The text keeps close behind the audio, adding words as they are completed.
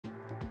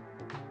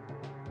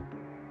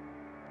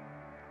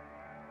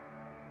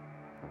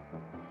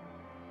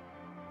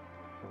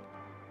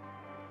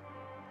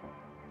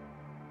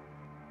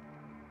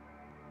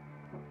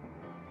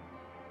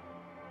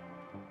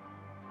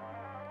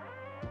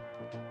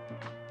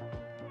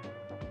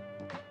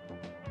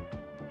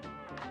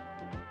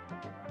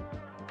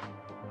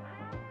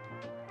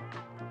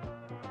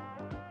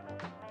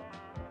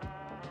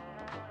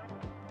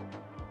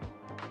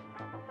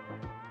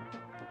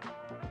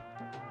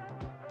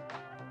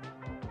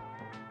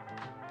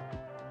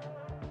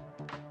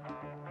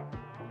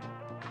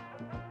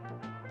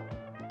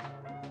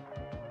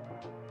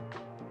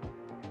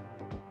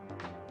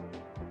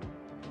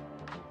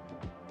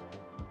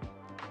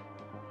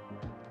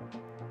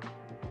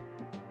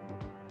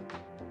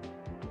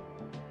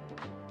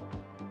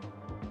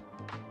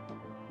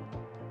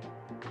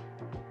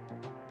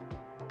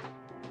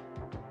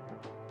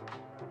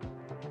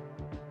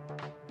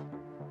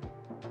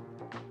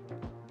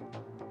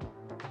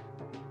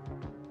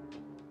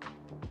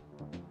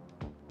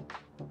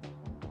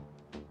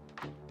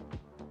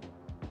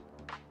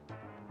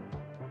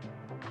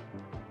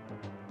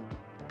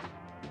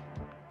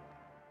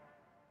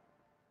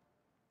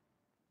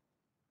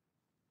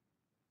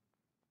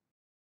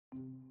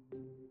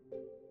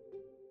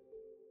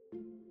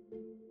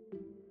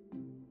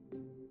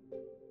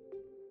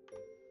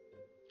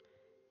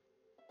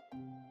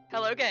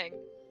Hello, gang.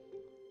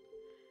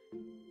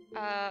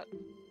 Okay,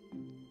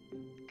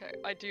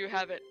 I do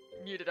have it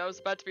muted. I was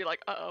about to be like,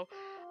 uh-oh.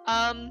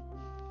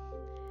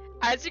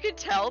 As you can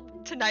tell,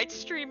 tonight's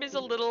stream is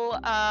a little,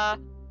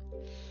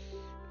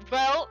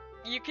 well,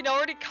 you can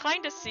already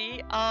kind of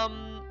see,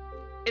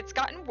 it's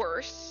gotten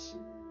worse.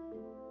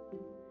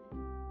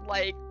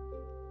 Like,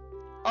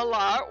 a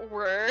lot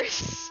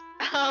worse.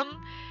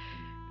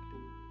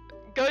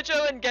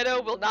 Gojo and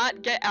Geto will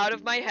not get out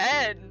of my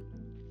head.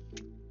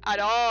 At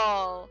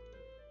all.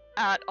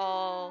 At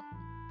all.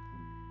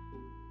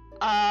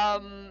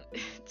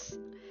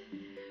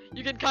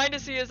 You can kind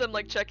of see as I'm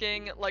like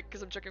checking, like,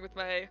 because I'm checking with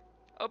my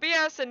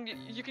OBS, and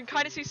you can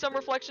kind of see some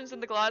reflections in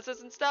the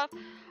glasses and stuff.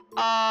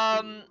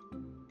 But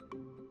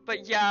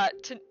yeah,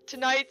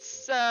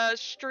 tonight's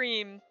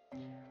stream,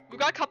 we've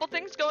got a couple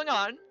things going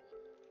on.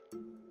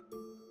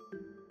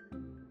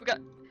 We got,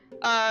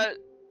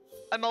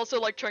 I'm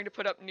also like trying to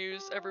put up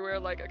news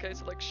everywhere, like, okay,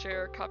 so like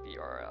share, copy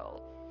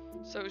URL.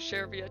 So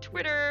share via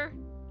Twitter.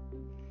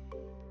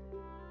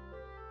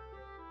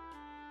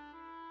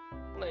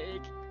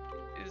 Like,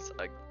 is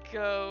a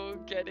go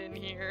get in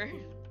here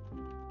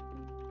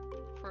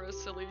for a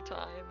silly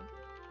time.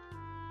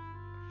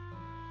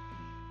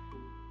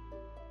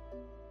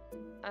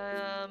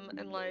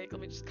 And like,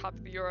 let me just copy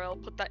the URL,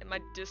 put that in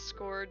my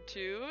Discord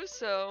too,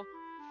 so,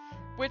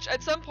 which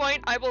at some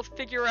point I will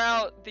figure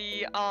out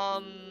the,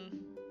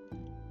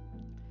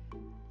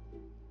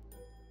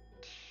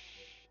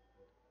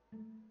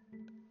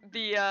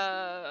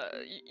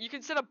 you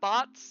can set up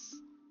bots,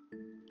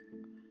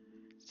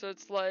 so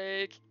it's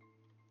like,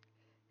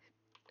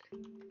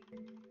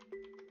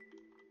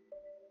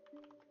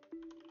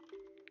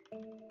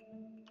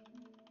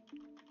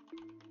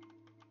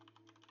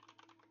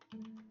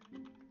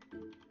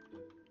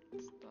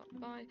 stop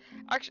by,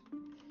 actually,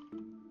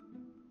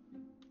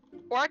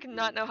 or I can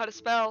not know how to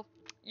spell,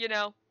 you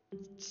know,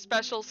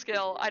 special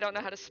skill, I don't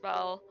know how to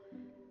spell,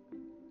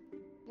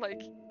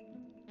 like,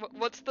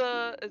 what's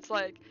the, it's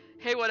like,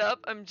 hey, what up,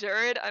 I'm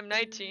Jared, I'm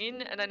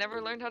 19, and I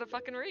never learned how to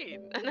fucking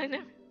read, and I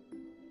never,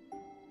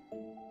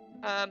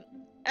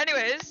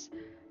 anyways,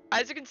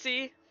 as you can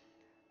see,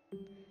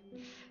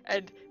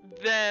 and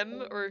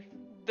them,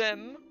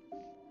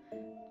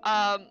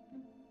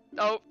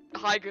 oh,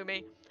 hi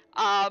Gumi,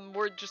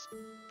 we're just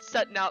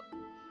setting up,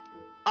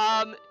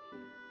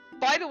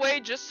 by the way,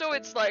 just so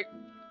it's like,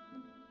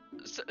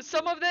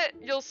 some of it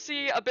you'll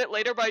see a bit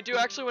later, but I do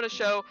actually want to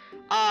show,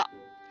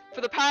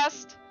 for the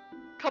past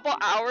couple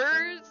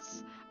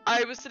hours,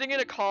 I was sitting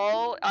in a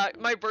call,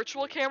 my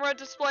virtual camera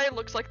display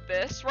looks like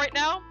this right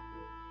now,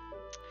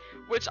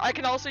 which I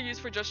can also use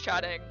for just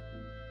chatting.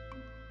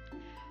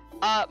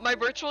 My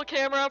virtual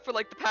camera for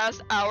like the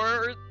past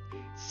hour or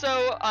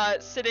so,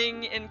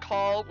 sitting in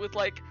call with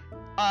like,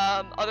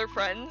 other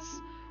friends,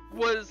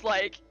 was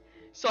like,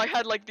 so I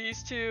had like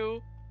these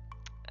two,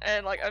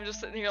 and like, I'm just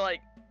sitting here like,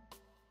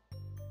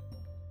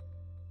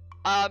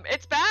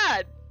 it's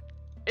bad!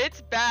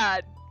 It's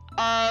bad.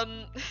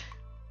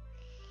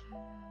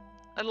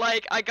 And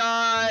like, I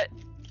got,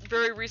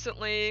 very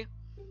recently,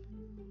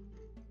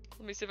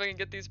 let me see if I can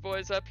get these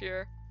boys up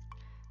here.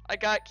 I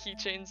got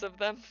keychains of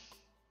them.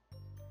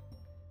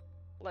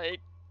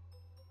 Like,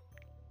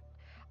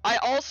 I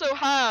also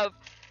have,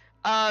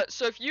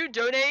 so if you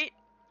donate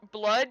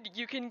blood,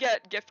 you can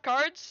get gift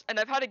cards, and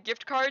I've had a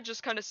gift card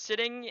just kind of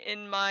sitting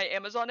in my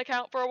Amazon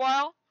account for a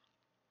while.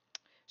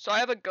 So I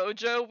have a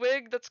Gojo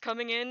wig that's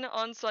coming in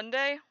on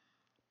Sunday.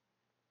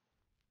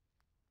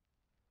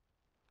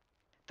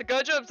 The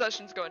Gojo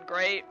obsession's going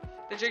great.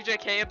 The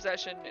JJK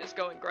obsession is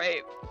going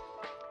great.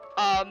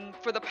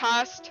 For the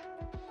past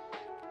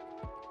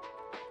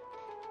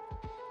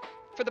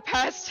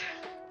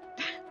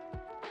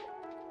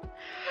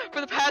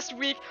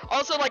week,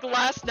 also like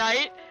last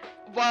night,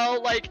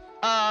 while like,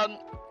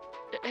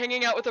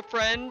 hanging out with a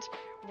friend,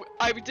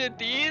 I did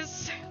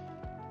these.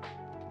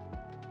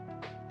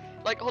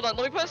 Like, hold on,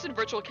 let me put this in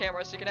virtual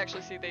camera so you can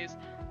actually see these.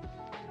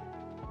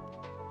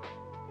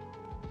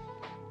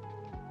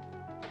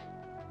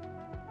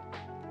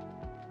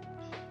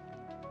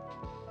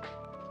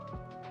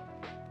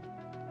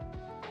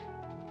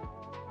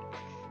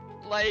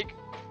 Like,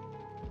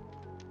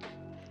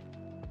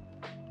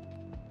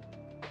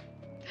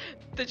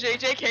 the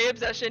JJK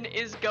obsession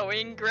is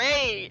going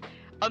great.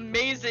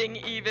 Amazing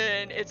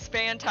even, it's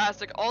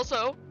fantastic.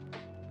 Also,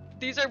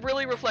 these are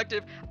really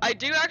reflective. I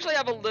do actually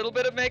have a little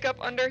bit of makeup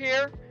under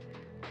here,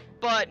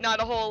 but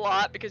not a whole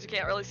lot because you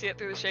can't really see it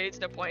through the shades,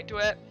 no point to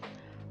it.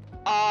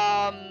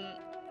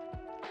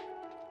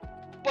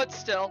 But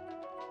still,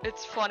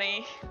 it's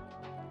funny.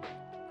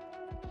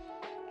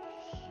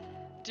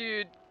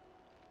 Dude,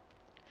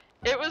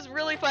 it was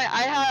really funny.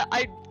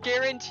 I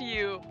guarantee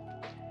you,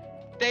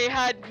 they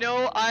had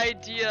no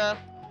idea.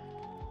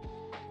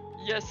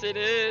 Yes, it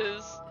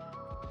is.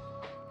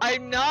 I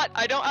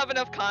don't have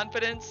enough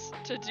confidence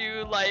to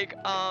do like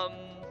I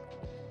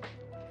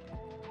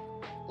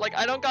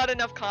don't got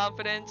enough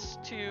confidence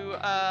to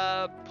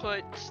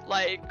put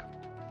like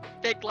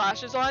fake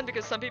lashes on,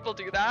 because some people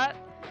do that.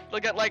 They'll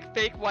get like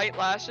fake white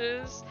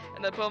lashes and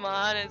and then put them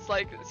on, and it's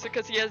like,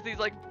 because he has these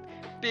like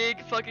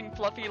big fucking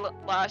fluffy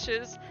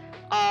lashes.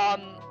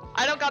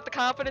 I don't got the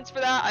confidence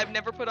for that. I've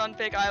never put on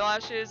fake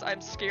eyelashes. I'm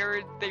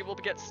scared they will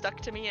get stuck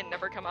to me and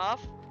never come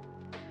off.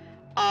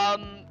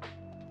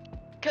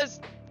 Cause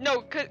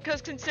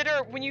consider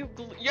when you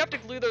have to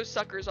glue those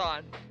suckers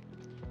on.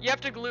 You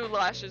have to glue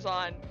lashes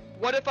on.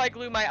 What if I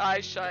glue my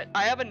eyes shut?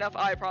 I have enough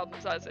eye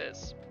problems as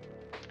is.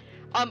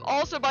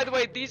 Also, by the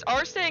way, these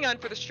are staying on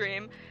for the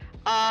stream.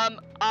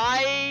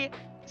 I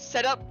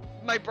set up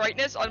my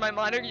brightness on my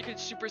monitor. You can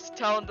super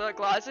tell in the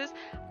glasses.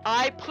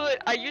 I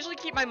usually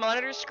keep my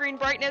monitor screen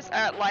brightness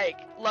at like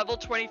level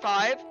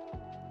 25.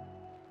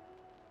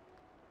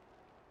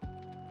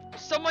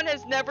 Someone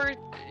has never,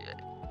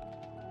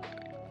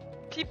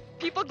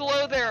 people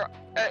glow their,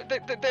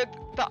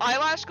 the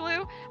eyelash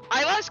glue.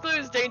 Eyelash glue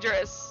is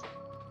dangerous.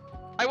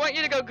 I want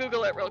you to go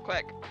Google it real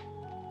quick.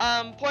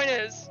 Point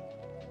is,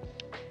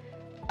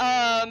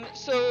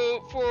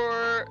 so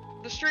for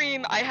the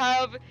stream, I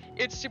have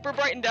it super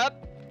brightened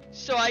up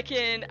so I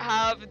can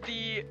have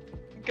the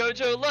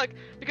Gojo look.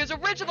 Because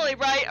originally,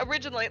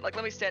 like,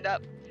 let me stand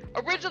up.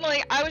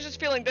 Originally, I was just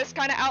feeling this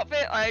kind of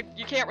outfit.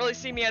 You can't really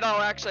see me at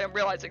all, actually. I'm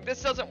realizing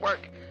this doesn't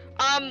work.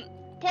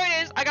 Point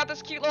is, I got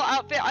this cute little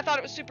outfit. I thought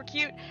it was super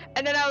cute.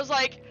 And then I was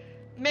like,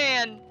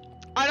 man,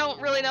 I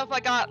don't really know if I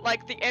got,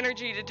 like, the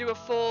energy to do a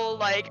full,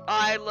 like,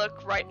 eye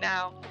look right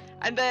now.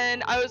 And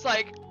then I was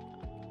like,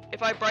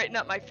 if I brighten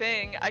up my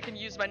thing, I can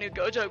use my new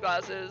Gojo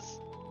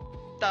glasses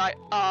that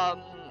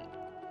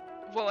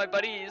one of my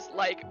buddies,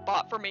 like,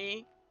 bought for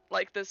me,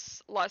 like,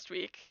 this last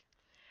week.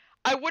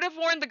 I would have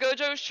worn the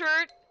Gojo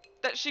shirt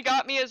that she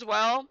got me as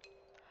well.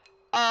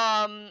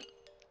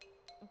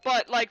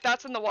 But, like,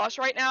 that's in the wash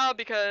right now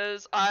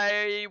because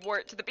I wore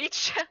it to the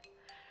beach.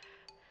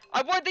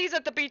 I wore these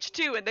at the beach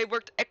too, and they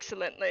worked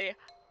excellently.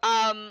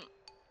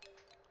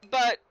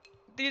 But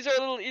these are a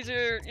little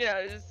easier, you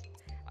know,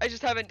 I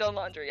just haven't done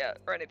laundry yet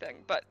or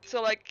anything. But,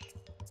 so, like,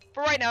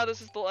 for right now,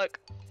 this is the look.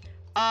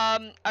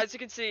 As you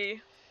can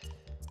see,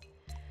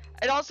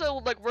 it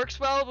also, like, works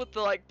well with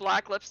the, like,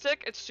 black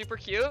lipstick. It's super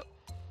cute.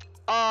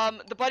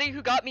 The buddy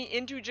who got me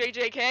into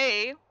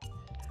JJK,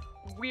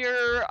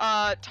 we're,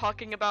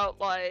 talking about,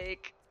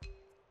 like,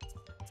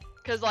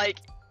 cause, like,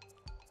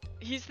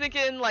 he's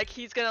thinking, like,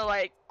 he's gonna,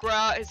 like, grow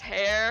out his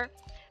hair,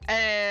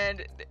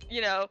 and,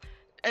 you know,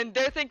 and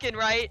they're thinking,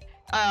 right,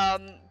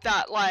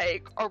 that,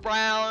 like,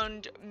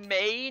 around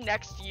May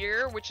next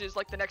year, which is,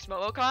 like, the next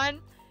MomoCon,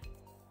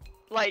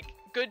 like,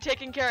 good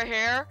taking care of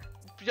hair,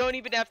 don't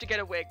even have to get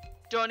a wig.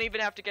 Don't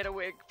even have to get a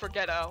wig for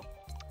Ghetto.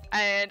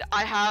 And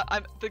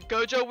the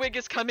Gojo wig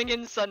is coming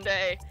in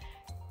Sunday.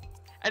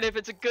 And if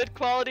it's a good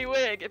quality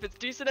wig, if it's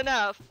decent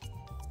enough.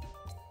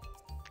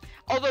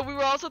 Although we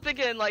were also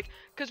thinking, like,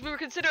 because we were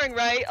considering,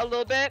 right, a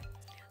little bit,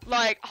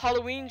 like,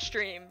 Halloween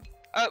stream.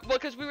 Well,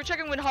 because we were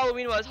checking when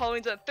Halloween was.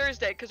 Halloween's on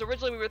Thursday, because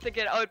originally we were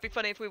thinking, oh, it'd be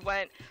funny if we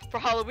went for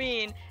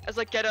Halloween as,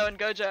 like, Ghetto and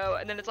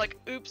Gojo. And then it's like,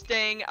 oops,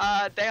 dang,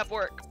 they have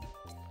work.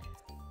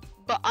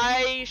 But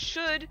I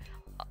should,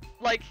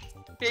 like,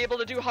 be able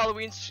to do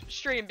Halloween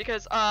stream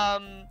because,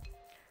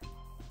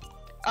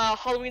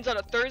 Halloween's on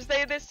a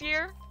Thursday this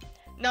year.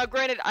 Now,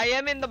 granted, I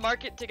am in the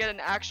market to get an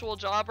actual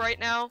job right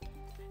now.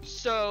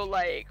 So,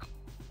 like,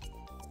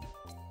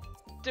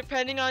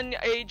 depending on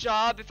a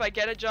job, if I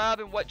get a job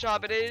and what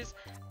job it is,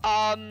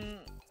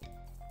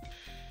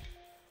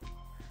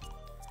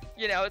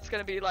 you know, it's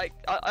gonna be like,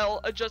 I'll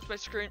adjust my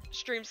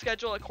stream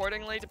schedule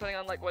accordingly, depending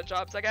on, like, what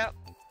jobs I get.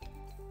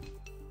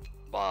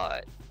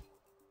 But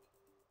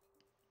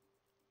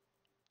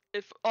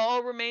if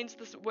all remains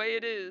the way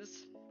it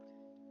is,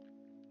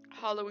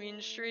 Halloween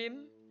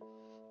stream,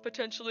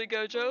 potentially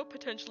Gojo,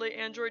 potentially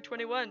Android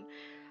 21.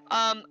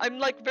 I'm,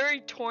 like, very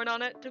torn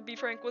on it, to be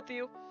frank with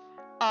you.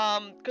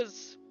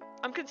 Cause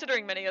I'm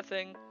considering many a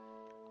thing.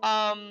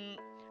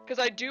 Cause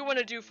I do want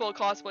to do full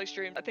cosplay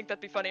streams. I think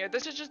that'd be funnier.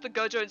 This is just the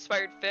Gojo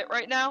inspired fit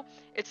right now.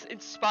 It's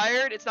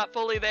inspired, it's not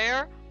fully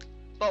there,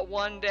 but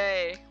one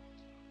day,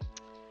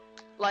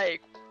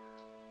 like,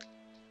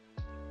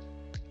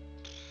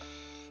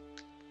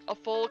 a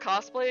full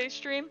cosplay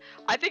stream.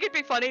 I think it'd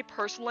be funny,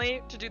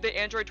 personally, to do the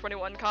Android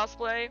 21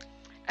 cosplay,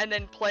 and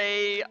then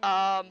play,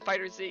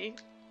 Fighter Z.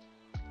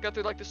 Go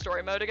through, like, the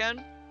story mode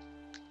again.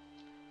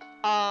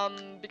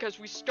 Because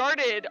we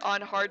started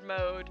on hard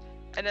mode,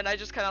 and then I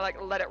just kind of,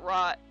 like, let it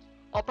rot.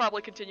 I'll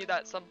probably continue that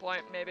at some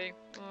point, maybe.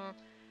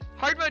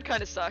 Hard mode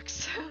kind of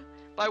sucks.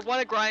 But I want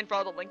to grind for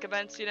all the Link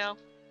events, you know?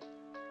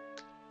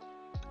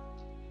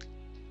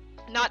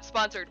 Not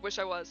sponsored, wish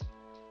I was.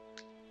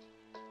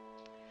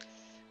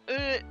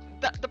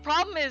 The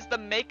problem is the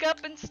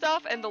makeup and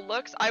stuff and the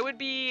looks. I would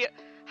be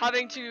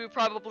having to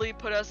probably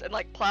put us in,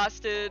 like,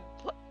 plastic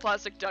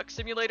duck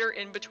simulator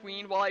in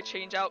between while I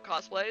change out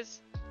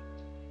cosplays.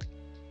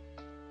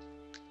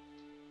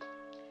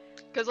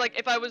 Because, like,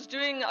 if I was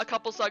doing a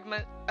couple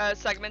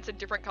segments in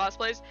different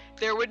cosplays,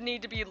 there would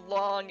need to be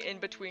long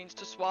in-betweens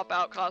to swap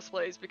out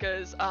cosplays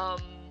because I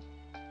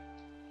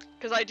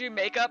do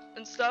makeup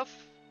and stuff,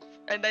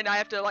 and then I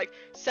have to, like,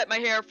 set my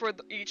hair for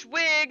each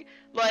wig,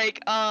 like,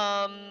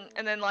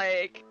 and then,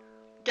 like,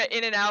 get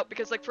in and out,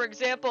 because like for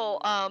example,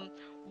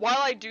 while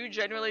I do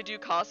generally do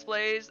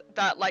cosplays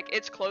that like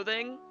it's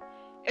clothing,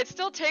 it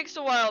still takes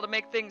a while to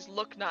make things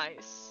look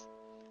nice.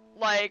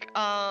 Like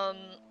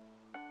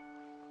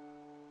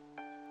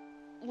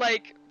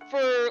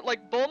for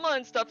like Bulma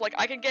and stuff, like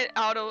I can get in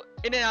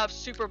and out of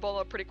Super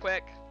Bulma pretty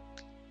quick.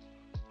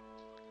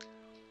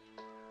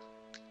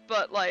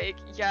 But like,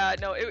 yeah,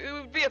 no, it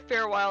would be a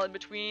fair while in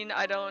between.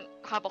 I don't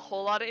have a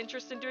whole lot of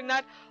interest in doing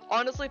that.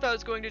 Honestly, if I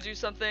was going to do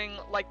something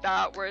like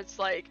that where it's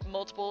like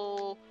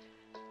multiple,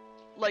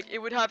 like it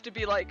would have to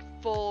be like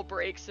full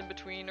breaks in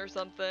between or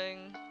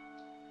something.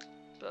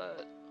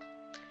 But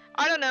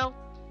I don't know.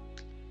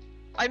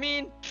 I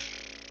mean,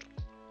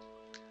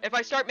 if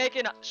I start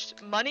making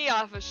money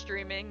off of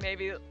streaming,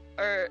 maybe,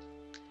 or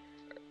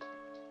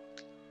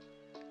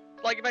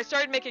like if I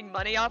started making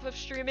money off of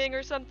streaming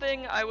or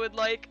something, I would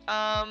like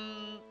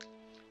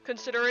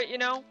consider it, you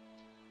know.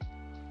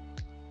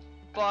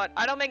 But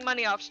I don't make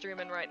money off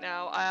streaming right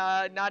now.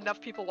 Not enough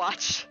people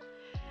watch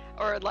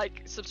or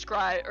like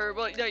subscribe, or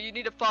well, no, you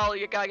need to follow.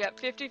 You gotta get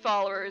 50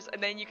 followers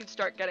and then you can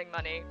start getting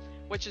money,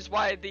 which is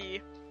why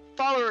the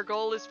follower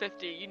goal is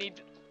 50. You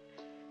need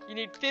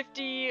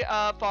 50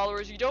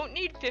 followers. You don't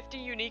need 50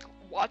 unique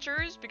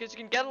watchers, because you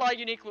can get a lot of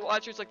unique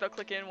watchers, like they'll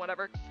click in,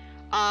 whatever.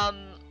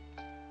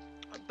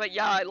 But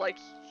yeah, like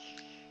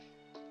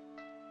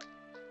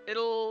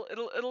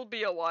it'll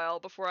be a while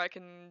before I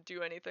can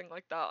do anything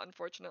like that,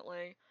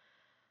 unfortunately.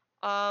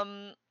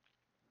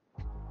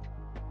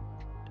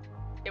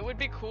 It would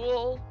be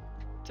cool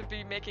to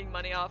be making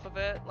money off of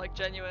it, like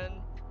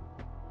genuine.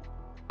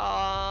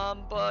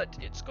 But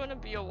it's gonna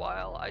be a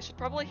while. I should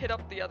probably hit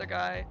up the other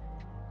guy,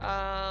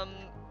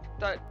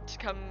 that to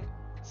come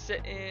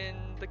sit in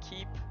the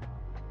keep.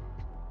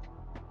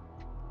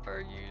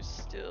 Are you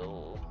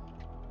still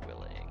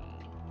willing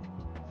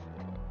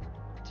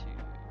to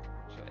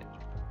join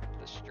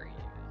the stream?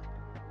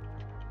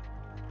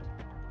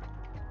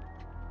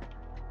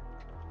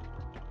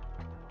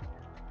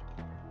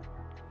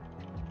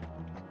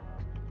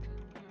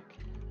 You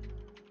can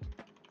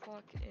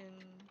clock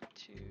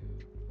into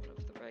one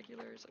of the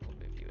regulars and we'll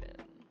move you in.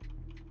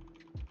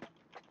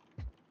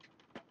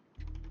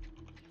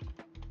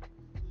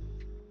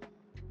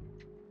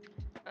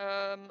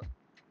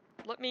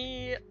 Let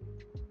me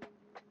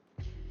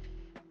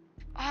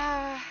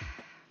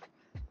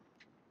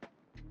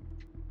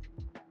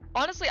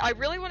honestly, I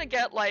really want to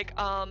get like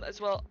as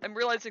well. I'm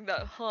realizing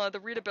that the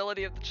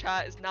readability of the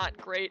chat is not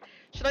great.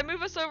 Should I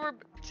move us over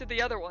to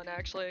the other one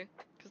actually?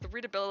 Because the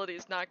readability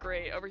is not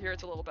great. Over here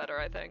it's a little better,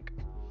 I think.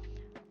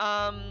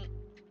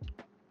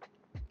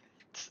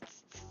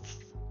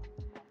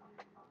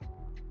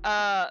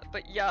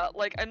 But yeah,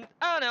 like I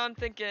don't know, I'm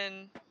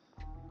thinking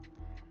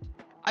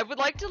I would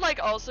like to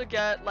like also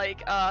get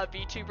like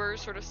VTuber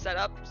sort of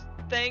setup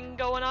thing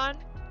going on.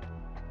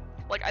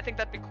 Like I think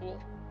that'd be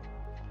cool.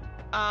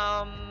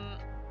 I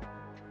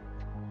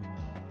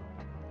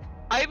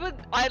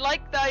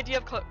like the idea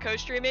of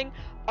co-streaming.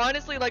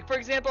 Honestly, like for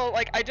example,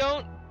 like I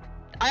don't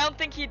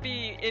think he'd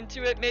be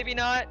into it, maybe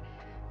not.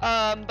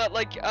 But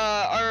like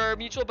our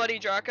mutual buddy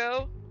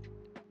Draco,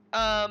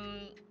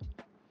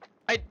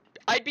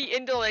 I'd be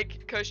into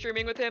like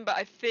co-streaming with him, but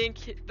I think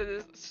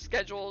the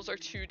schedules are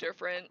too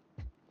different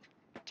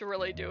to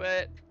really do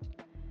it.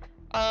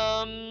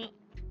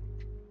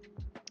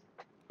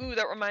 Ooh,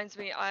 that reminds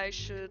me, I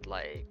should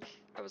like,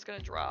 I was gonna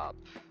drop.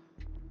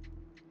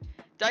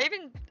 I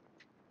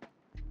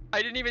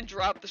didn't even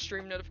drop the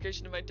stream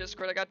notification in my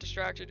Discord. I got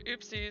distracted.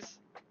 Oopsies.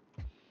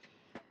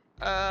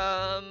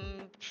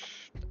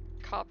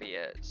 Copy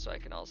it so I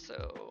can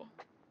also.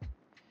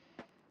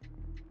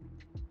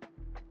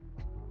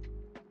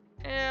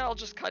 I'll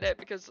just cut it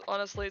because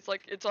honestly, it's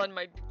like it's on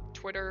my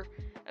Twitter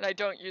and I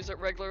don't use it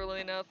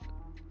regularly enough.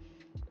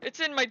 It's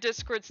in my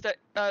Discord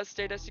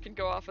status. You can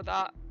go off of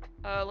that.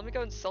 Let me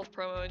go and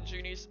self-promo in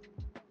Junie's.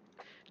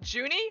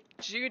 Junie?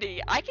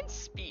 Judy. I can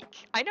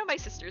speak. I know my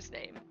sister's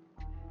name.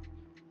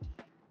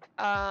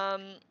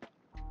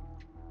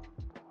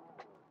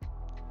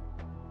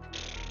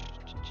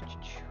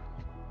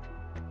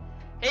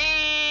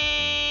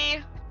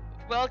 Hey!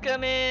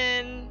 Welcome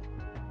in!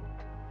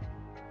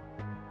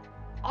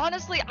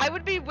 Honestly, I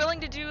would be willing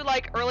to do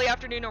like early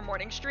afternoon or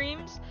morning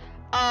streams,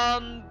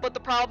 but the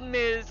problem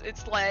is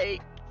it's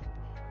like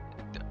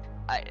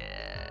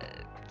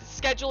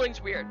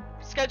scheduling's weird.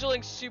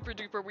 Scheduling's super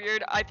duper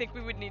weird. I think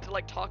we would need to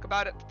like talk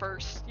about it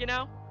first, you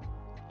know?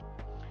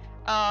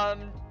 I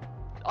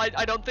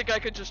don't think I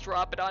could just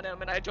drop it on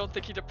him, and I don't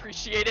think he'd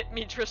appreciate it,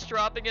 me just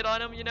dropping it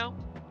on him, you know?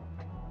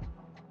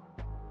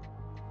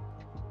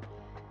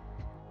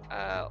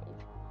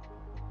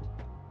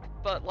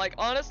 But like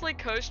honestly,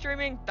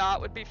 co-streaming,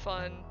 that would be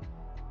fun.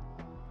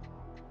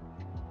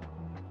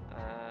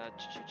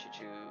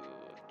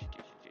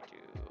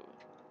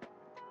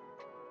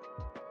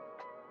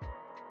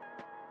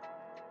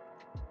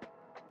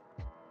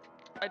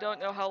 I don't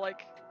know how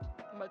like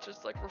much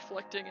is like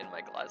reflecting in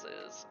my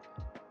glasses.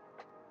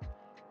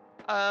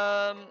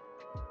 And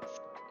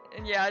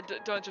yeah,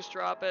 don't just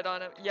drop it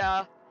on him.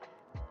 Yeah,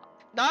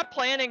 Not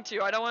planning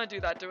to. I don't want to do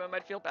that to him.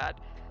 I'd feel bad.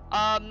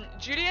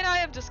 Judy and I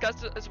have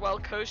discussed it as well,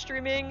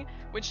 co-streaming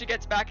when she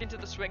gets back into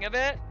the swing of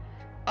it.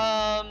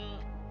 But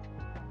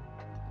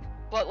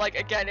like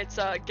again, it's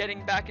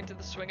getting back into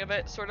the swing of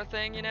it sort of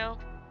thing, you know?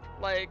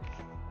 Like,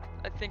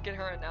 I think in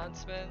her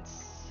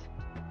announcements,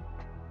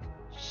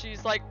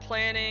 she's like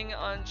planning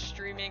on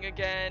streaming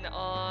again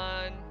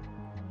on.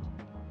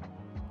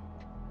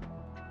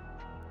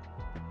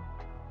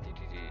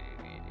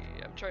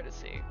 I'm trying to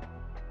see.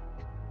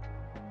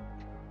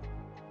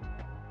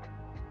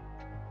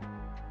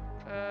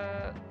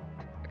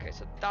 Okay,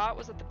 so that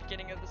was at the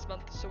beginning of this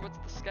month, so what's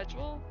the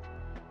schedule?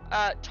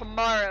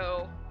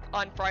 Tomorrow,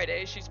 on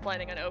Friday, she's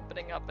planning on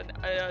opening up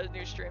a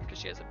new stream, because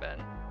she hasn't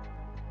been.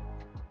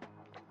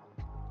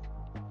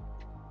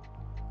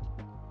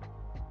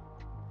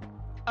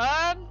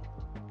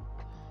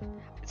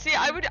 See,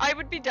 I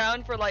would be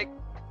down for, like,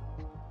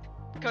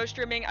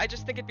 co-streaming. I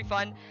just think it'd be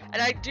fun,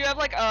 and I do have,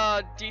 like,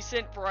 a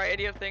decent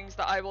variety of things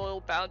that I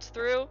will bounce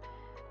through.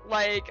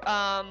 Like,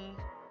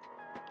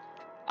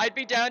 I'd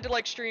be down to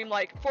like stream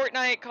like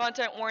Fortnite,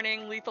 Content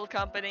Warning, Lethal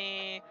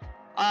Company.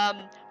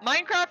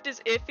 Minecraft is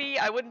iffy.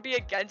 I wouldn't be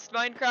against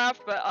Minecraft,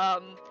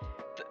 but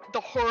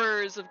the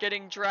horrors of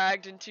getting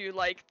dragged into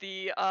like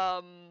the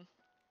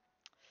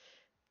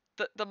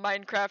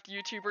Minecraft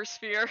YouTuber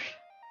sphere.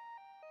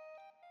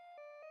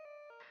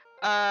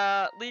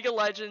 League of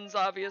Legends,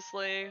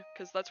 obviously,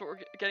 because that's what we're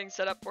getting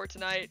set up for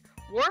tonight.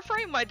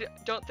 Warframe, I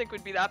don't think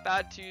would be that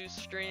bad to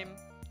stream.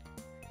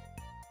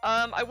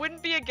 I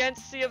wouldn't be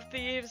against Sea of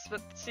Thieves,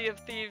 but Sea of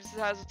Thieves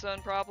has its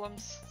own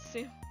problems.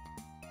 See?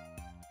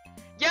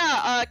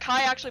 Yeah,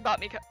 Kai actually bought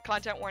me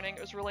Content Warning.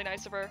 It was really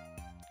nice of her.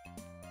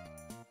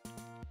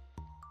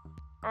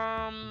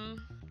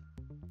 I'm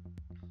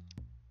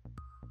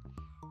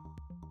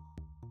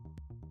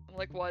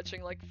like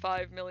watching like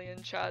 5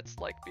 million chats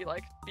like be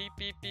like beep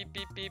beep beep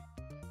beep beep.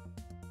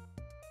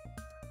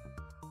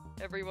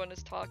 Everyone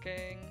is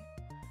talking.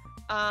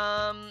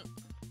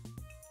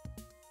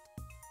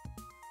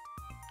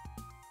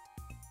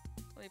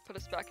 Let me put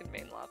us back in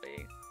main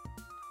lobby.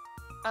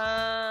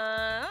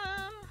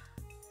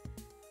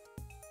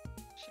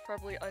 Should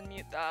probably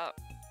unmute that.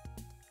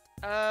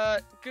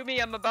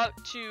 Gumi, I'm about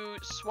to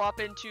swap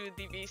into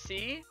the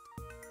VC.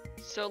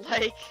 So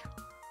like,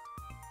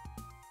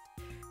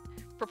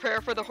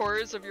 prepare for the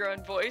horrors of your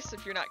own voice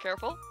if you're not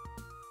careful.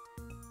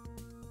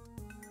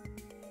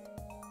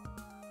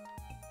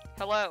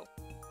 Hello.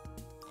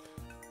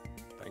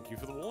 Thank you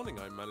for the warning.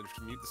 I managed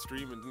to mute the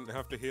stream and didn't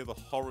have to hear the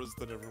horrors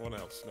that everyone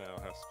else now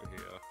has to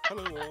hear.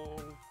 Hello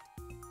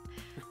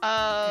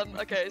all.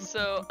 Okay,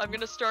 so I'm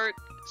gonna start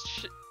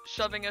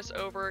shoving us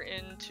over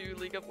into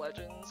League of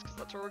Legends, because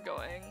that's where we're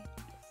going.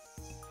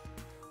 Yes.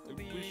 I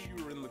wish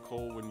you were in the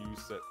call when you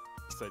said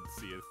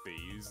Sea of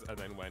Thieves and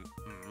then went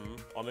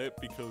on it,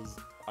 because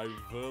I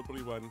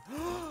verbally went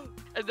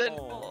and then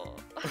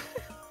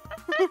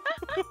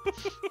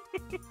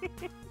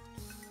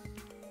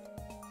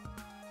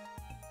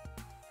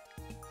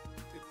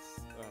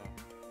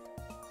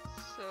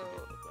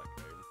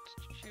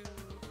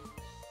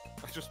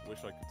I just wish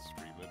I could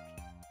stream it.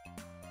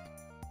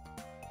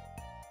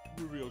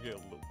 Maybe I'll get a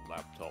little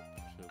laptop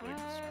to make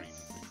the stream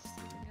things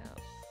through.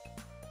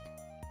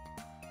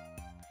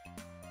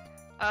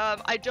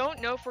 I don't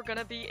know if we're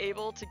gonna be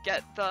able to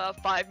get the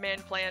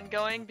 5-man plan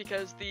going,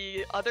 because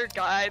the other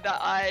guy that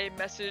I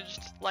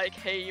messaged like,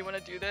 hey, you wanna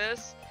do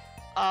this?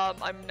 I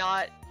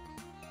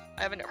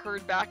haven't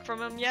heard back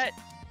from him yet.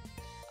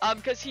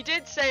 Because he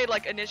did say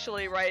like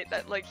initially, right,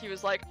 that like he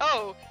was like,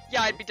 oh,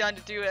 yeah, I'd be down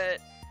to do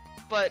it.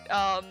 But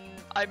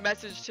I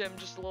messaged him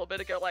just a little bit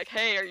ago like,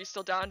 hey, are you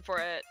still down for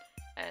it?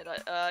 And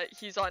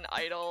he's on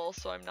idle,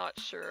 so I'm not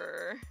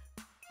sure.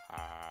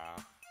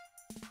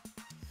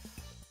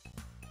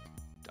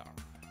 Darn.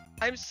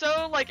 I'm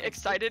so like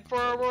excited for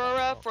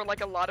Aurora for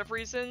like a lot of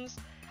reasons.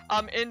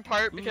 In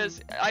part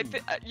because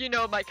you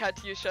know my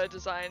Katyusha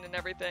design and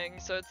everything,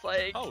 so it's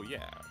like, oh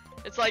yeah.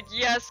 It's like,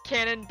 yes,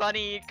 Canon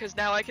Bunny, because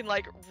now I can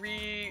like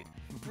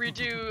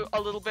redo a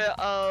little bit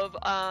of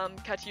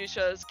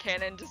Katyusha's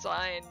canon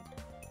design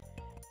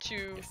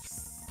to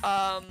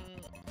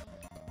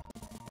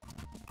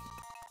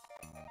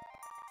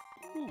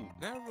Ooh,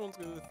 now everyone's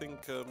gonna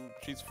think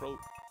she's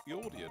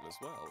Freudian as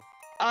well.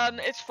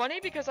 It's funny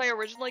because I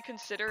originally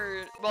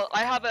considered, well,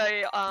 I had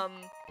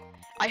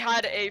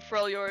a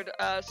Freljord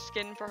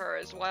skin for her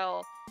as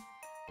well.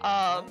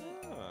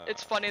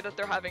 It's funny that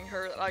they're having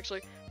her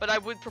actually, but I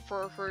would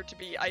prefer her to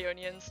be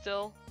Ionian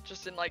still,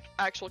 just in like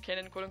actual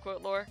canon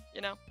quote-unquote lore,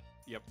 you know?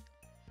 Yep.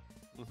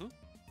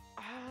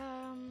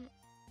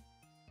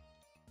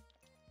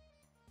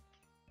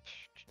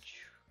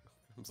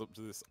 Comes up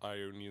to this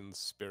Ionian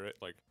spirit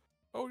like,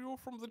 oh, you're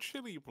from the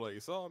chili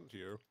place, aren't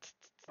you?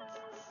 I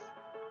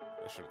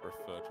shouldn't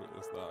refer to it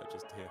as that, I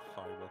just hear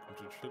hi, welcome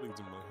to Chili's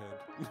in my head.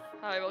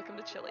 Hi, welcome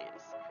to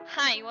Chili's.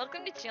 Hi,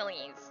 welcome to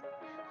Chili's.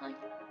 Hi.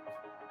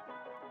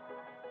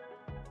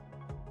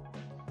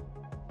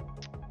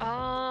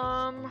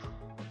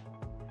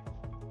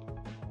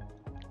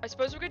 I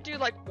suppose we could do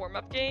like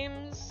warm-up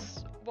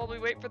games while we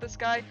wait for this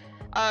guy.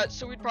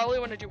 So we'd probably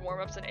want to do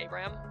warm-ups in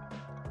ARAM.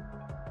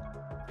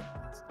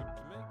 That's good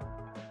to me.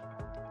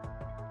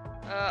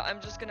 I'm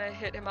just gonna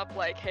hit him up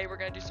like, hey, we're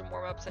gonna do some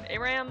warm-ups in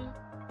ARAM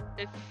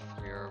if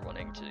you're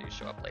wanting to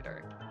show up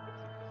later.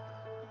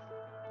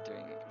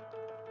 Doing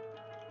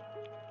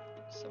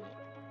some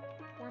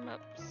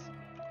warm-ups.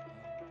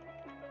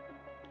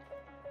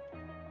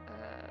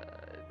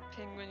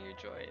 Ping when you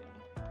join.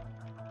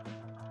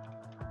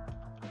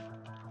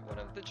 One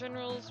of the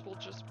generals will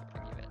just bring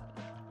you in.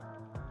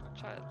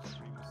 Chats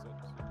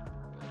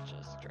will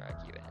just drag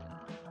you in.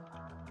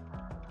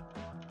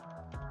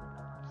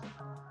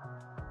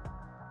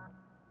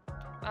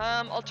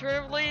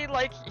 Alternatively,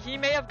 like, he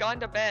may have gone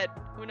to bed.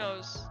 Who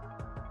knows?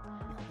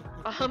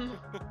 That'd be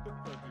really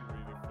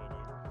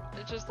funny.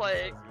 It's just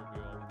like, You'll be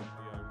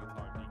on the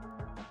only time you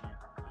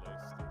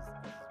list is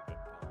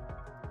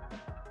bedtime.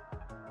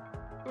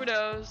 who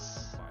knows?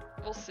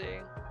 Fine. We'll see.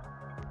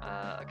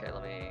 Okay,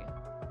 let me.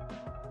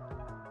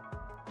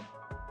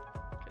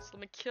 Okay, so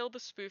let me kill the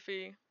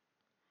spoofy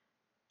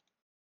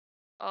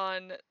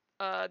on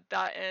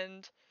that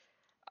end.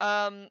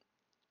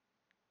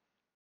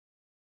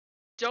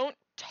 Don't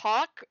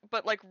talk,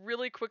 but like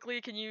really quickly,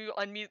 can you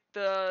unmute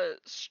the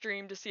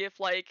stream to see if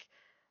like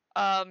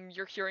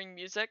you're hearing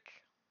music?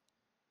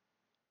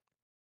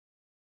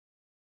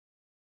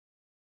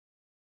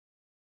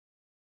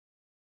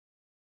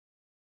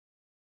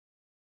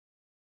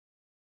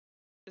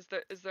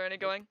 Is there any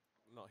Nope. going?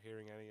 Not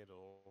hearing any at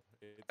all.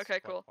 It's Okay,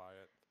 quite cool.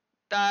 quiet.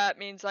 That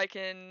means I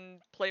can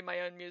play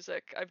my own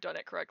music. I've done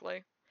it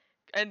correctly.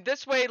 And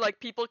this way, like,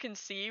 people can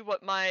see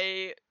what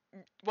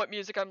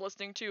music I'm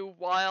listening to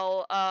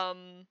while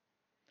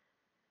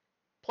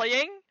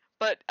playing,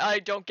 but I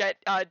don't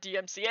get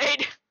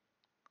DMCA'd.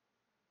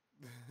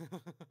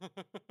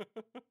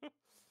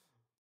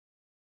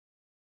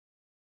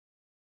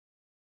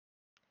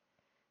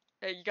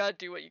 Hey, you gotta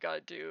do what you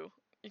gotta do.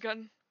 You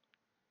can.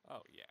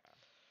 Oh yeah.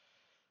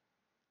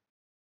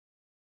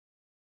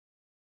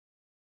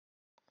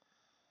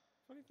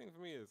 Funny thing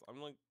for me is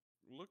I'm like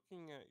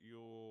looking at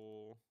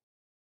your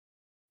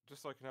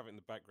just so I can have it in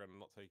the background and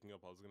not taking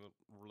up. I was gonna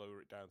lower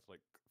it down to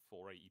like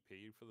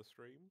 480p for the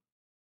stream,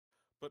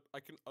 but I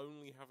can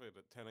only have it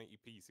at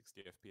 1080p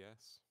 60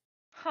 FPS.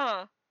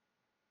 Huh.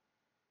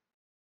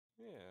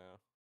 Yeah.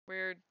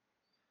 Weird.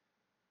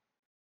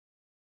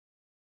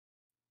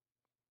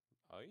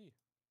 Aye.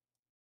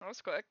 That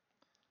was quick.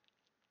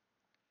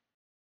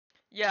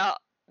 Yeah.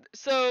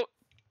 So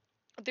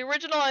the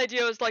original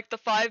idea was like the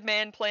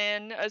 5-man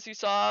plan, as you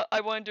saw. I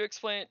wanted to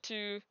explain it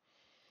to,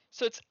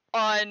 so it's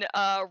on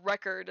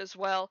record as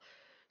well.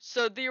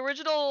 So the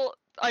original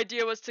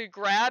idea was to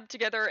grab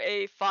together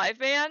a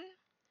 5-man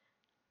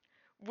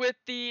with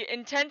the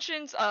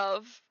intentions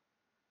of,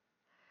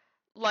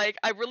 like,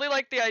 I really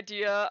like the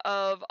idea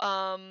of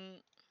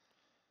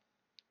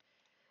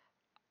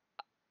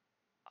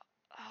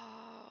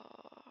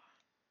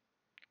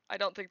I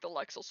don't think the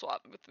Lex will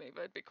swap with me,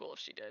 but it'd be cool if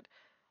she did.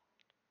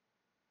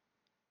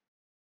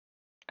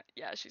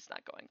 Yeah, she's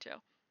not going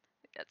to.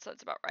 That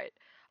sounds about right.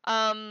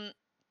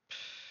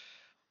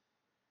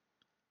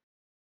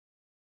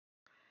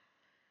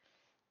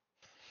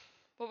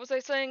 What was I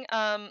saying?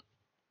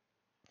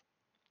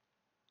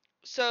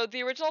 So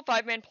the original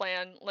 5-man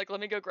plan, like, let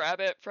me go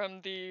grab it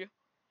from the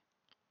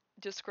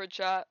Discord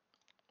chat.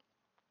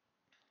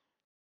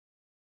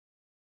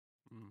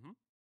 Mm-hmm.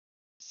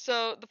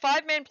 So the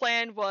 5-man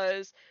plan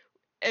was,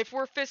 if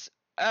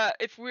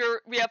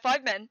we have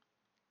 5 men,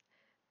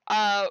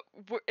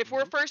 if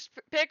we're first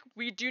pick,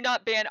 we do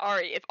not ban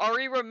Ari. If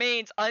Ari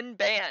remains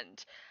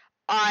unbanned,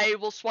 I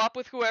will swap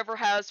with whoever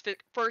has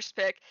first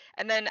pick,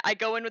 and then I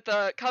go in with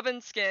the Coven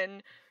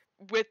skin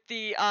with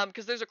the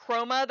because there's a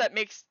chroma that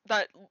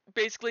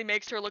basically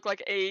makes her look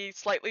like a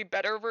slightly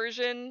better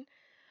version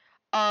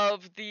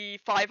of the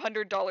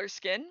 $500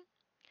 skin,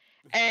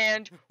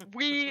 and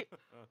we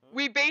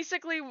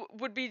basically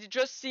would be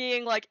just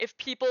seeing like if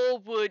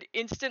people would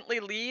instantly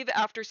leave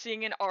after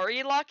seeing an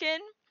Ari lock in,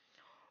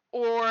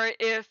 or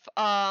if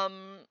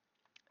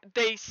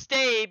they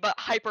stay but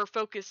hyper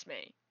focus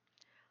me.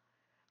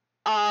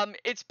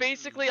 It's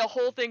basically a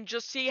whole thing.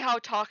 Just see how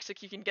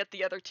toxic you can get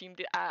the other team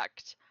to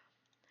act.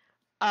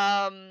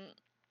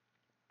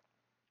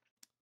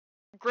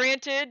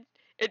 Granted,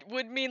 it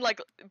would mean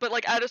like, but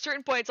like at a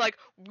certain point, it's like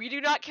we do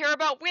not care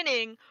about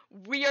winning.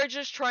 We are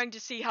just trying to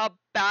see how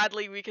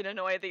badly we can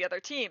annoy the other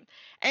team.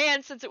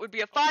 And since it would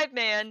be a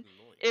 5-man,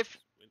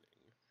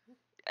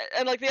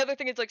 and like the other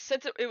thing is like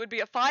since it would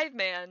be a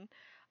 5-man,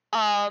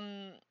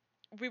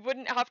 we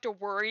wouldn't have to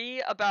worry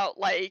about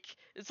like,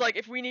 it's like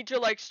if we need to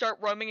like start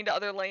roaming into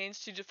other lanes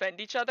to defend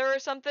each other or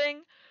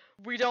something,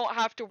 we don't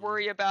have to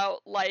worry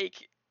about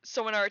like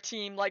someone on our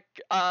team like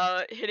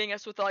hitting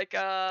us with like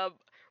a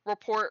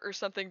report or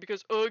something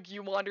because ugh,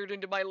 you wandered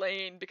into my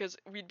lane, because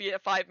we'd be a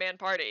 5-man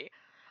party.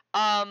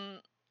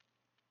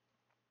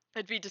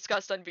 It'd be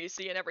discussed on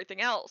VC and everything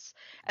else.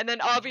 And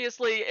then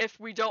obviously if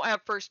we don't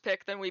have first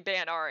pick, then we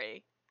ban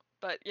Ari.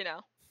 But you know.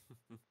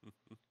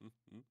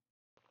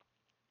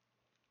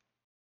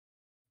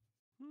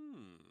 I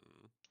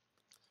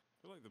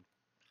feel like the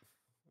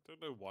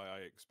don't know why I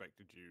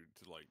expected you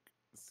to like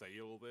say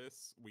all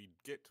this. We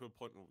get to a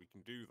point where we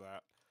can do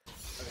that,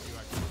 and then you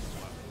actually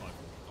slap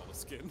a $500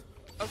 skin.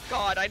 Oh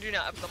god, I do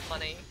not have the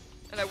money.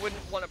 And I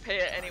wouldn't want to pay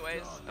it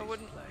anyways. I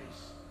wouldn't.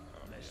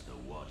 Lest the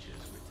watchers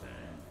return.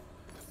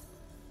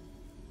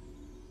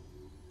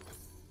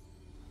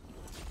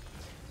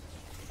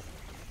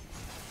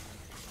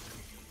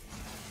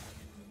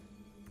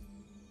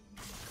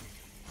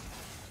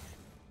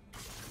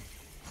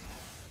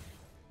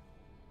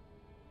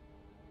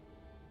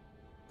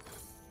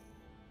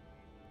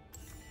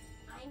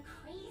 I'm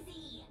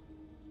crazy.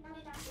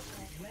 Welcome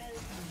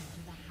to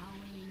the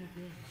Howling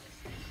Abyss.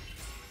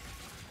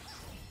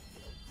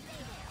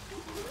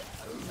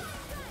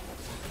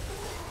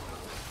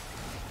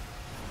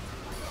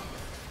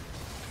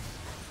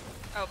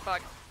 Oh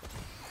fuck.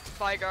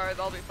 Vigard,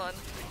 that'll be fun.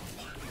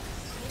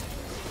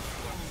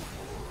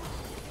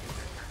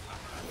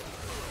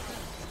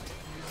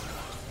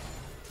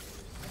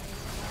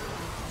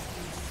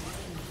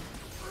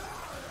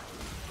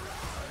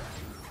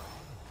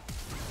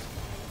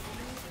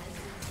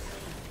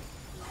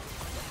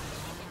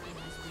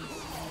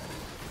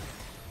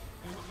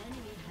 An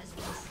enemy has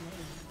been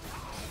slain.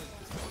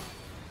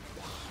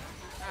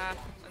 Ah,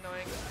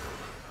 annoying.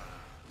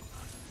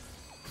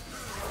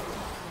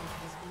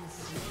 Has been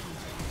slain.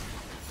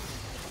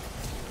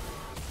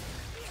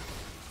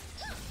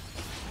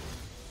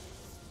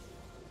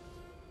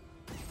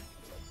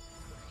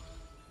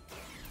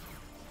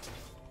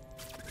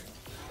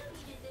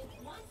 We did this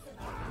once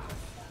about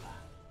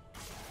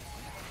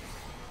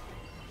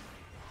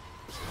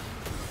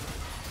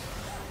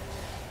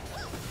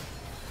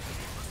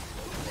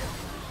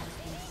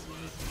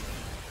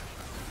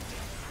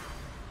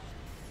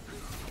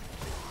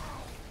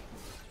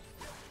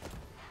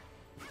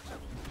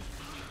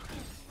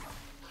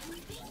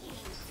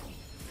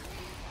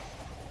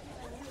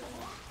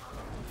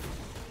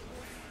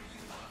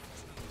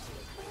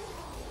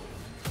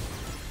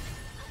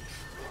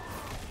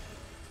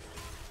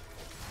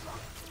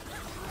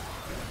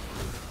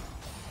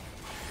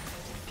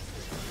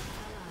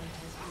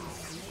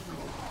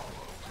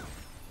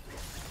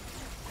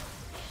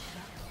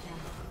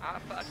Ah,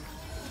 fuck.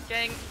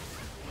 Gang.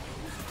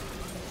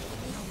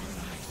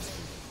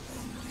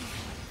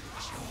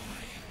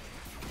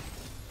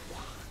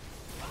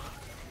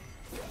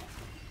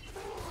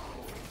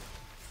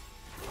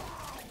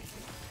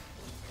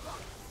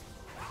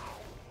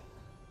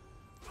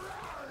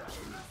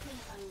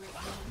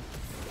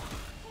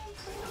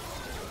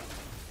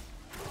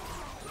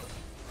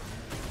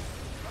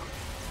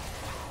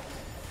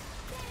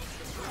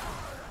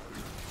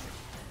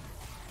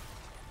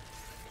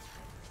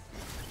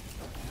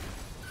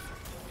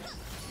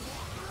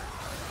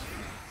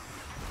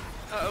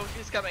 Uh-oh,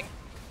 he's coming.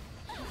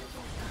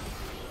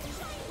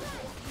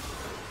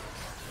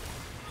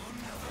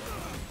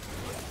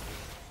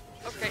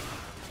 Okay.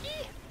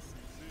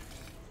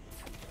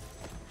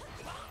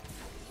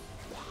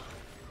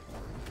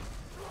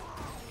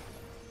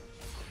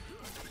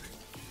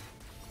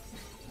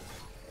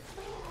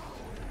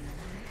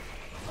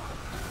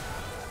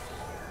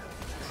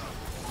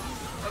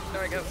 Oh,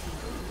 there I go.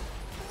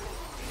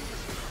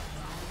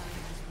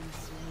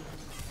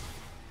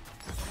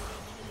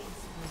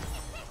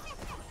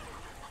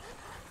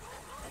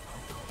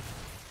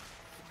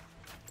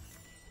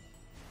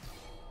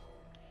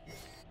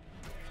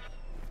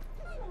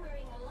 I'm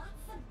wearing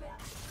lots of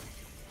belts.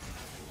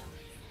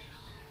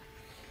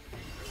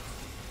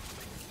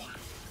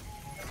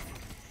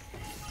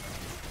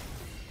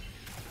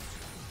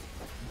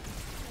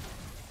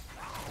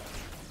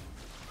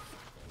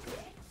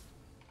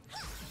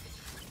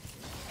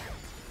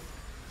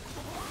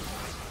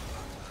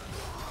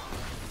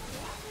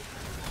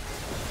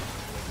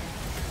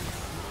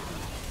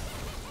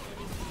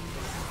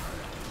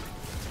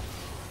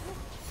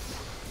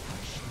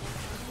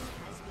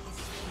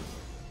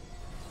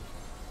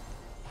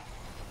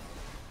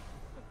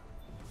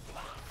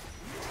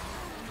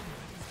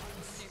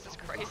 Jesus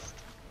Christ.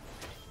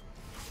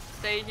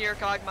 Stay here,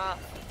 Kog'Maw.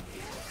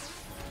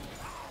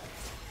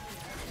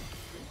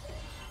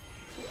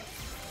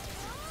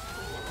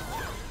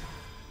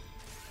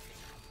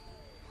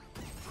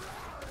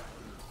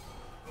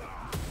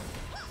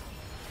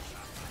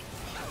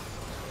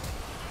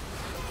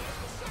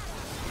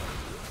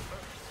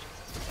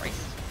 Jesus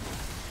Christ.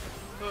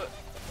 Ugh.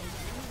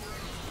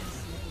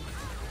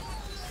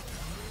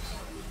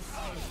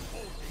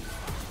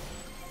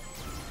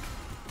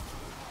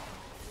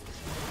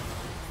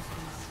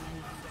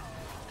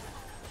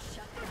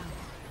 Shut down.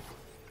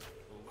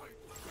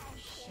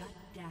 Shut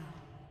down.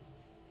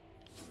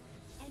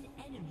 An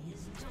enemy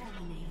is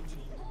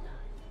dominating.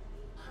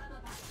 I'm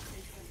about to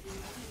say something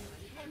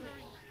really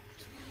Henry.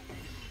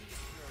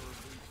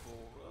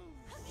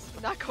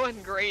 Not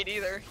going great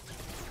either.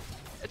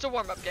 It's a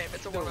warm-up game.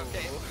 It's a warm-up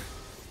game.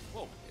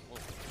 Whoa, whoa.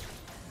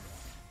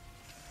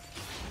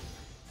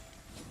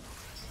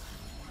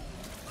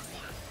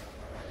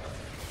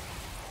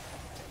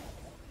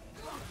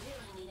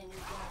 Really need a new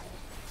gun.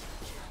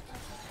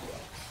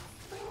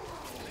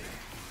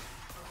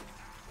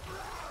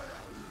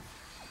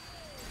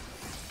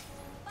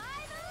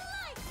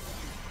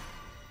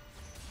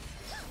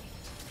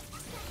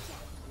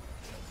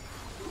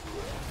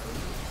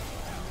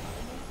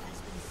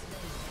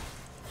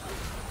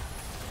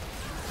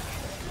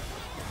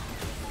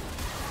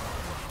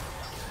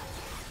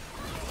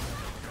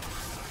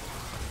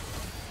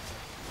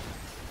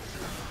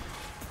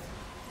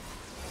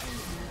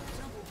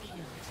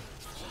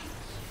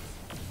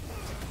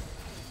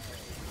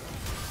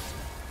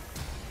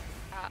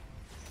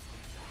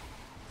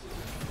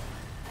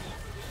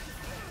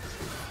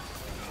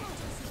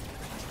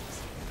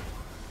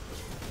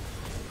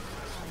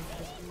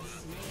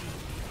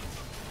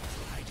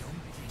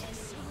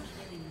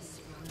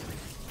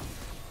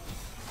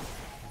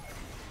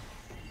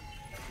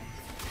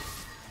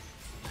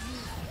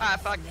 Ah,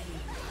 fuck.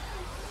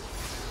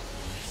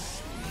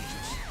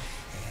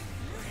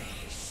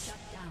 Shut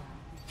down.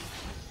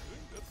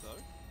 Doing good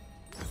though.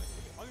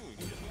 I think we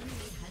can get An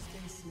enemy has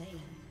been slain.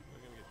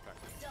 We're gonna get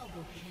tackled.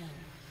 Double kill.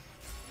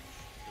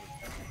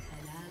 An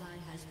ally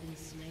has been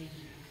slain.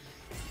 Right.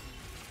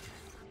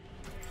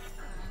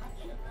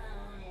 An ally has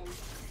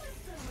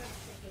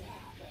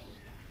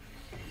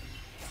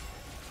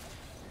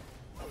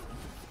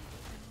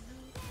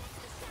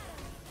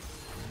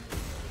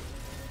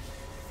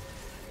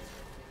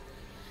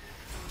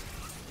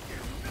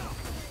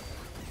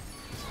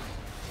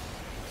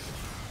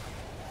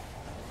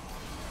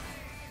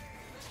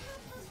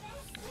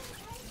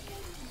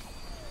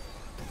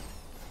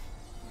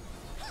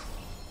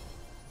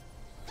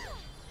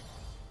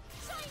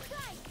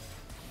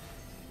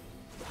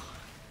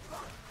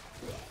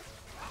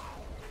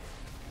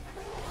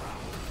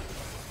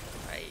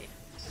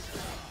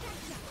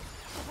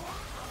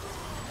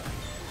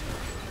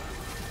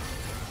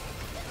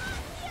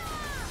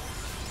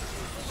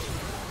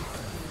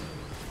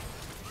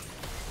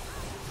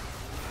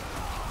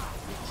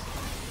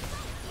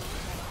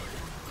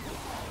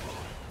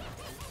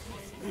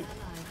been slain.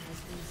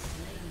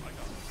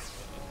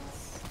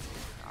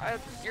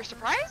 You're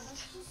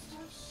surprised?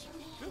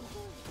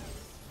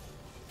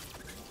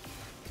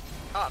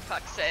 Oh,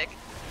 fuck's sake.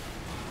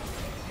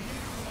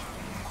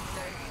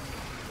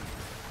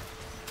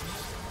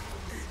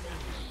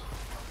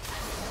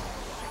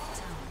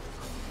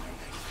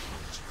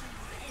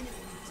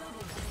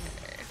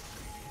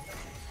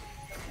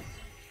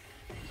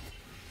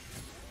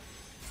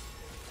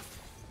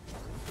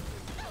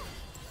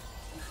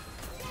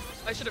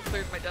 I should have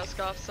cleared my desk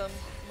off some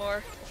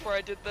more before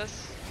I did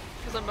this,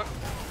 because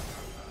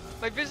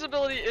my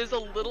visibility is a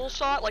little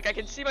shot. Like I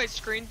can see my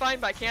screen fine,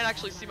 but I can't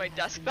actually see my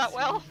desk that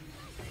well.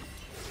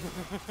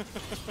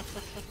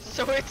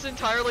 So it's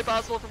entirely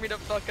possible for me to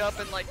fuck up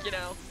and like, you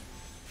know,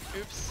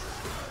 oops,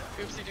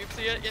 oopsie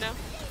doopsie it, you know.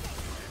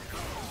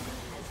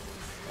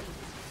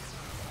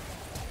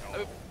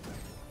 Oop.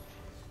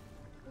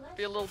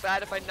 Be a little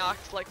bad if I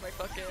knocked like my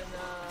fucking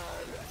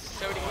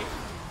Sodi.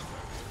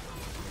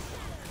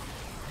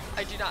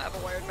 I do not have a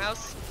wired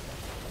mouse.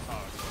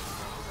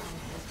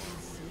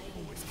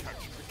 Always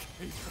catch the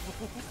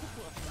cable.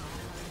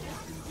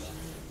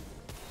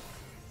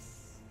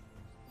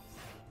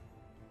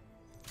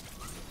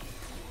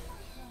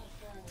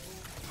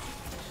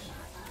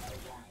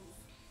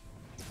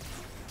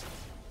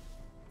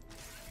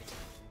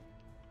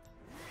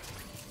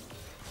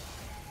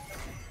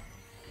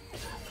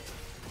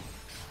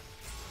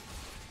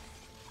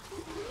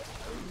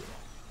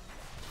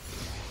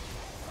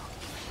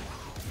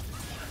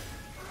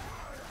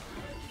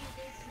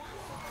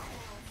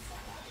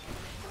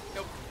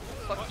 Nope.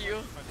 Fuck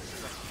you.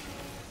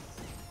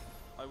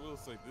 I will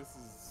say this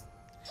is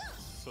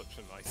such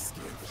a nice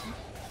skin.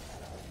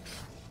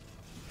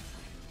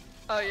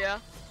 Oh yeah.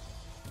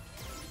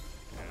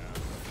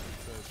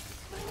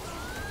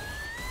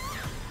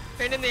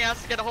 Pain in the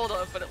ass to get a hold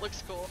of, but it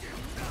looks cool.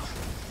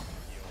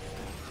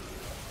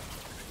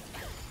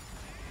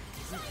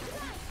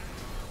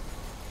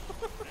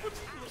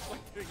 Looks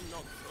like getting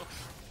knocked off.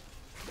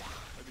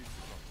 I need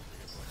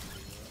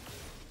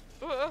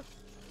to Ooh.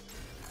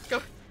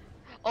 Go.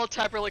 I'll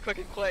tap really quick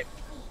and quick.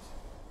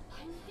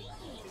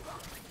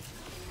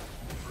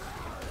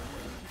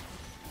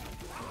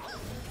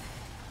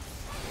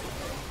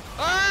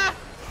 Ah!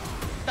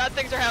 Bad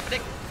things are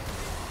happening. An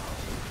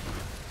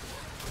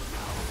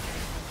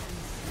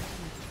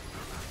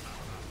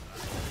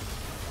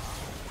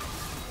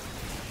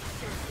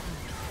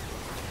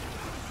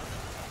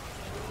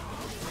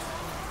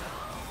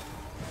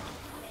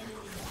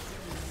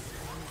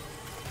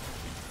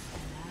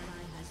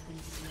ally has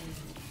been slain.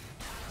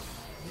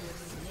 You have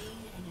slain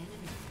an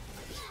enemy.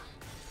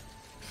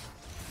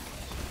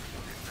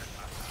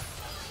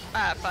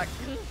 Ah, fuck.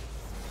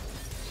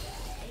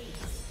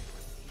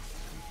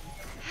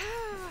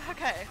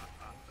 Okay.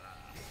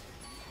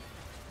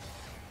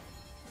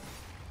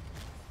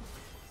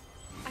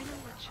 I know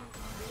what you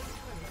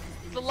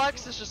want. The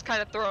Lux is just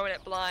kind of throwing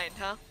it blind,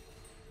 huh?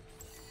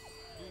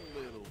 A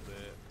little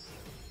bit.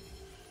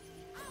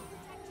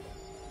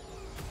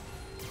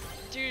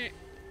 Dude,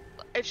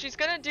 if she's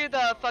gonna do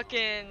the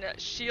fucking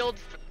shield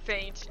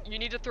feint, you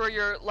need to throw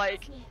your,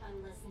 like,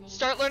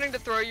 start learning to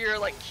throw your,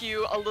 like,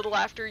 Q a little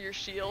after your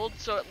shield,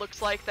 so it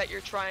looks like that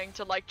you're trying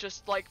to, like,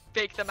 just, like,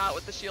 fake them out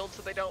with the shield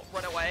so they don't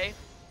run away.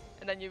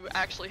 And then you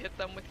actually hit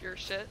them with your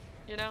shit,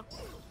 you know?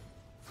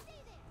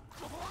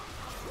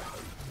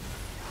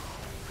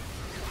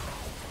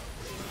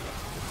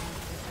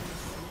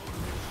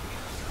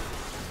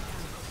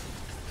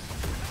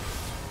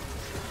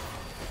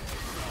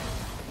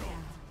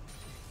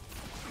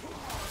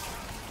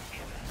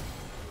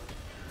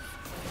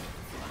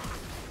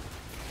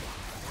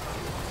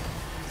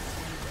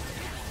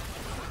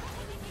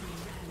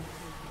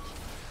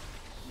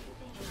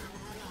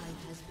 Ally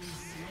has been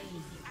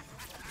slain.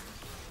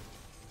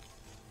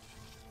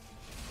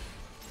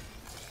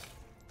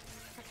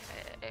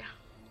 Okay.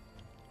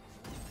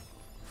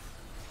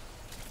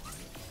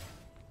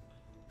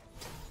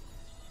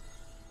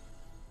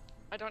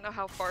 don't know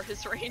how far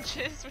his range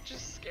is, which is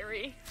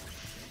scary.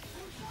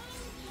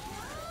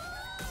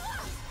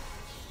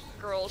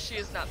 Girl, she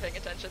is not paying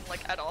attention,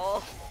 like, at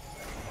all.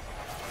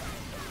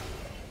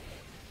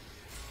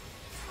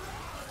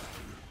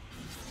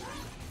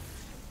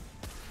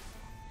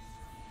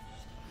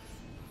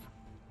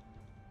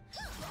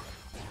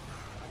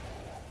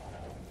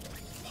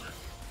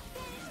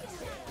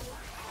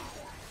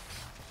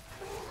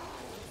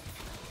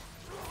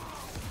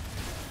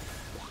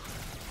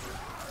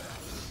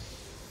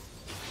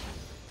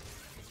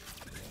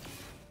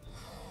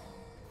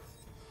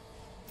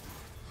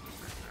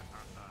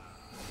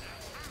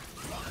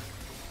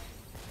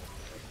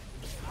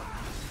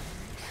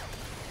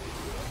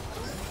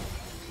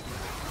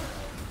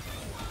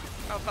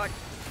 Oh fuck.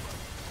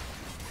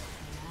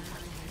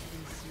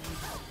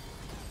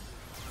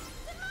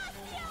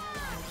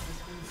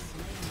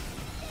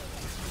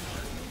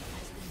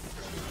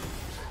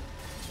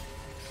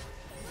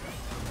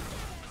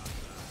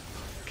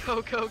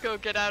 Go, go, go,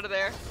 get out of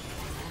there.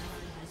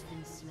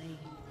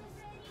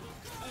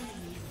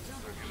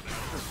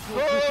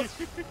 Oh!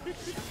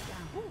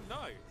 Ooh,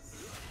 nice.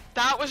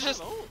 That was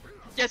just. Hello.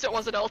 Yes, it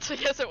was an ult.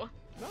 Yes, it was.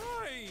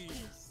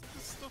 Nice. The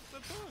stuff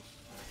that does.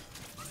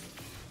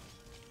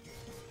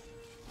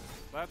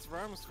 That's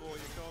Rams for you,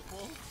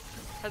 Cosmo.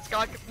 Has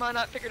Godma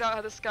not figured out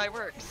how this guy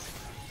works?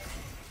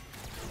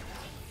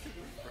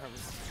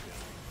 Rams.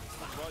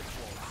 Right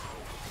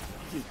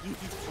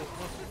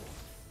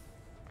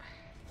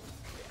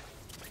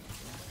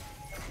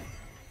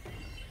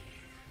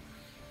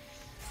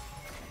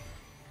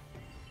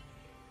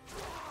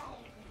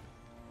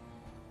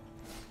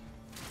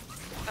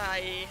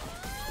Aye.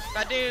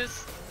 Bad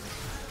news.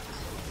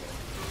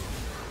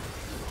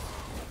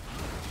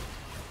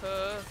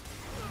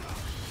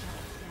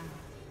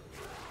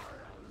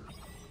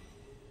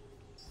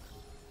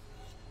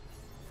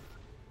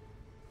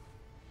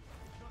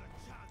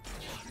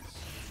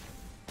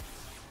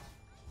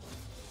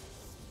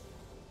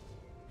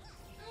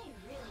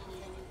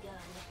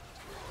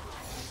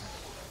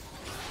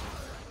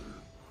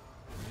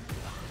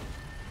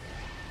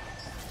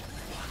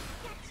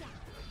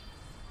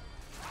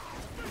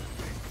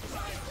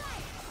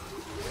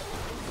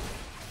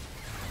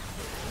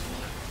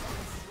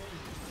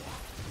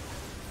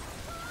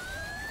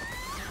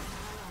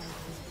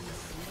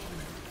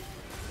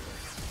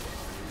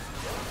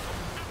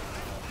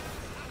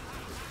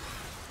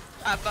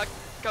 Ah, fuck.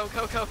 Go,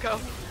 go, go, go.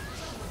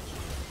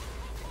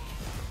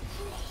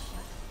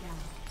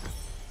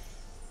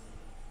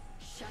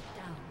 Shut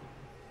down.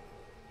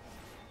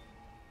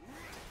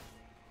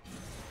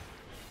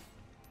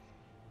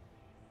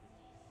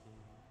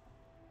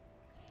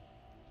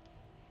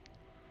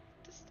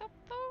 To stop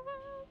the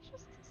world,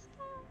 just to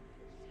stop.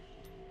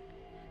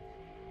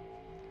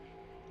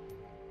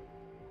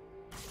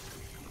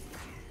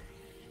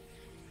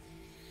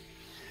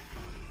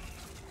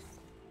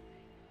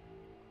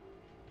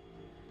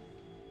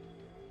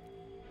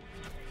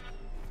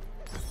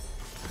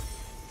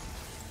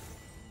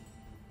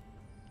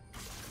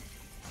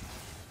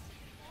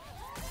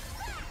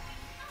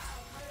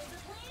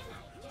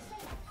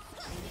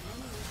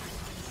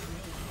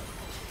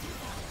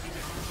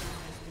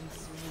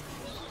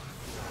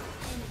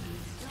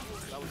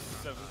 That was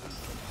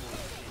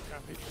 740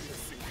 damage in a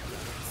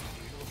single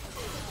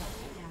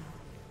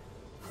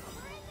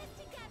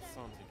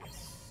Santi gets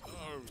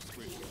so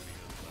squishy.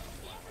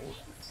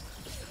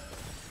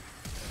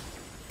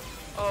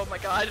 Oh my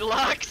god,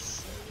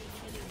 Lux!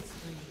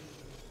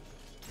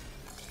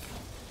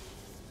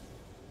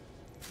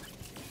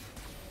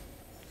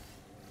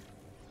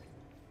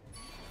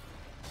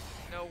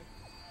 No.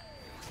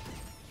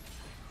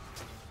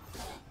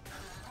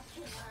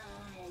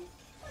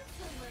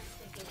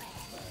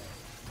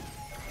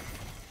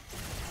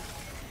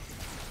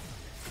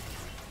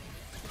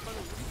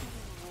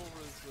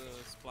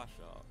 Aurora's splash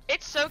art.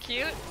 It's so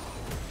cute.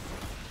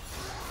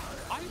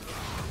 I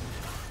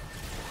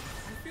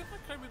feel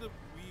like I'm in a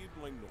weird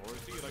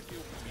minority, and I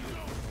feel weird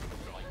not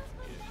like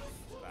it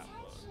that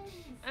much.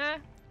 Eh.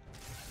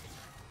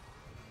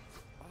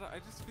 I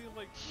just feel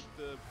like with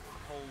the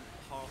whole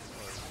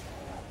Hearthstone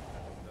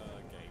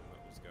game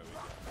that was going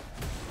on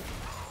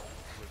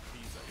with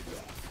Pisa, it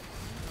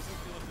doesn't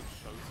feel like it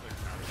shows her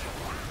character.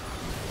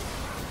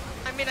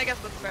 I mean, I guess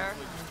that's fair.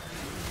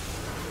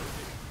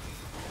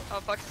 Oh,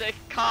 fuck's sake.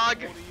 Cog!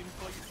 Body in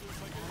places,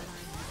 I guess.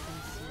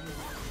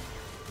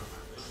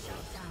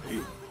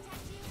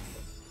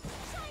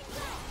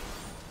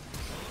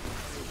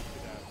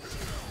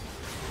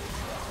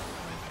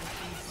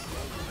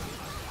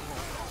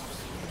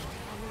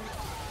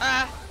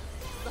 Ah!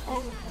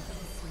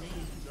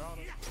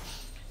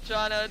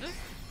 Jonad.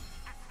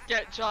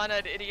 Get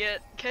Jonad,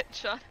 idiot. Get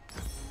Jonad.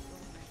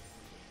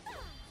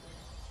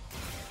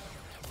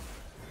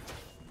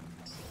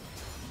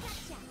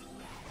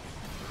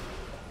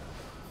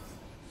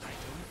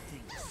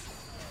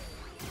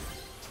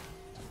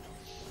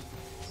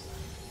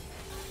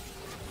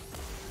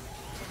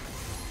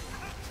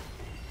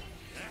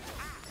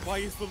 Why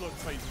is the look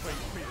safe?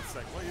 Wait a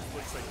sec. Why is the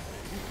look safe?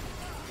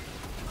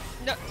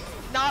 No,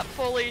 not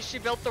fully. She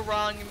built the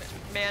wrong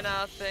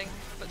mana thing,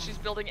 but she's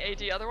building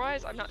AD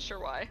otherwise. I'm not sure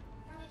why.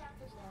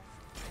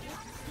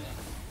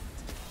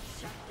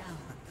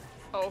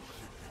 Oh,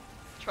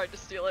 tried to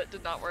steal it,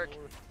 did not work. She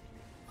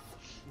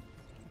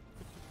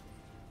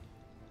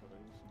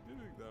doing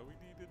that? We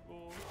needed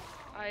more.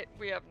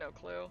 We have no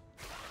clue.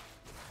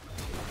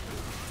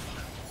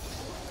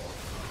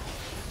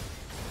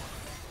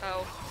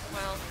 Oh,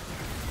 well.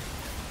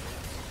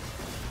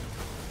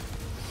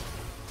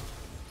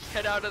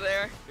 Head out of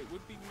there. It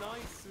would be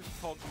nice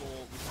if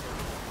Cogmore was so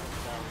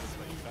far as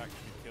they could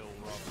actually kill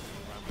rather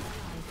than ramming.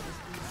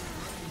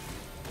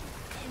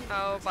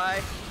 Oh,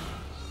 bye.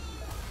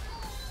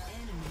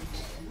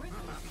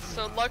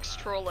 So Lux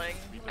trolling,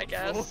 I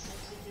guess.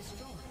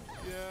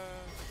 Yeah.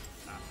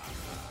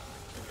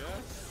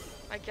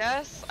 I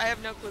guess. I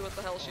have no clue what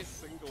the hell Not a she's.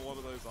 single one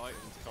of those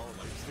items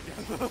correlates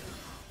together.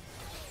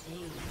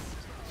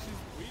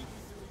 She's weak.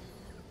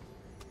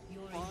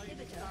 Your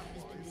inhibitor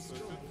has been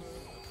destroyed.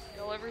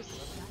 Y'all ever?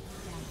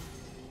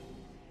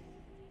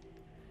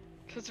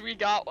 Cause we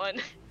got one.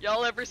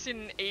 Y'all ever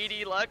seen an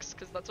 80 Lux?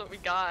 Cause that's what we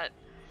got.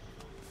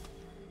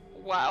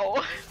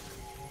 Wow.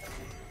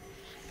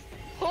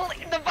 Holy!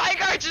 The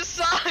Vigard just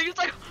saw. He's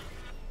like,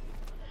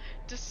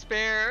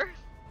 despair.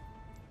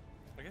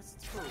 I guess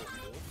it's for a water.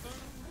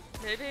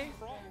 Maybe.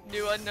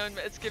 New unknown.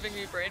 It's giving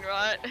me brain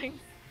rot.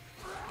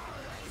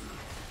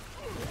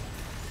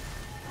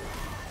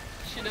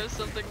 She knows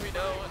something we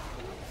don't.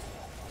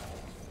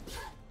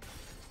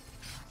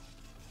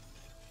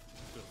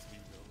 Just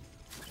email.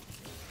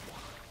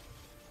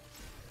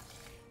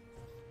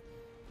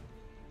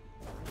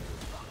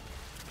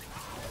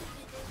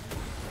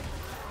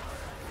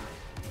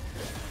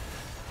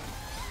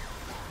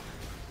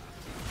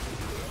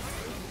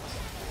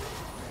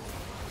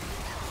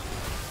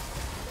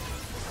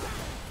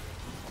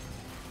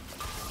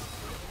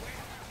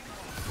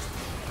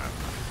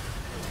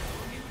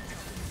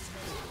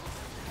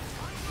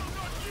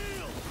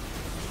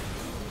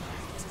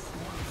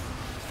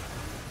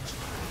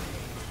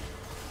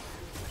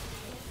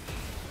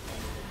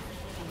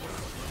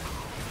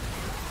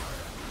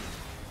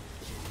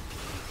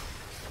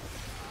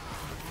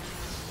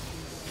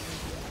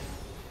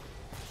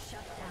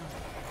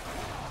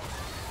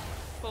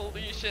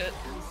 Holy shit.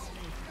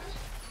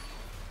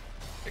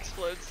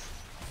 Explodes.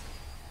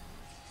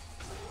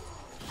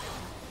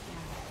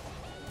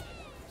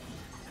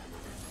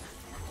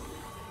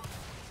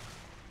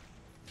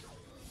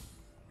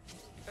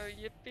 Oh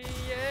yippee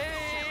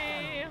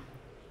yay!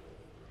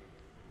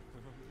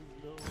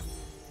 No,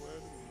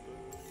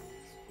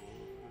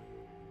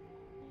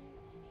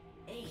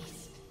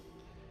 Ace.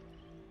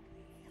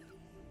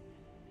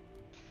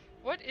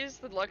 What is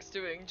the Lux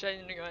doing,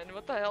 genuine?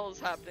 What the hell is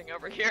happening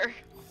over here?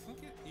 I think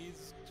it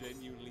is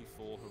genuinely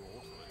for her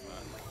auto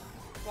attack.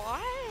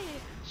 Why?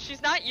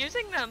 She's not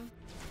using them.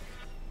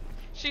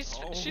 She's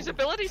Oh.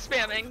 ability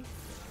spamming.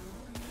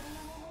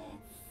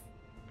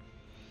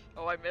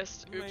 Oh, I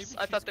missed. Oops, Maybe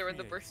I thought she's they were in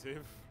the burst.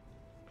 creative.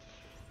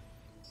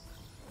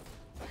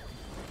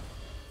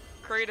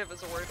 Creative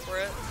is a word for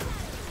it.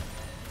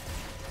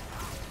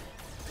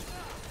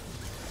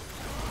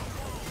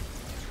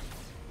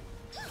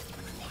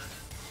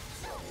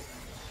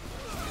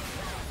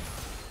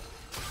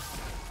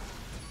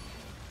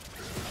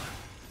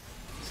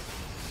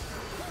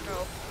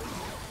 No.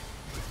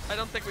 I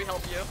don't think we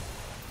help you.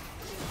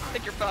 I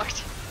think you're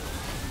fucked.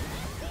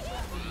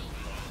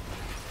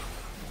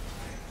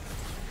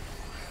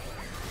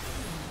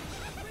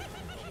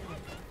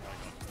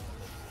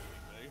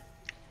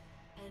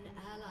 An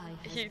ally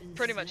has He been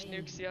pretty much slain.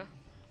 nukes you.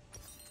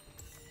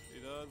 He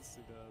does,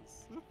 he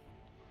does.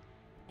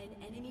 An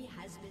enemy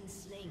has been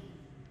slain.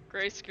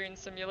 Gray screen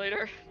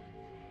simulator.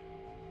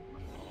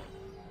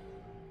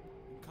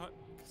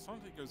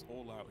 Something goes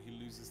all out, he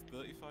loses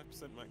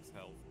 35% max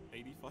health,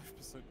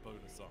 85%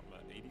 bonus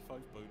armor,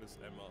 85 bonus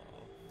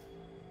MR.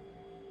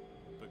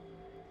 But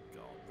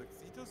god,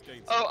 he does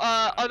gain. Oh,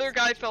 some other max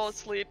guy which fell is-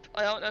 asleep.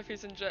 I don't know if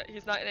he's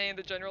he's not in any of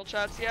the general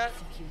chats yet.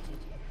 Executed.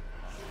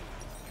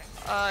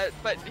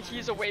 But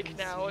he's awake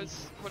now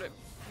is what it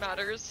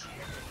matters.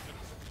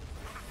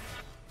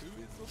 Who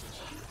is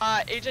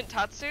this? Agent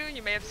Tatsu,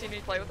 you may have seen me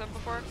play with him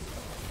before.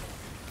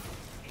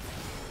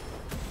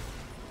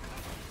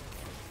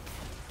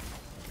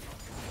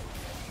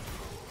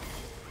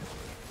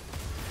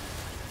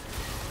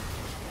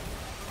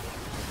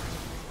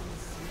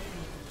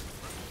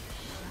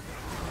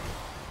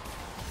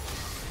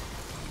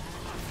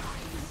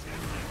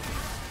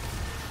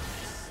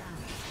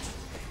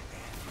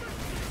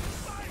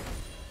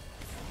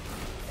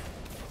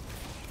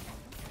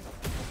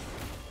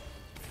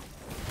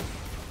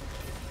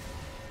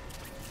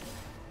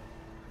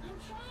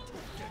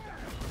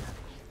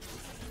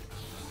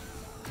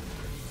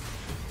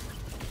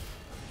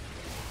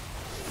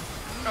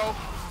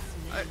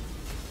 Oh,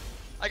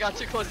 I got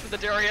too close to the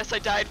Darius, I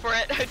died for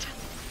it. Ally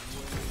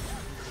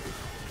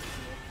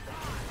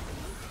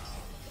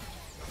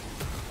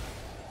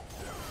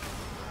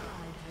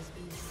has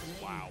been slain.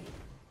 Wow.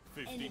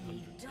 Enemy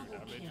 1500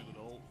 double damage kill. and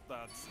all.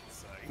 That's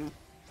insane.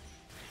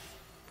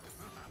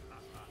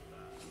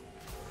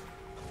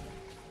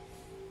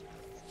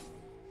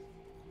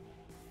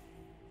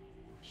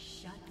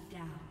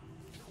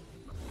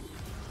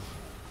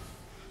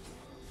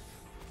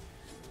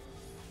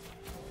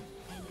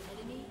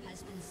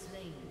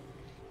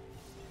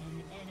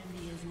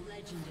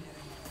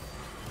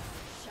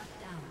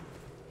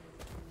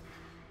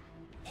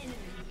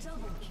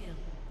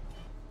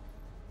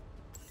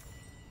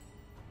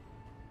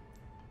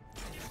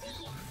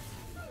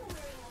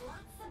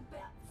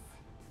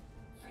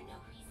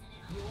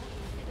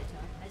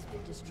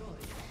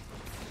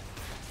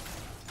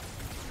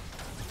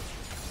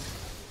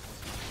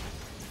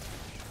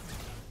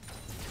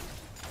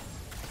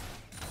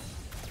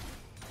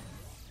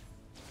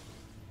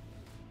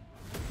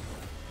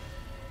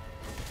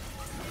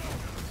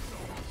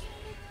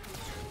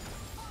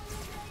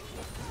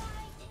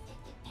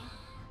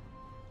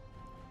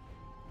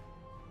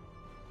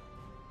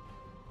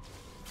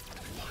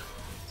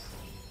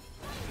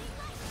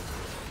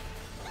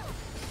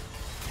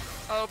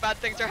 no, bad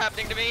things are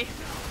happening to me.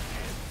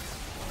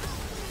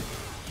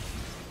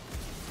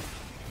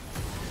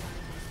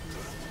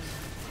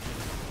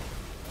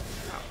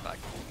 Oh, fuck.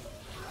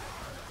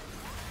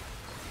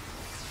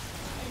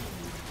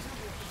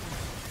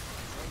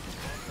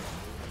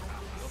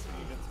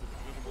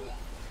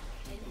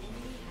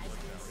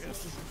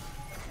 Yes.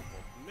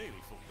 Nearly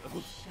full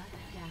build. Shut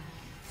down.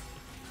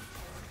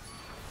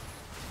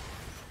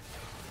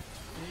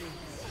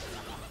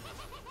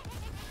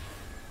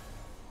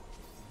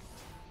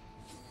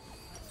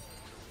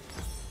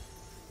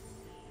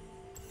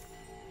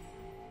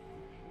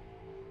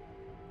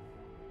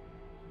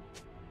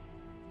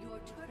 Your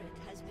turret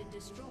has been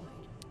destroyed.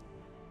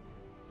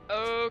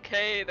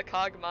 Okay, the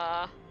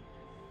Kog'Maw.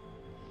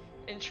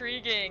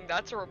 Intriguing,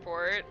 that's a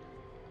report.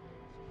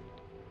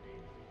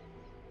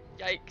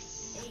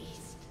 Yikes.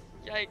 Aced.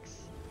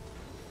 Yikes.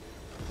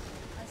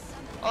 A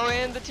summoner Oh,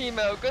 and the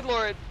Teemo, good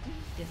lord.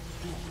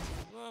 defeat.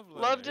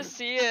 Lovely. Love to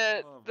see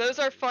it. Those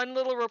are Lovely. fun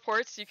little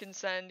reports you can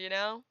send, you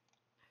know?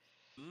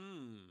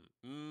 Mmm.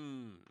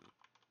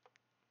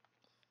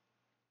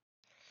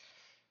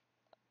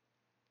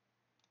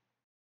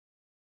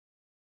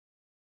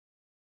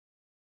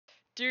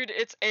 Dude,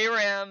 it's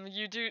ARAM.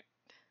 You do.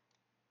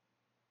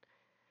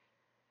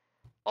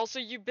 Also,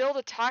 you build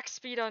attack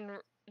speed on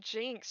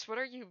Jinx. What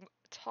are you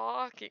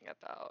talking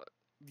about?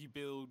 You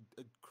build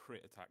a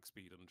crit attack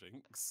speed on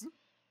Jinx.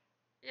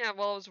 Yeah,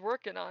 well, I was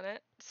working on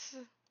it.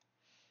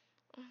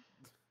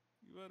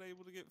 You weren't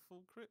able to get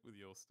full crit with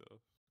your stuff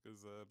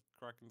because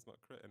Kraken's not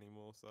crit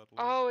anymore, sadly.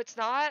 Oh, it's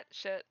not?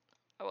 Shit.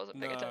 I wasn't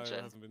no, paying it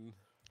attention. hasn't been.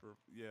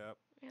 Yeah.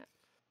 Yeah.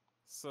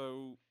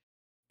 So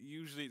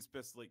usually it's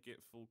best to like get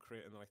full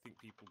crit, and then I think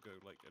people go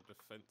like a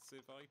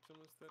defensive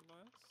item as their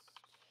last,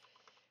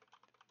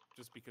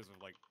 just because of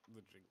like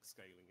the Jinx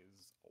scaling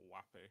is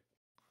wappy.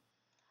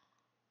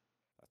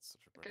 That's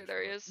such a Okay, British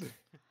there he word. is.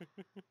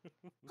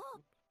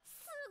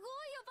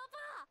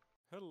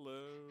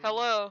 Hello.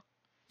 Hello.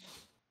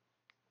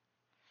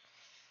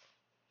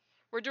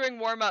 We're doing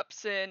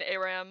warm-ups in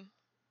ARAM.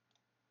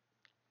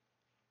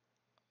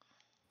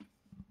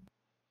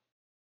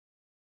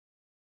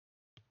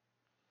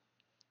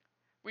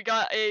 We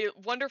got a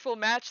wonderful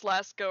match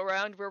last go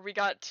round where we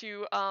got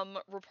to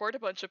report a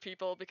bunch of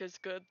people because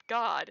good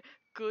god,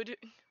 good.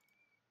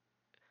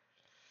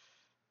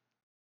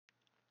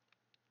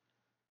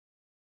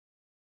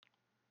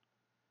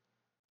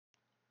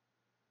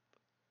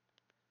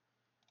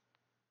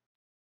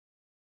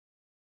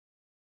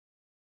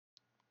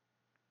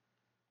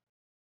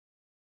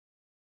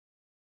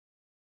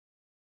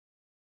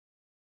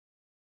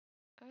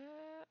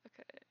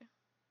 Okay.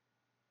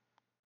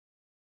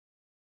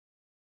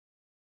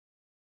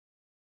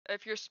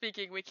 If you're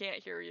speaking, we can't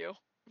hear you.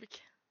 We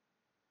can't.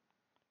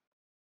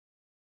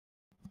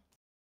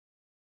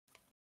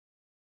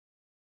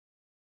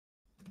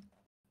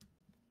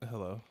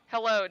 Hello.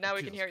 Hello, now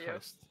we can Jesus hear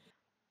Christ.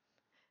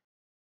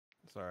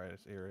 Sorry, I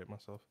just irritate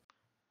myself.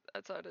 you.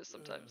 That's how it is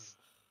sometimes.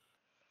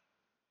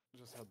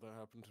 Just had that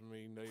happen to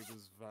me.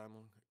 Neighbour's van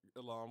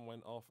alarm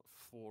went off at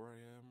 4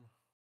 a.m.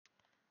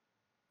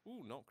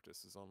 Ooh,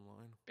 Noctis is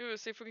online. Ooh,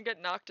 see if we can get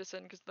Noctis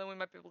in, because then we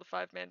might be able to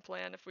 5-man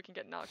plan if we can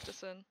get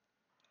Noctis in.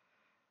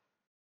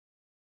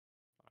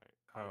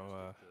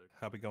 How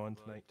we going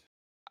tonight?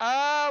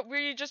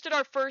 We just did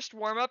our first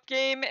warm-up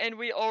game, and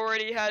we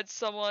already had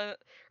someone,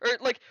 or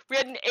like, we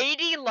had an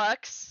AD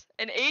Lux,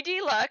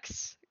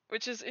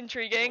 which is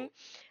intriguing,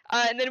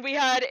 and then we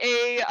had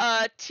a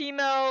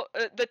Teemo,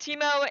 the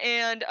Teemo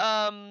and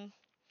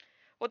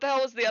what the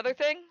hell was the other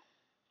thing?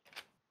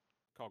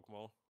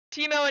 Cogmore.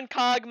 Teemo and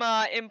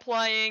Kog'Maw,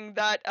 implying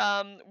that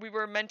we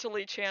were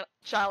mentally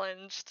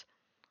challenged.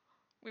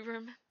 We were.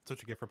 That's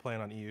what you get for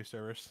playing on EU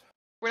servers.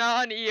 We're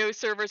not on EU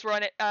servers. We're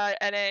on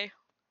NA.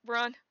 We're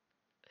on.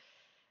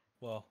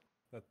 Well,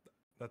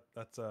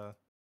 that's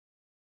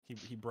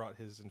he brought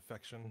his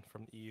infection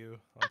from EU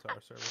onto our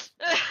servers.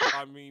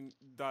 I mean,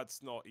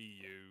 that's not EU.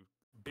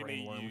 In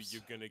EU, Brainworms.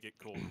 you're gonna get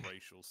called a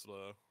racial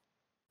slur.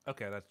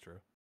 Okay, that's true.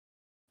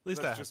 At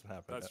least That's that just, hasn't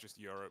happened. That's just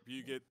Europe.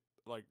 You get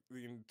like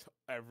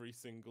every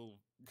single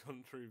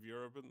country of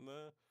Europe in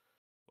there.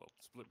 Well,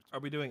 split between. Are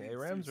we doing three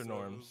ARAMs or servers.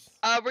 norms?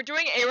 We're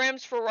doing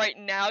ARAMs for right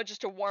now,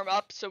 just to warm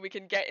up, so we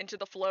can get into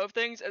the flow of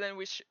things, and then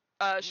we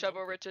shove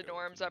over to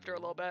norms after a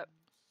little bit.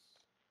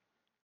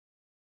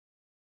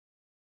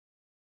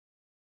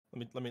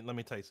 Let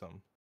me tell you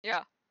something.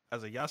 Yeah.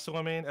 As a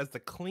Yasuo main, as the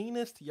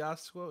cleanest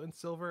Yasuo in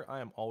silver,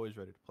 I am always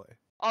ready to play.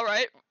 All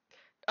right.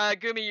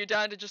 Gumi, you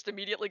down to just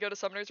immediately go to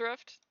Summoner's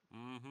Rift?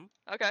 Mm-hmm.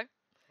 Okay.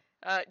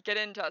 Get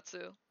in,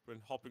 Tatsu.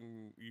 Been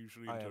hopping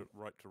usually I into am-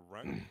 right to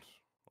ranked,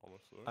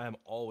 honestly. I am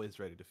always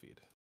ready to feed.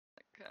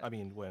 Okay. I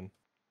mean, win.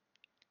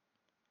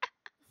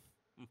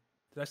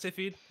 Did I say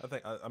feed?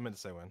 I meant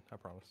to say win. I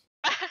promise.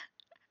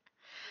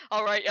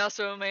 All right,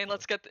 Yasuo main,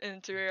 let's get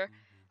into here.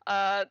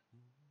 I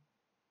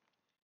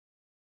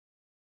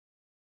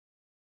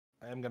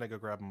am gonna go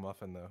grab a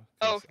muffin though.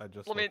 Oh, 'cause I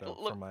just let me- woke up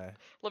let- from my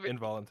let me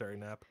involuntary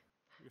nap.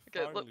 You're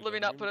Okay, finally let me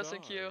letting not him put us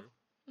in die. queue.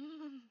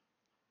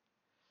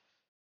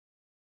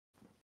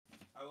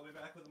 I will be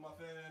back with a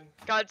muffin.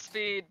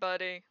 Godspeed,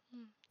 buddy.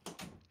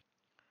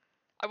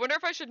 I wonder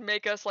if I should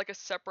make us like a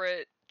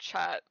separate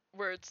chat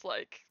where it's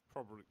like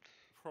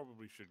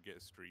Probably should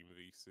get stream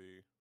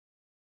VC.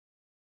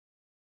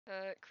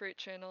 create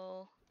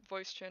channel,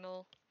 voice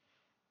channel,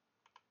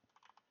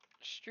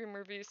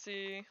 streamer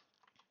VC.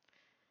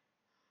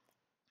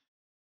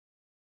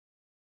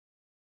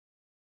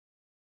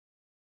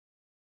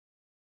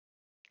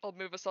 I'll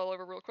move us all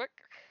over real quick.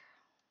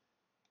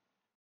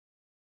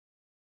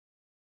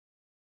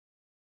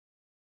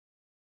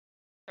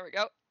 There we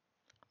go.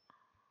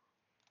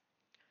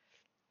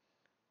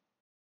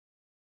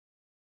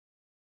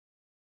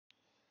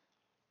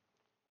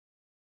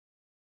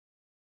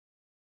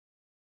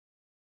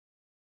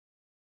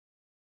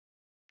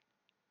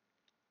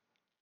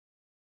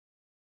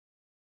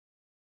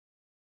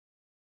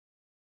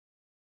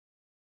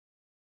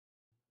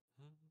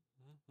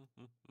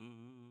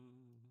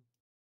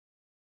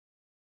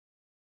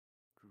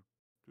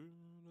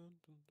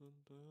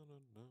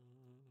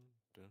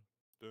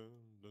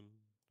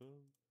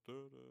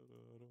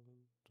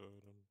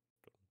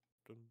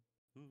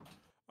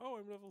 Oh,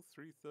 I'm level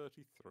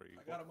 333.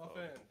 I got a what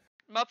muffin.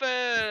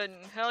 Muffin!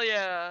 Hell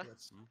yeah!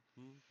 Yes. fun.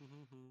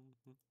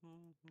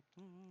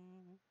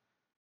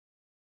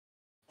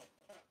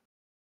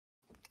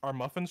 Are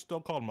muffins still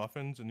called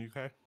muffins in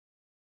UK?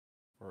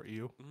 Or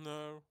EU?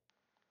 No,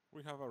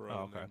 we have our Oh, own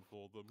okay. name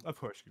for them. Of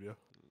course you do.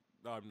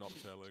 I'm not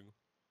telling.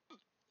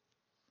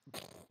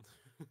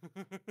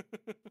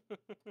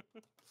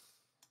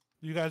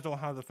 You guys don't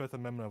have the Fifth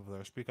Amendment over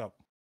there. Speak up.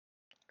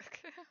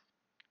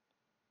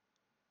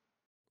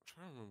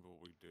 Trying to remember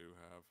what we do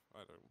have. I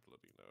don't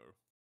bloody know.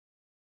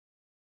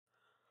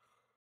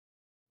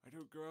 I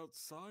don't go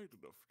outside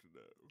enough to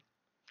know.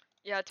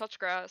 Yeah, touch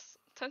grass.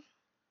 I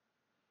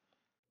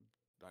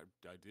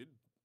did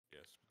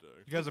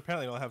yesterday. You guys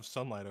apparently don't have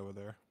sunlight over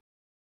there.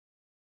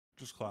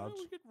 Just clouds.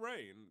 No, we get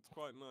rain. It's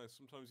quite nice.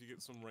 Sometimes you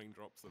get some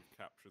raindrops that have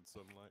captured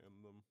sunlight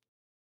in them.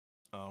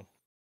 Oh.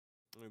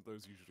 I mean,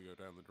 those usually go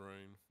down the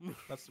drain.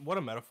 That's what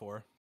a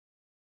metaphor.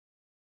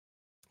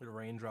 The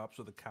raindrops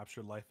with the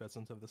captured life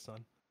essence of the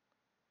sun.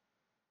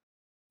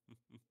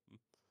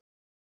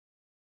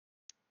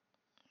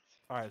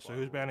 Alright, so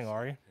who's banning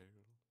Ari?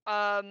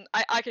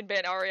 I can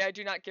ban Ari. I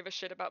do not give a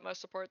shit about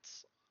most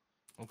supports.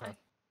 Okay.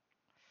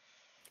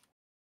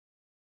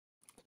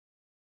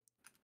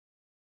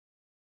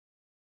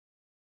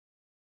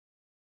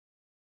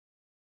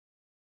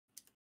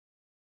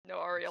 No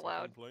Ari Looks like I'm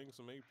allowed. playing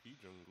some AP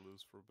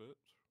junglers for a bit.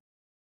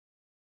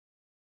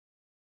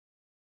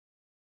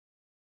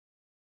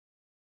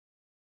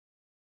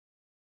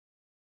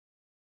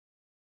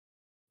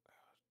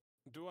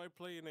 Do I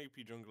play an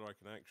AP jungler I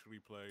can actually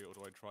play, or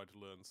do I try to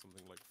learn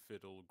something like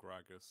Fiddle,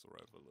 Gragas, or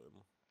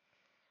Evelyn?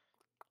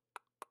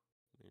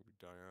 Maybe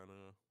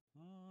Diana.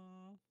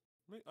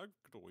 I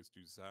could always do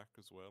Zac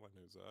as well. I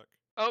know Zac.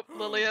 Oh,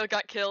 Lilia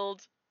got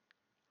killed.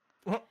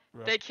 Yeah.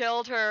 They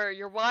killed her.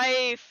 Your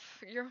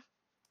wife. Your.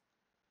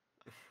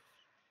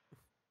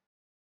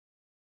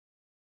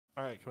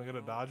 Alright, can we get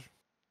a dodge?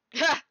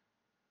 Yeah.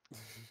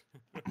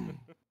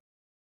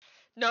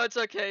 No, it's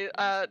okay.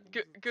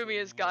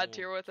 Gumi is god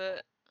tier with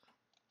it.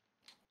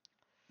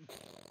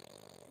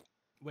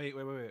 Wait.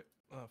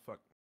 Oh, fuck.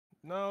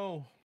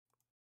 No.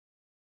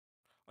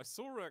 I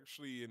saw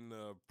actually in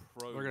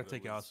Pro. We're gonna there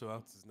take was- Yasuo.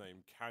 What's his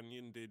name?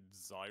 Canyon did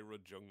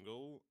Zyra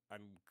jungle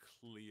and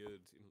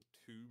cleared in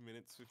 2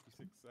 minutes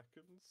 56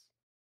 seconds.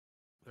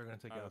 They're gonna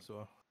take Um,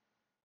 Yasuo.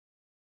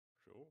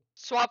 Sure.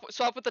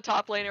 Swap with the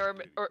top lane or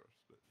Really or trust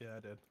it. Yeah, I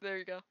did. there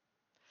you go.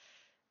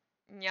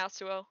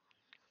 Yasuo.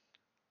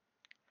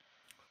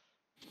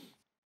 Did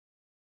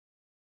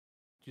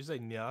you say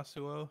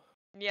Nyasuo?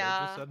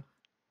 Yeah. That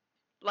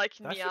Like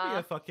should be Nya.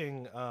 a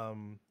fucking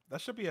that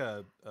should be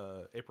a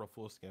April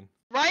Fool's skin.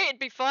 Right? It'd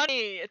be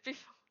funny. It'd be.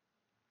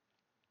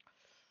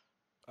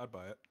 I'd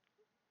buy it.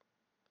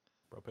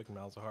 Bro, picking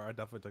Malzahar. I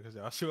definitely took his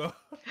Yasuo.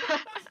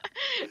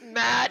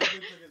 Mad.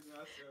 Definitely took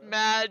his Yasuo.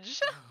 Madge.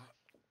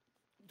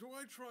 Do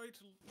I try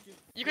to get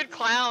You could Fiddle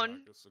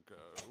clown. Gragas a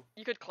go?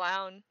 You could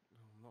clown.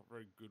 I'm not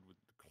very good with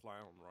the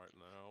clown right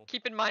now.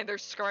 Keep in mind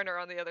there's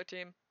Skarner on the other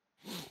team.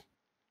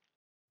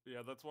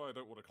 Yeah, that's why I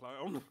don't want to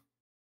clown.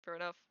 Fair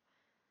enough.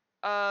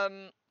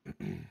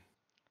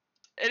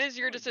 It is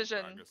your I'll give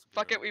decision. Gragas a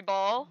Fuck go. it, we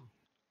ball.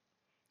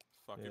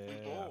 Fuck it, we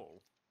Yeah.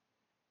 ball.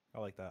 I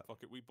like that.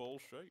 Fuck it, we ball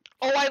shape.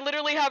 Oh, I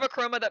literally have a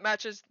chroma that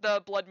matches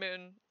the Blood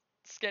Moon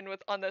skin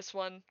with on this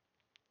one.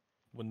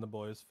 Win the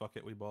boys. Fuck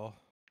it, we ball.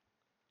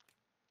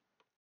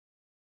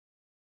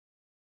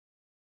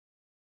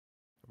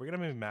 Are we gonna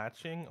be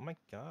matching? Oh my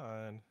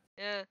god.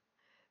 Yeah.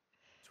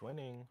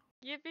 Twinning.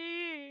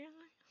 Yippee.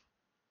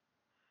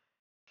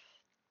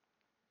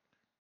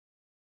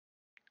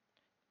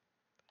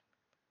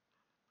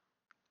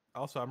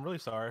 Also, I'm really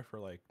sorry for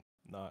like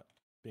not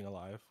being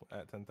alive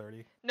at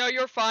 10:30. No,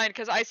 you're fine,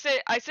 cause I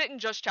sit in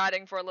just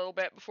chatting for a little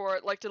bit before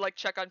to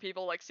check on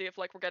people, see if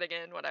we're getting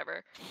in,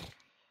 whatever.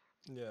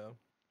 Yeah.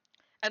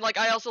 And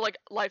I also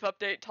life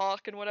update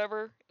talk and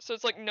whatever. So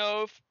it's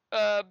no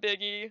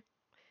biggie.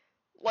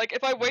 Like,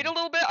 if I wait a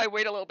little bit, I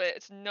wait a little bit.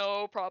 It's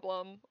no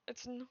problem.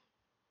 It's no...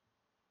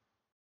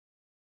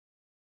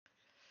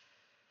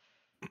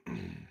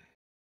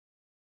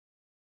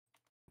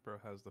 Bro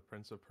has the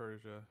Prince of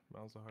Persia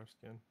Malzahar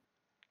skin.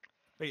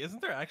 Wait,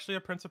 isn't there actually a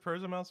Prince of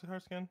Persia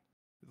Malzahar skin?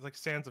 It's like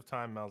Sands of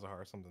Time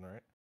Malzahar or something,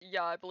 right?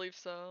 Yeah, I believe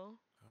so.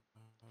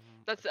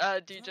 That's, is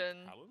that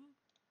Degen. Talon?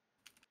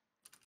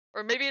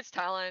 Or maybe it's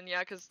Talon,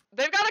 yeah, because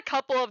they've got a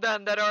couple of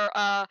them that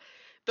are,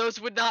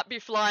 those would not be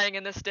flying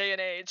in this day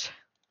and age.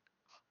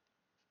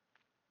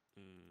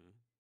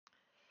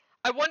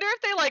 I wonder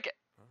if they, like,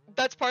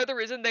 that's part of the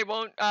reason they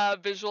won't,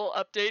 visual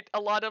update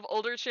a lot of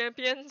older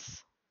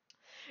champions.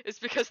 It's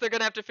because they're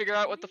gonna have to figure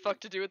out what the fuck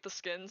to do with the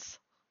skins.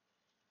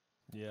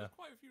 Yeah. There's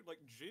quite a few, like,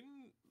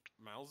 Jin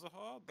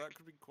Malzahar, that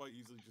could be quite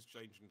easily just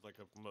changed into, like,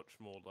 a much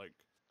more, like,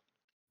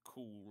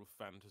 cool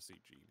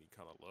fantasy genie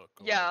kind of look.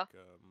 Or, Yeah. like,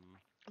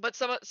 But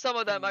some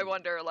of them, I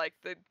wonder, like,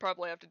 they'd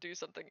probably have to do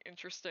something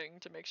interesting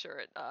to make sure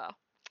it,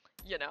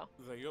 you know.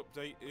 they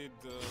updated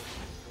the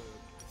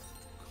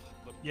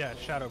Yeah,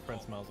 Shadow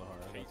Prince Malzahar.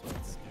 That's what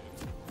it's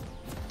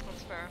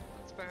That's fair.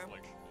 That's fair.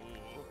 like,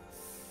 ugh.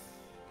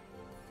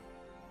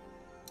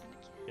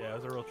 Yeah, it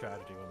was a real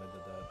tragedy when they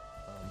did that.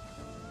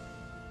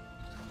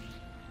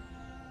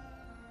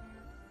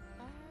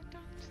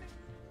 God,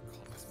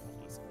 this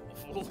model is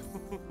awful.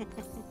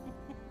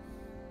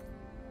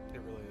 It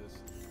really is.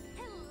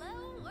 Hello,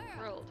 world.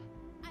 World.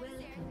 I'm Welcome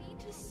Seraphine.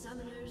 to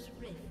Summoner's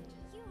Rift.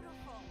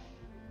 Beautiful.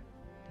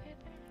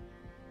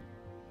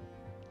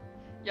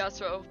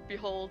 Yasuo,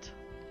 behold.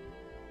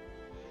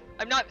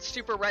 I'm not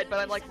super red, but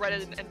I'm like red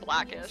and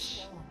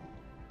blackish.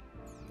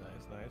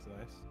 Nice, nice,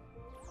 nice.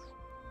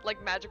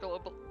 Like magical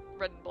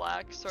red and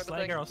black sort of Slay,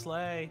 thing. girl,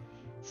 slay!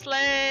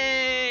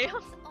 Slay! It's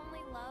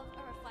only love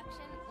a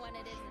reflection when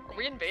it isn't. Are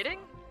we invading?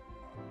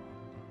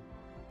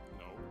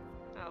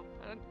 No.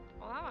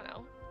 Oh, I don't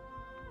know.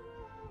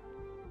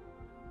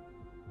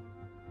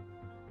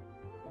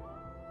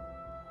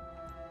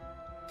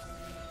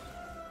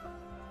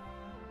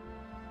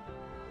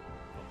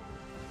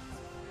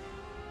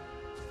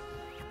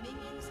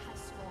 Minions have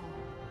spawned.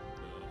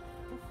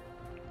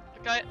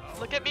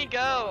 Look at me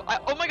go!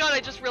 Oh my god! I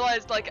just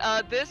realized, like,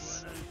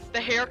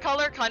 the hair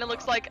color kind of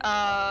looks like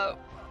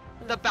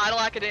the Battle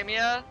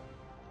Academia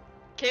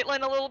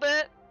Caitlyn a little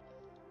bit.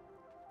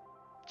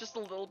 Just a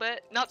little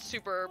bit, not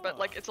super, but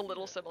like it's a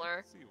little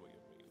similar. See what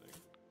you're meaning.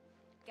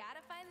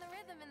 Gotta find the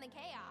rhythm in the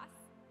chaos.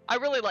 I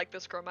really like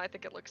this chroma. I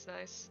think it looks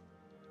nice.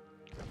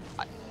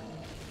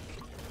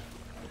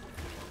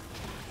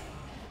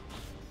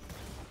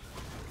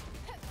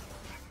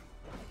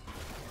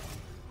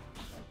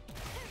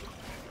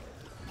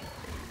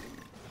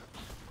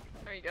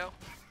 There you go.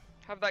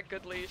 Have that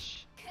good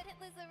leash. Couldn't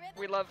lose a rhythm.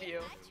 We love if you.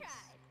 I tried.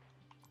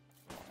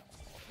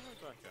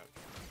 Right back at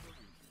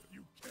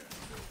you.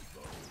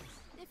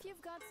 If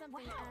you've got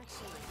something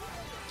actually,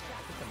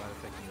 I think I might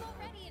have taken I'm it.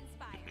 already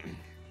inspired.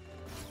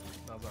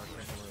 Malzahar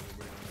taking a really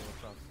weird angle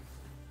across.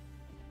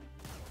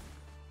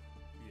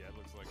 Yeah, it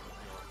looks like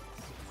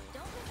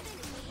Don't listen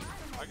to me.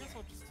 I guess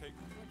I'll just take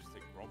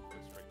Romp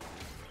this straight to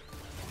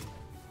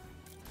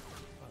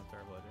Not a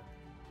terrible idea.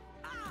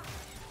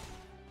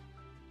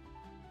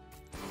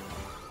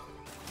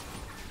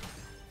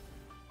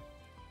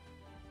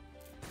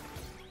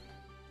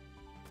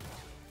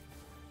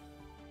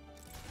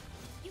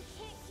 You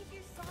can't keep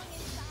your song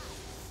inside.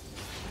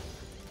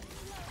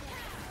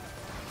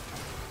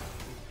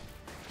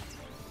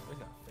 They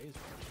got phase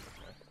range.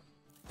 Okay.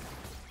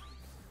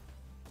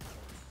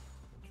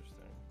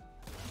 Interesting.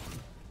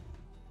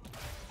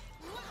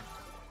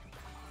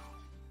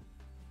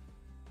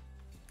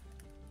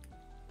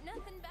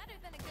 Nothing better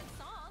than a good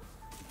song.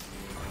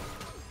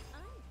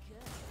 I'm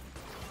good.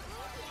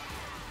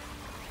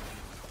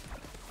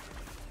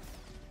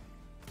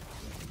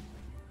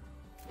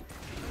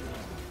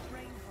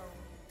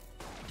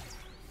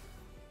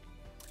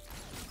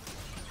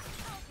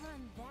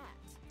 Outrun that.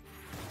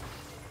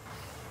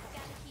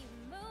 Gotta keep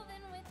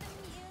moving with the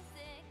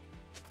music.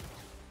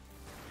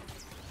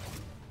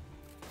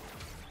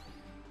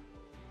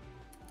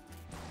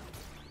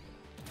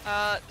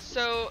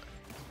 So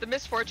the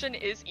misfortune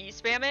is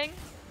E-spamming,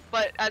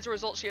 but as a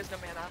result, she has no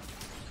mana.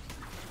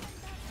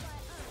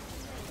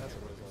 That's a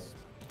result.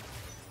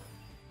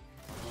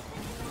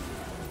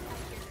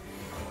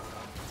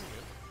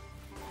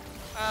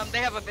 They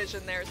have a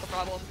vision there is the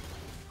problem.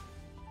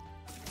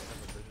 They have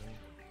a vision.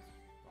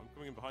 I'm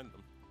coming in behind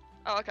them.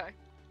 Oh, okay.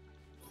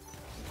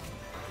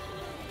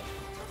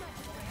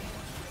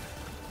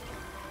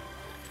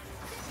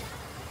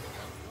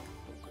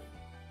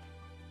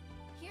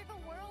 Hear the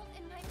world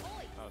in my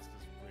voice. Oh, it's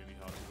just really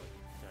hard to like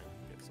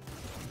get something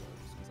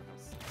just because I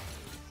have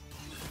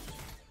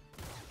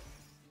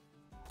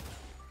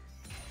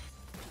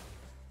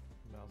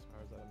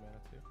Malzahar's out of mana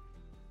too.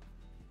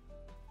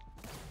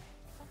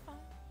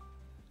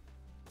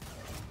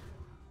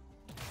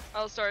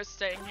 Alistar is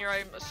staying here.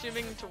 I'm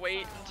assuming to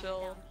wait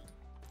until.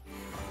 Yeah.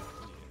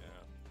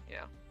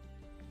 Yeah.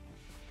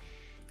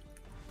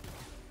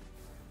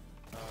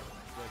 The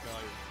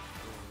guy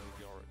with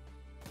the Yorick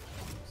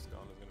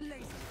Skarner's gonna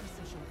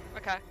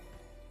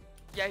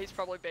Yeah, he's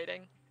probably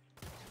baiting.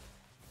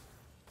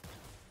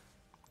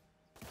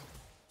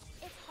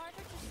 It's harder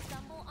to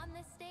stumble on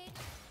this stage,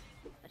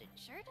 but it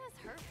sure does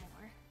hurt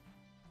more.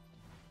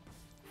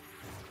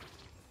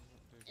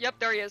 Yep,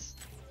 there he is.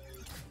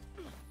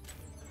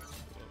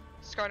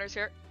 Skarner's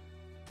here.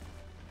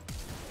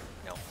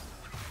 No.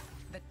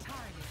 The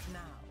target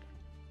now.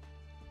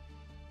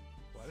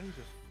 Why didn't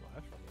he just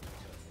flash on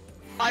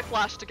me? I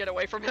flashed to get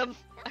away from him.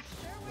 Not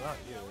sure where Not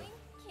it's you. going.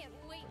 Can't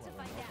wait to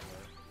find out.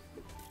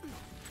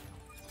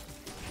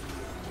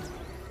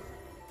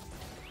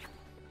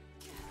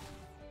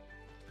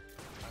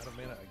 Out of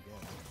mana again.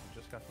 You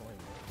just got the lane.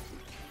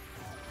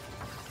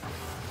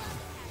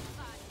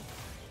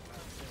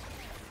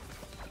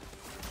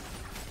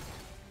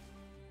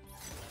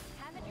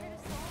 Haven't heard a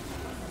song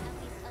that wasn't at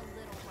least a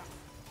little rough.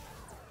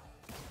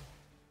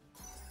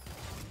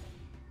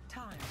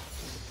 Time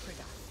to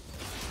trigger.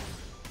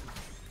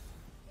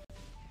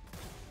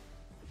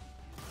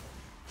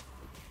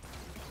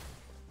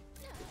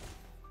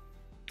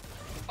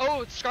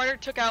 Oh, Skarner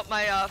took out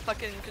my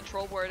fucking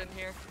control board in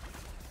here.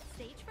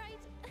 Stage fright?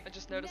 I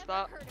just noticed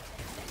Never that. heard of it.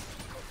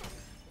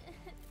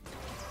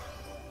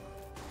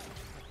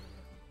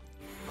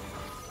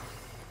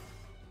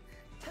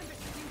 Time to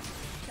shoot,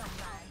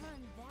 scumbag.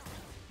 Run that.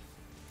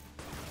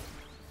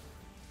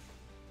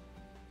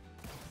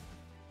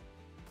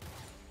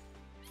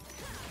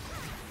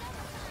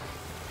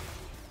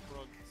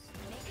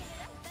 Making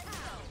it up, let's go.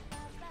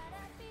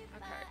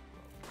 Okay.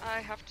 I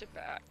have to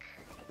back.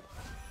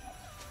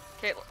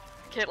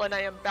 Caitlin,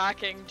 I am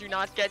backing. Do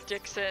not get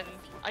Dixon.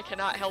 I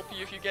cannot help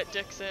you if you get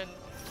Dixon.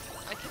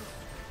 I can.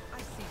 I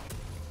see.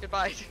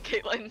 Goodbye,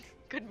 Caitlin.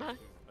 Goodbye.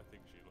 I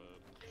think she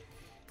learned.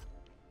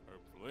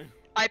 Hopefully.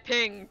 I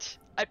pinged.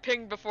 I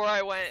pinged before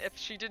I went. If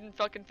she didn't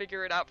fucking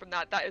figure it out from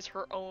that, that is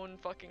her own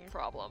fucking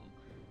problem.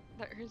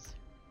 There's.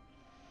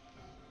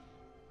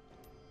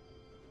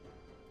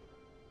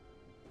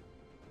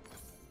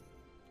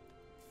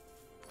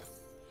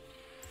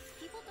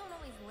 People don't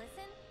always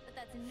listen, but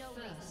that's no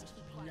reason to First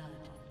keep quiet. blood.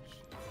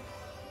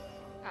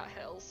 Ah,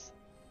 hells.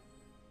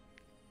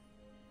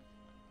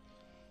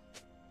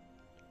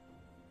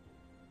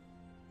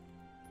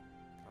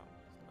 Can't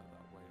just let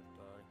that wave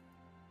die.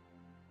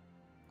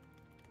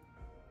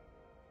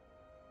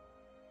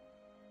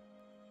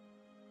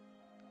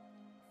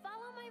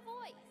 Follow my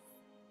voice.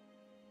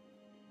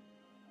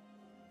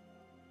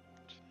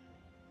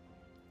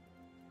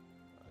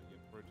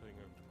 Get rotating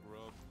over to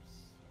grubs.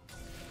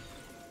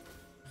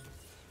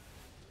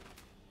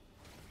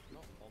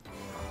 Not on the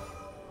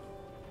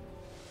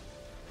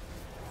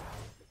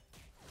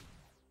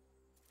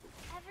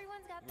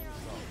Everyone's got their own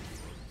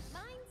views.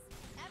 Mine's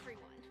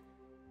everyone.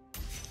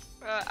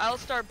 I'll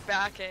start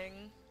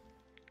backing.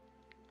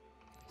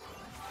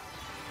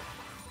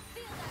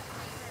 Feel that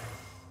fever.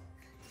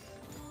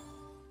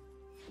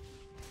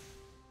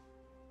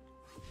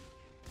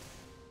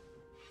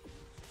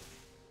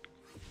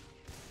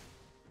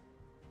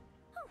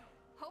 Whew.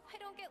 Hope I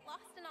don't get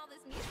lost in all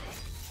this music.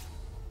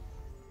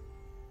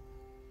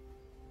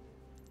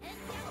 And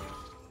down.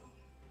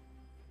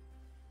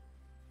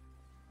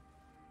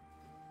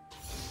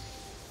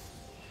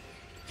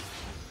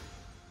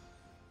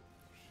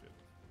 shit.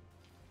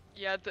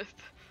 Yeah,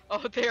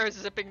 oh, they are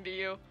zipping to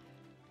you.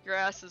 Your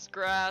ass is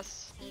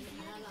grass. An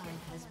ally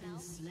has been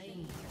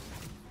slain.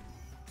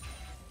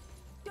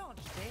 Dodge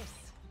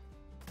this.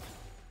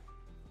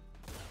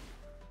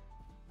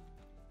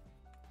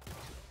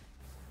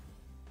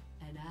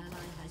 An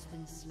ally has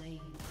been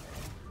slain.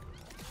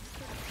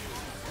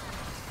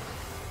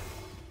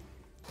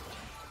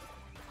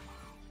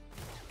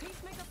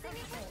 Peacemaker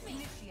protocol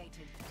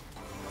initiated.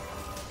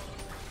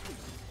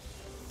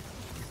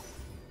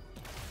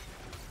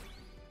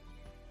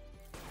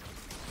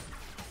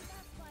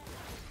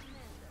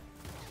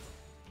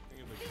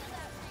 Think of the Feel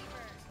that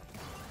fever.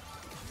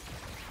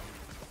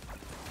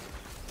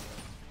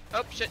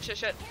 Oh, shit, shit,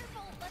 shit.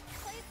 Careful,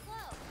 let's play it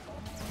slow.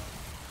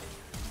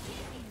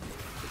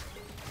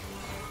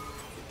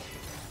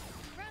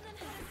 Running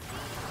out of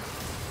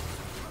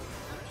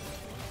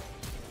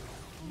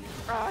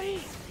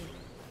steam.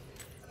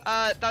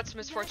 Right. That's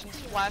Misfortune's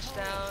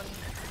splashdown.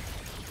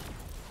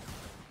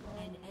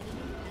 An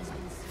enemy has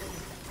been slain.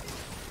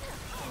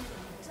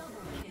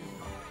 Double kill.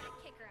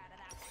 Kick her out of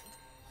that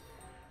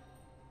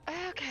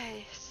one.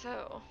 Okay,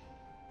 so.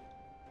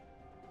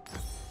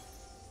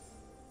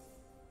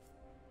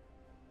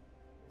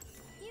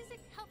 Music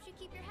helps you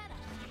keep your head up.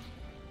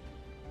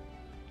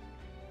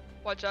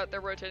 Watch out,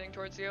 they're rotating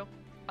towards you.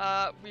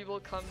 We will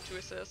come to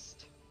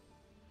assist.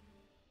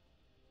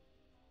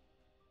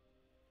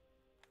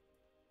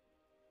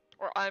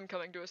 Or I'm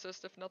coming to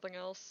assist if nothing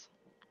else.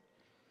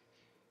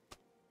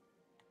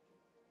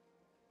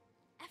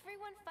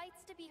 Everyone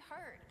fights to be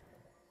heard.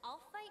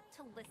 I'll fight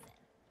to listen.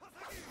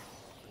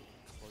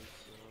 closer.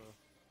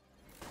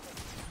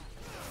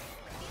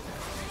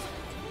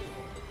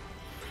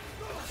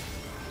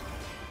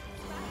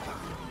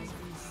 Has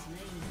been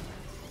slain.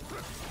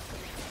 An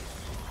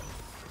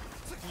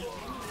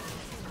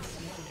enemy has been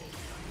slain.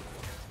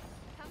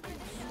 Come for the An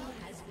enemy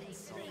has been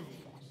slain.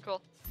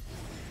 Cool.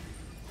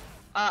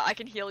 I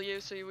can heal you,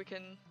 so we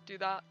can do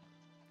that.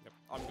 Yep,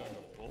 I'm going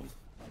overboard.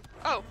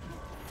 Oh,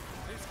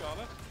 Hey,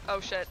 Scarlet. oh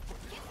shit.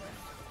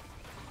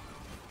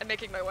 I'm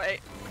making my way.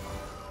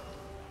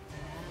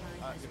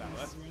 Alright, get out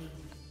of there.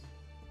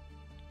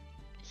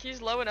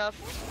 He's low enough.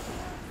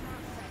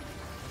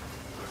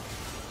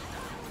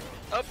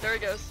 Oh, there he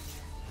goes.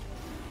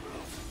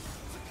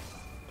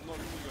 I'm not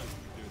really going to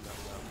be doing that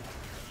well.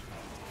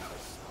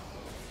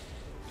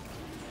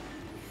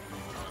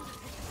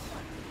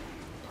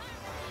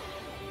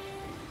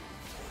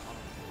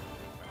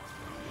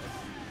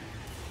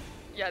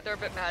 Yeah, they're a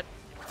bit mad.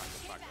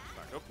 Back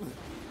up.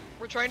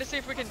 We're trying to see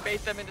if we can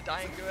bait them into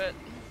dying to it.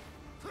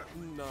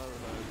 No.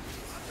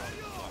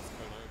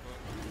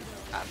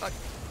 Ah, fuck.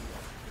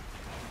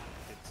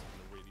 It's in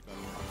a really bad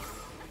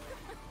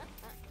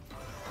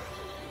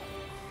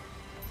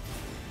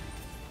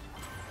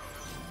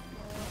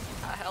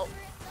Ah, help.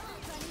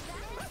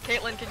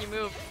 Caitlyn, can you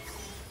move?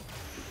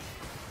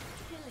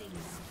 Killing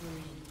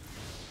spree.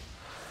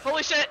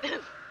 Holy shit! Nice.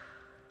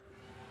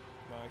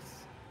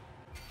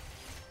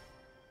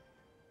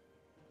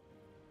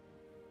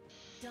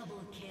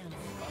 Double kill.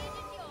 Stage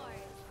is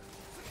yours.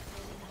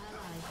 An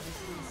ally has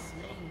been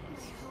slain.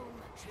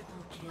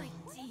 Triple kill.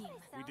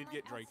 We did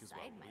get Drake as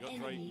well. We got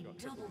Drake, we got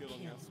triple kill on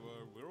Yasuo.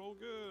 We're all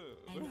good.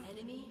 An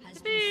enemy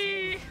has been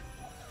Yippee! slain.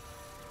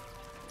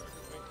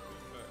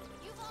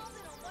 You've all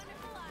been a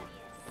wonderful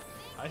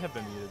audience. I have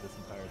been muted this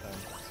entire time.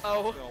 Oh,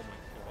 Oh my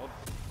god.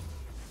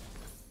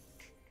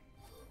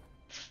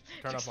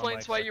 Turn off my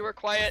explains mic why so I you were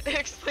quiet.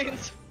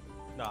 Explains.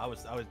 No, I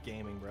was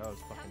gaming, bro. I was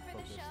Come fucking for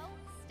the focused. show,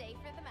 stay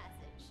for the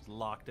message. Just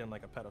locked in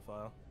like a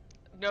pedophile.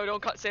 No,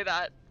 don't say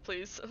that,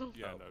 please.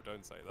 Yeah, Oh. no,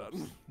 don't say that.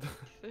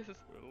 We're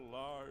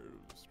live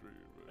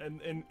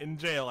streaming. And in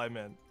jail, I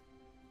meant.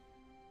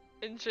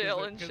 In jail,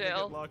 'Cause I- in 'cause I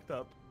jail. get locked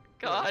up.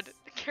 God, Yes.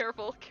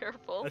 careful,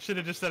 careful. I should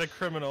have just said a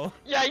criminal.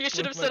 Yeah, you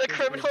should have With said a my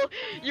criminal.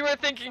 fingers. You were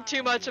thinking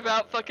too much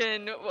about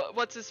fucking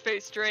what's his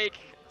face, Drake.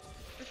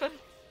 Oh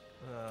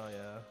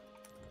yeah.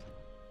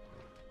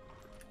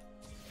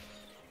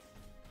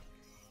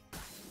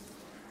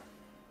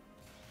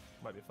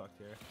 Might be fucked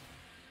here.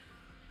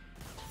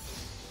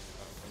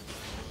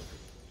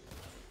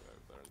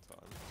 There in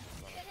time.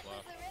 Gonna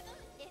hit the rhythm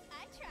if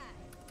I try.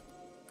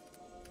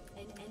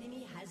 An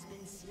enemy has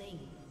been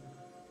slain.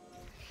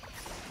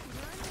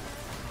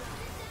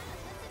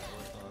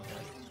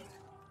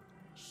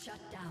 Shut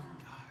down.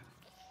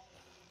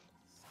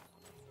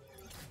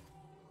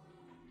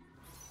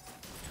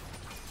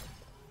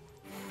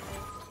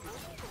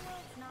 The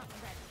world's not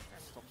ready for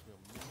me. Stops me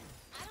on moving.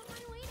 I don't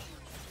mind waiting.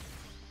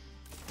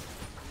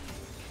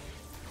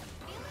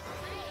 Feeling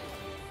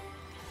free.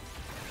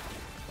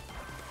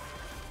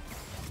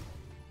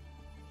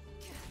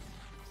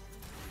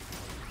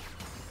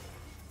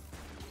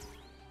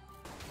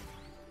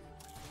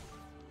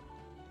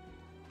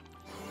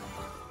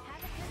 Had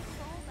a good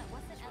soul that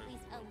wasn't at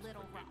least a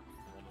little wrong.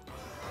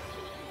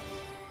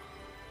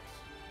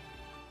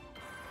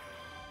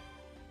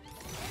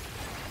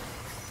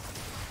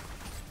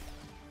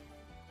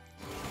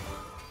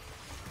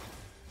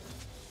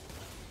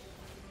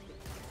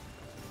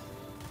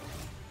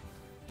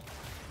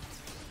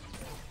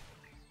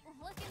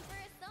 Looking for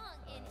a song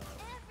in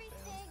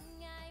everything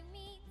I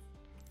meet.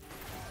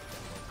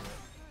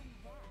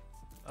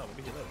 Oh,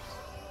 maybe he lives.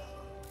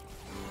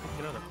 We can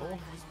get another pull.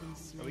 Has been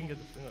slain. Oh, we can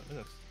get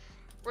this.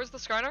 Where's the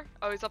Skarner?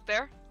 Oh, he's up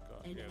there.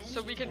 God, An yeah.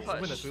 So we can enemy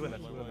push. has We win this.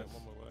 We win been this. We One win more this. way,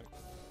 one more way.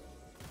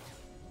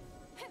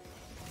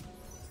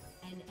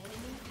 An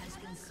enemy has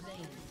been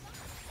slain.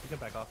 We can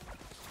back off.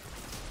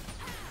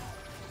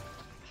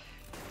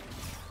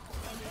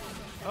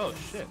 Oh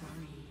shit!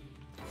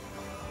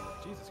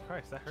 Jesus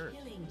Christ, that hurt.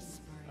 Killing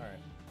spree. All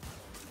right.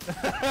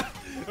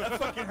 That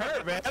fucking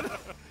hurt, man.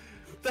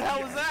 What the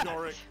hell was that?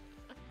 Yorick.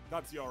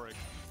 That's Yorick.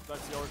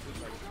 That's Yorick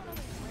with no,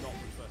 not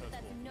with the That's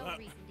hurt no one.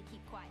 reason to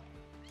keep quiet.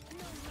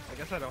 I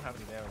guess I don't have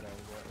any damage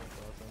anymore. That's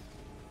awesome.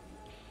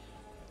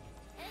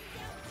 And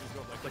down. He's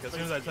got, Like as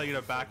soon as I tell you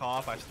to back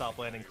off, I stop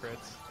landing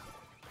crits.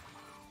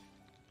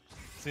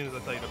 As soon as I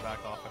tell you to back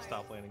off, I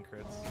stop landing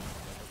crits.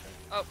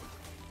 Oh,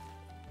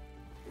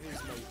 He's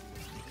amazing.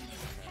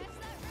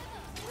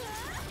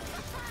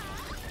 Catch that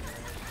rhythm.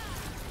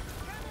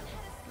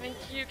 thank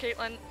you,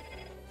 Caitlyn.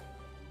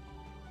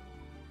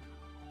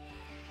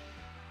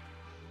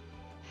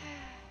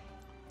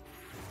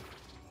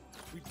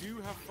 We do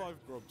have 5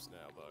 grubs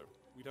now, though.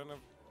 We don't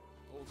have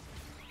all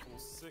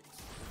 6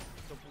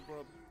 double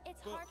grub. It's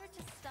but harder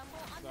to stumble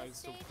on that this is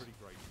still stage, pretty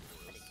great.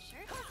 but it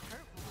sure does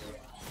hurt.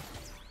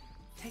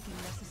 Taking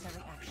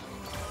necessary action.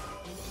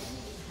 An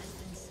enemy has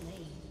been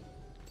slain.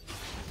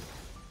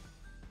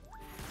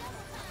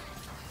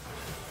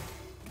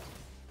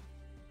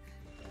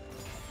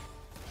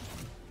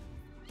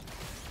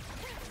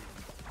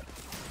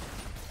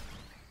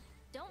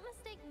 Don't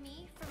mistake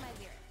me for my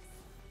lyrics.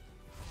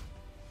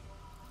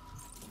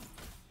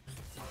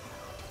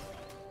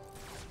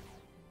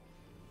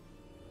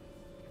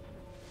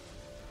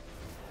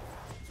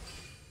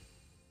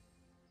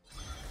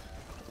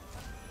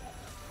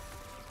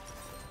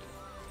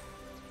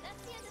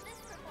 That's the end of this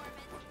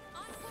performance.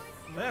 On to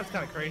that's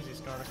kind of crazy.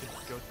 Skarner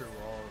could go through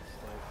walls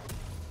like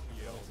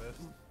you don't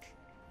exist.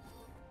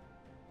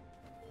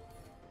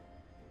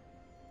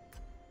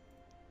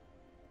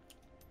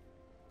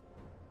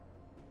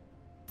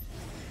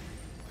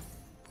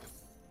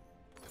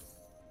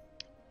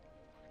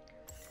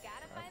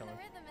 Gotta find the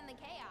rhythm in the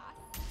chaos.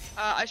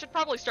 I should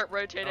probably start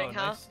rotating, Oh,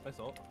 huh? nice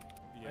ult.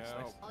 Yeah.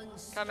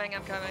 Nice. Coming,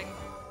 I'm coming.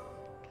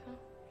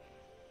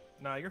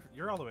 Nah,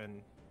 you're all the way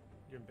in.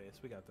 You're in base.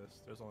 We got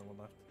this. There's only one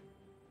left.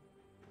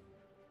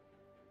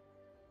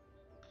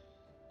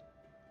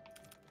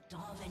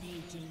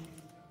 Dominating.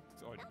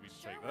 So I Not didn't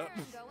sure take where that.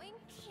 I'm going.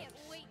 Can't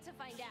wait to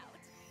find out.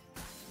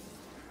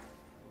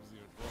 Was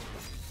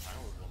the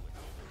powered one that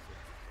killed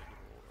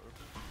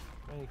us?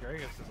 I mean,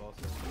 Gragas is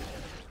also.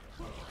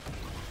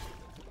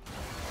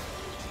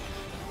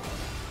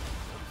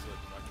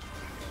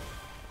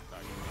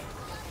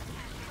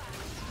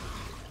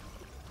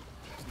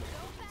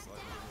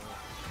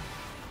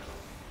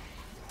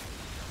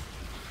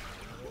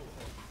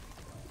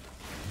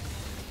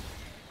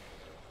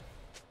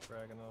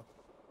 Brag enough.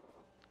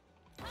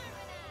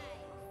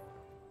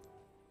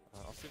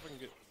 I'll see if I can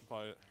get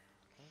by it.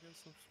 Can I get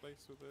some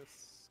space with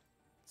this?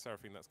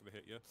 Seraphine, that's gonna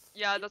hit you.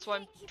 Yeah, that's why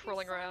I'm Can't keep your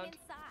twirling soul around.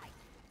 inside.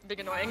 Big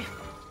annoying. I'm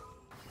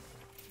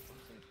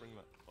just gonna bring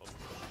that up.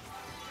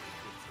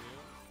 It's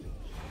here.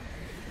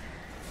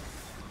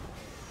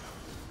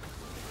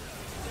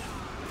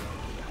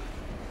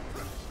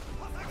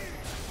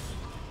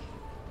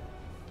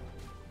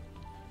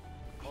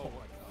 Oh my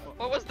god.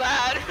 What was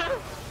that?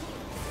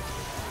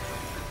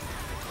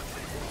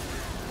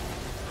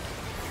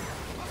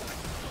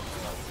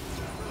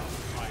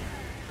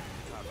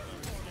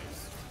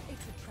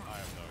 I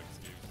have no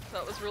excuse.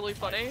 That was really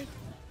funny.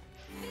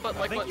 But I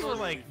like, think what you were was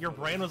like, your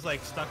brain was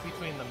like stuck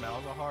between the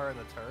Malzahar and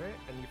the turret,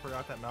 and you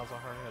forgot that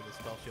Malzahar has a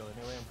spell shield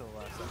anyway until the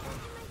last second.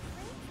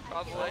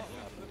 probably?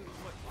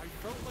 I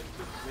felt like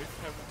the Rift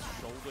Herald's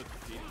shoulder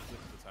did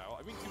lift the tower.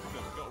 I mean, to be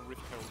fair, we got a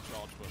Rift Herald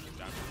charge burst of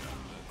damage down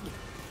there.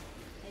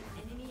 An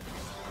enemy has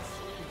been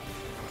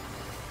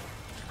slain.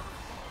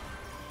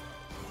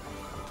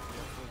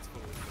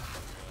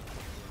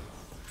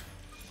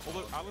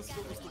 Although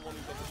Alistair was the one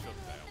who got the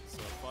shutdown, so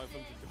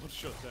 500 gold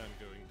shutdown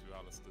going to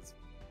Alistair's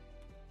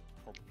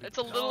probably. It's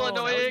a little Oh,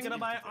 now he's annoying. gonna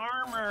buy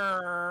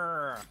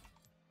armor.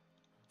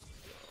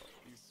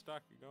 He's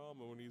stacking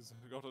armor when he's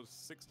got a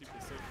 60%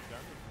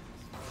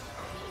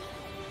 damage.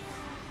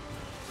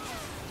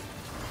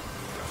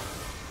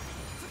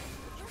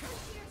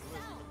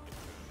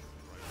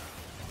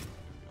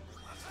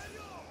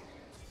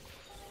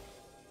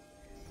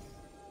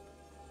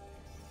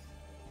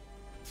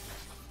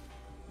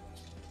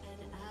 An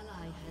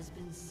ally has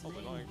been Oh,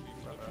 they're not slain.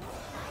 actually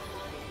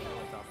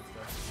On top of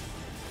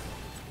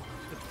stuff.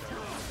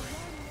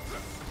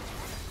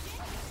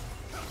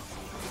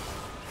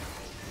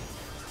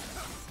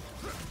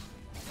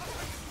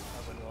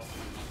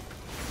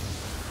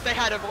 They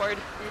had a board.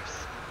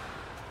 Oops.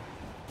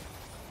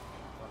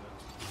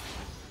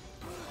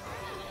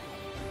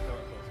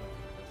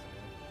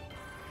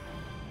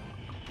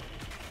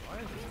 Why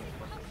is this Music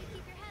will motherfucker help you here?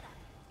 keep your head up.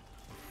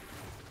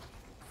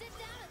 Sit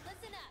down and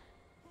listen up.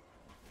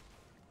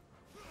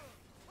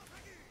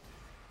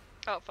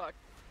 Oh fuck.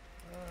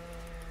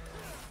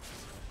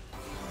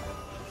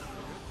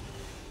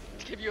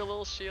 Give you a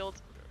little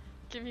shield.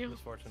 Give you.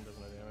 Misfortune does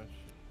no damage.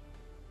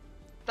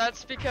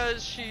 That's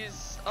because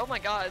she's. Oh my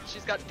god,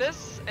 she's got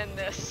this and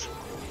this.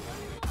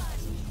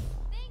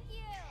 Thank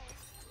you.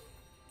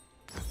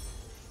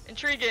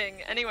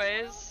 Intriguing.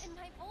 Anyways, In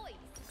my voice.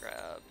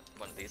 grab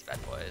one of these bad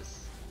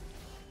boys.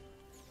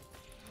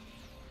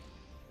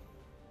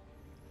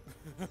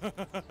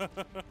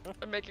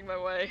 I'm making my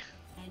way.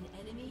 An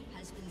enemy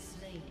has been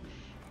slain.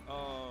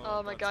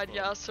 Oh my that's god, fun.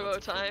 Yasuo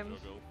That's a fun time.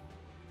 juggle.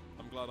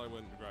 I'm glad I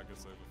went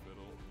Gragas over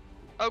Fiddle.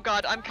 Oh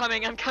god, I'm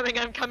coming, I'm coming,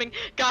 I'm coming.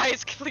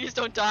 Guys, please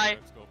don't die.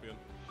 Okay, Scorpion.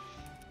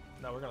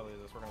 No, we're gonna lose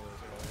this. We're gonna lose.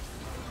 We're gonna lose.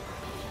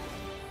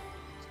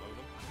 Slow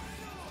them.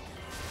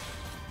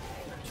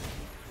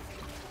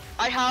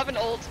 I have an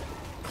ult.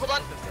 Hold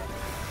on.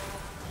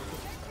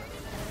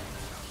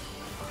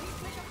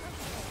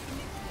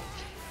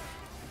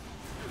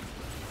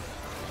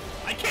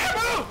 I can't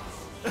move.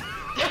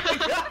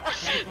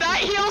 That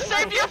heal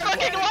saved your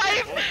fucking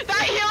life!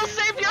 That heal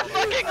saved your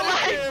fucking I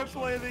life! can't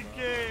play the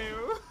game.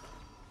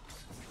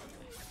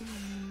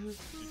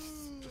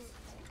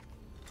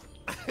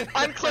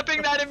 I'm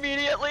clipping that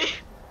immediately.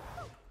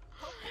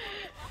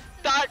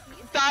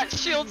 That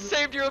shield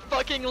saved your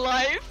fucking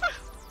life.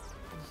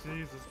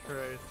 Jesus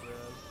Christ, man.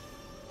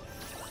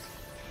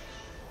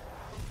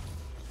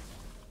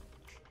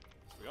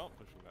 We aren't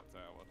pushing that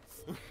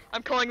tower.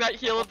 I'm calling that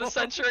heal of the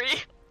century.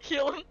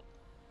 Heal him.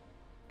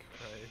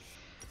 Christ.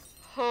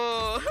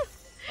 Oh.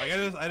 Like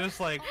I just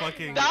like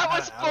fucking. That had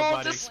was an full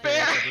out-of-body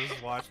despair. experience. I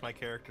just watched my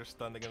character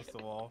stunned against the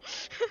wall.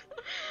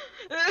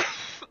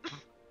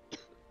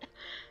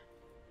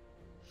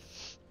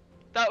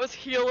 That was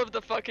heal of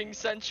the fucking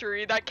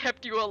century. That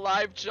kept you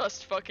alive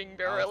just fucking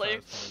barely.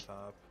 Alistar's on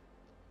top.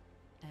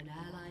 An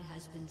ally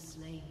has been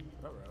slain.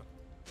 Ruh-roh.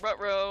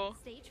 Ruh-roh.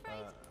 Stage fright?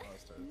 I'll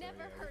start with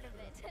Never Zoe, heard of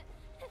yeah. it.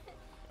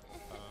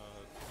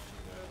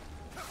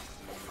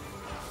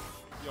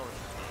 You're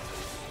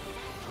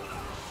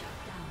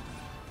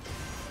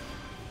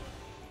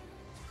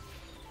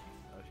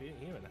Oh, he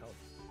even helps.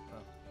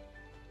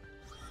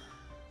 Oh.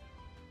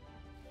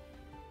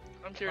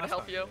 I'm here to That's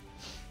help not you. good.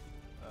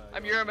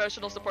 I'm your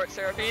emotional support,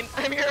 Seraphine.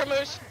 I'm your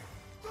emotion.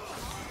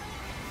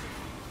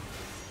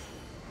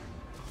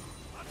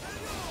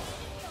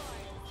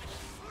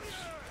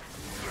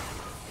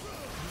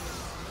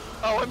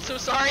 Oh, I'm so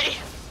sorry. I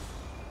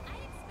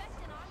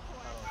expect an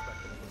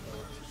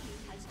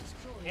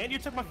encore. And you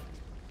took my.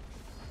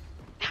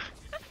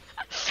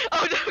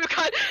 Oh no,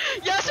 God.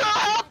 Yasuo,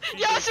 help!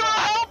 Yasuo,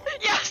 help!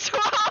 Yasuo,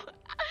 help!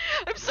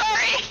 I'm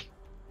sorry.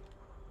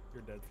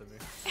 You're dead to me.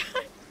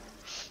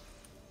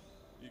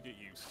 You get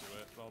used to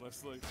it,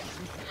 honestly.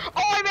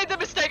 Oh, I made the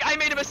mistake. I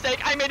made a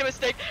mistake. I made a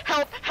mistake.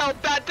 Help, help.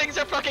 Bad things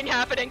are fucking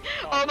happening.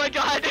 Oh my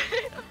God.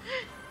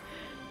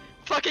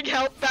 Fucking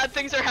help. Bad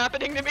things are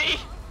happening to me.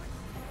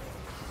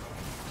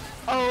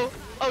 Oh,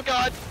 oh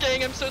God.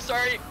 Gang, I'm so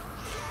sorry.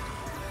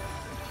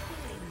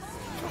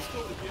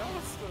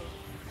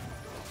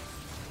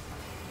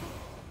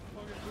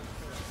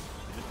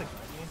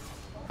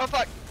 Oh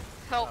fuck.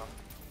 Help.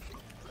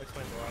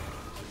 Explain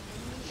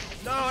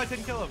why. No, I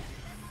didn't kill him.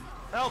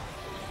 Help!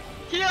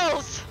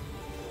 Heals!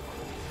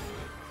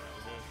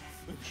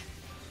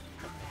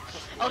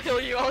 I'll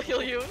heal you, I'll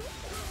heal you.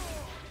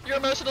 Your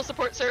emotional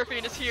support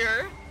Seraphine is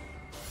here.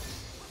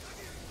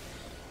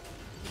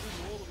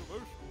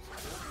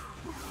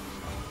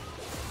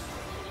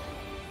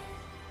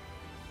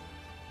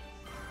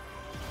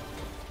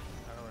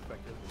 I don't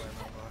respect his player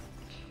more.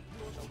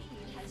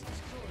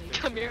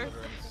 Come here.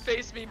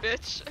 Face me,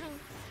 bitch.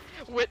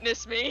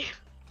 Witness me.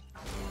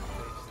 Your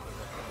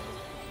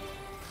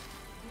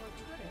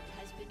turret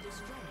has been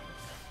destroyed.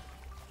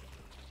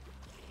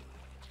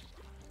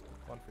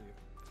 One for you.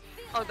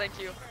 Oh, thank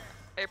you.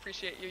 I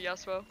appreciate you,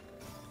 Yasuo.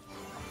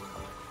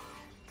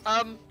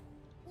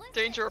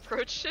 Danger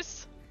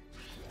approaches.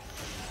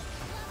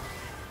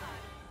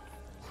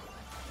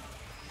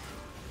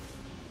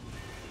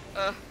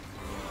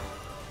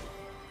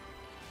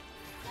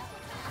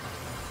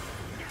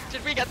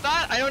 Did we get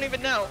that? I don't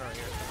even know.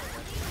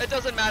 It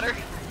doesn't matter.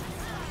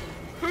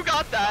 Who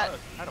got that?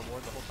 I had a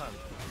ward the whole time.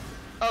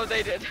 Oh,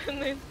 they did.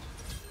 I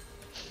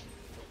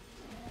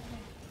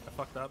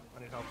fucked up.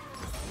 I need help.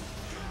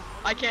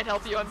 I can't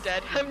help you. I'm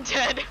dead. I'm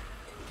dead. An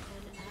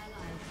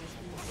ally has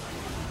been slain.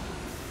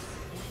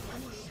 An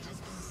enemy has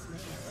been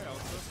slain.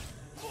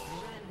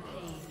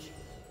 Rampage.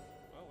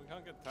 Well, we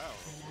can't get tower.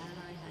 An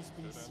ally has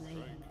been Good and slain.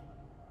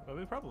 straight. Well,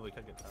 we probably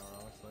could get tower,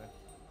 honestly.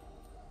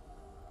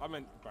 I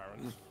meant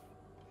Baron.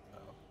 Oh.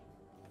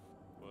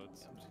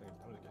 Words. I'm just gonna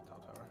get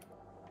top tower.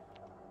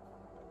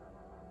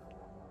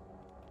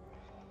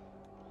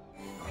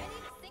 Ready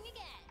to sing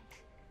again.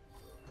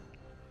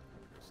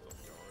 Stuff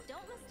going.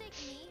 Don't mistake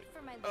me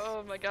for my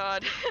Oh my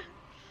God.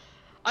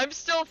 I'm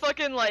still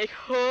fucking like,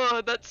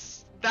 oh,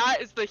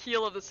 that is the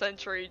heal of the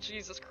century.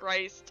 Jesus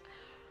Christ.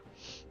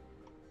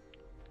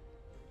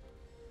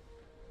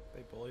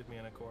 They bullied me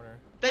in a corner.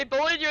 They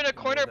bullied you in a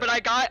corner, but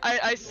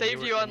I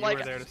saved you on You like,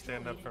 were there to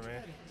stand up for me.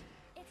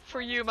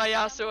 for you, my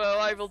Yasuo,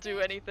 I will do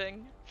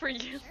anything. For you.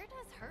 Sure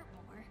does hurt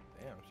more.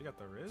 Damn, she got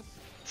the Riz?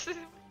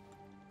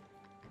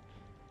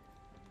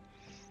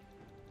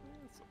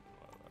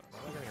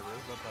 I'm not getting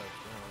Riz up by a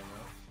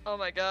Oh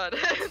my God.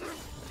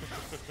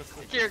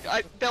 Here,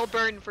 they'll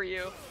burn for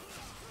you.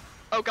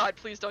 Oh God,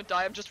 please don't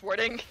die. I'm just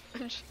warding.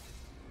 Having a soul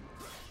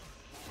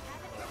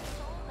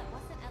that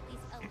wasn't at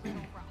least a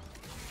little wrong.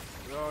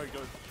 Oh, he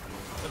goes.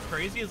 What's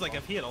crazy is like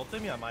if he had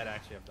ulted me, I might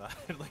actually have died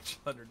like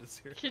 100 to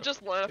 0. He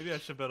just left. Maybe I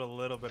should build a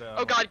little bit of.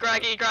 Oh God,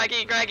 Graggy.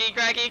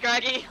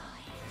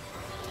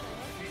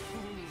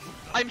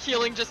 I'm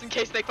healing just in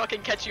case they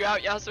fucking catch you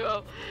out,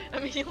 Yasuo.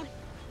 I'm healing.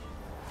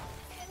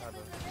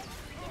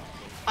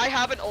 I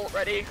have an ult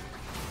ready.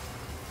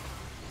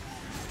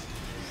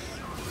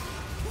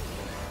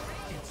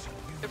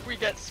 If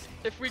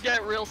we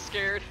get real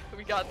scared,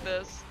 we got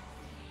this.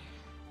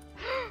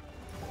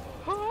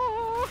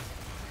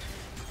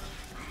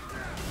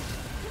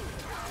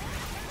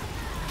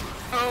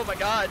 Oh my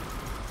God.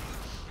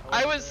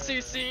 I was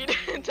CC'd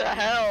into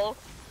hell.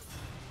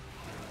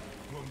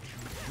 Do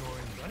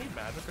I need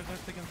magic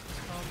resist against this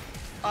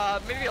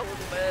comp? Maybe a little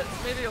bit.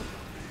 Maybe a...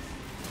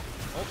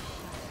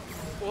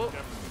 Whoa.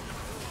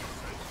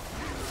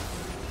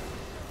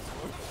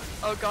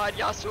 Oh God,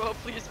 Yasuo,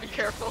 please be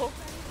careful.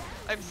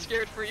 I'm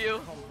scared for you.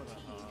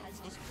 Has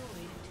destroyed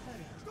a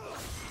turret. An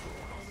ally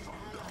has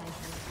been slain.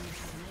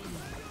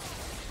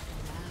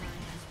 An ally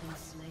has been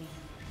slain.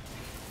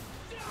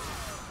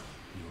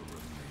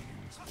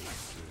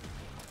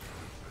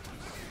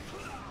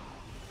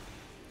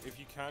 If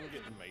you can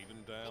get the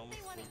maiden down,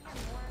 They want it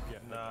more.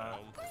 get her Nah. down.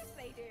 Of course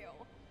they do.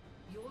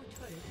 Your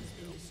turret has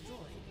been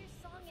destroyed. Your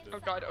song in Oh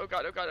God, oh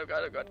God, oh God, oh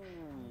God, oh God.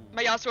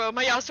 My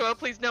Yasuo,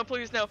 please no,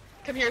 please no.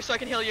 Come here so I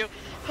can heal you.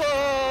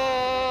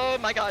 Oh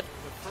my God.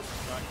 The front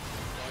back,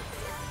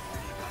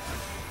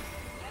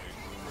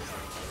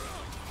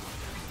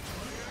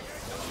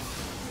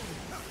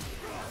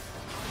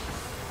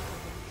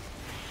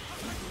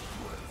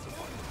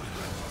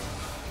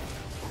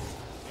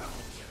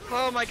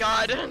 Oh my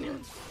god.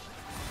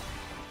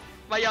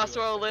 My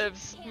Yasuo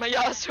lives. My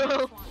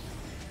Yasuo.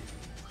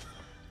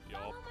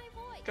 Yup.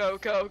 Go,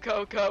 go,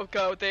 go, go,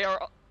 go. They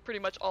are pretty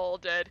much all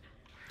dead.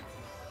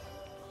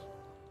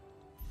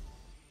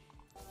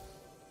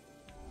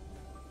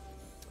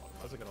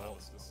 How's it gonna ult?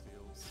 The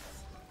steals.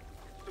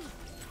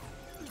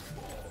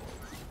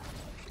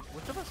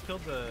 Which of us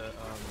killed the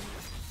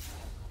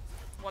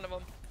One of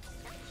them.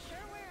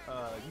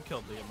 you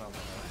killed the amount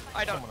of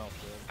I don't. Someone else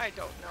did. I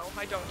don't know.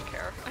 I don't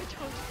care. I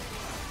don't.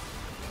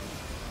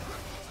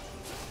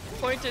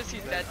 Point is,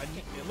 he's dead.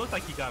 It looked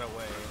like he got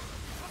away.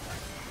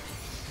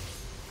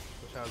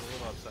 Which I was a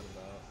little upset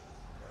about.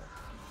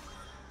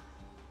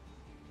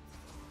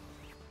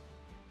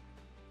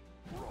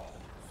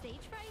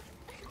 Stage fright?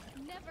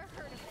 Never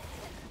heard of it.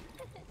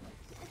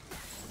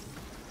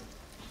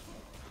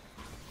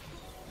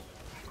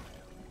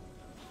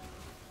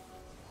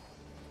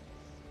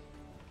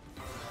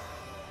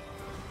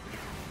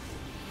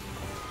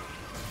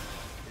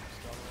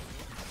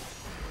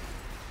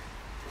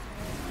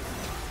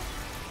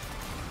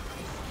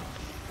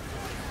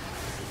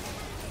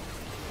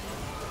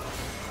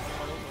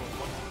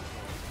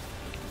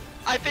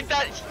 I think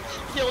that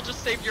he'll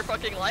just save your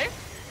fucking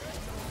life.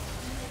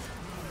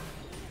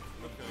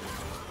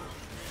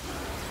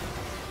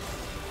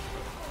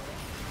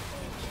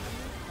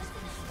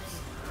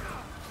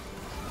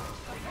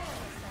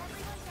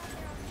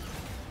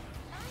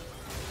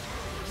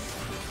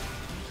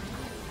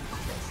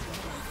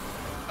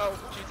 Oh,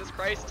 Jesus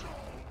Christ.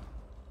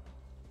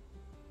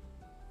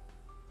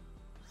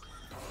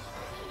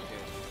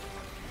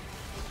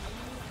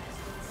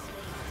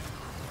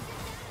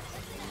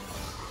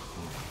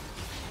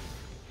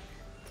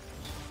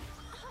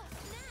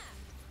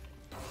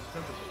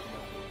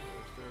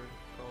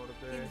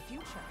 In the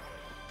future,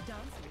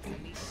 dancing can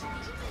be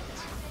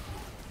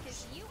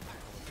Because you are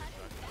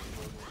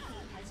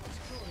has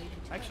destroyed.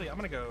 Actually, I'm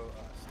gonna go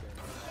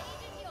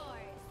saving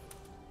yours.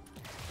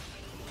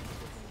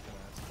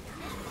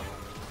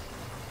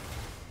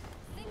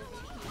 Sing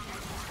along.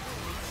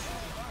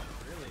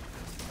 Really?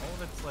 All of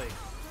it's like.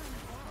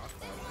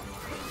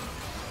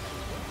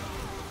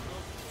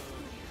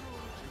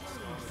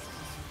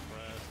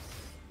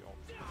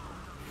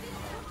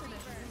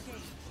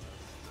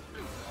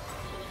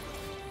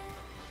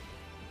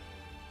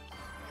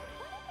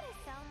 What did I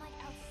sound like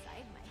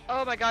outside my head?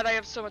 Oh my god, I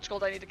have so much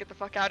gold. I need to get the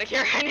fuck out of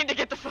here. I need to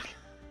get the fuck.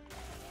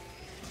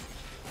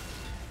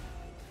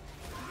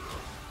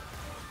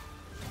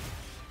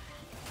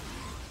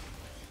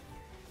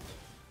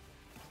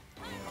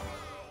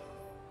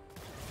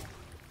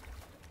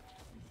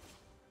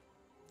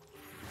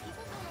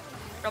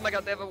 Oh my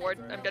god, they have a ward.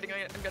 I'm getting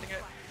it. I'm getting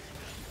it.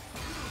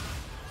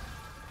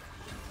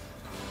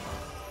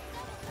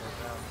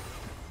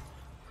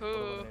 Who?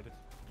 Eliminated.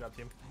 Good job,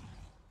 team.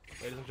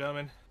 Ladies and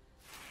gentlemen,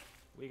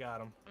 we got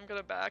him. I'm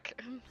gonna back.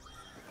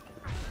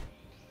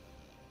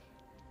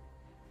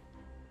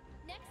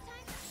 Next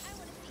time, I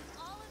want to see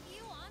all of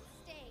you on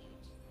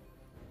stage.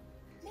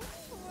 Maybe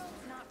the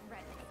world's not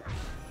ready. I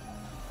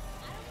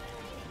don't mind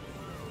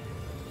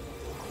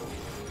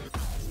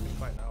waiting.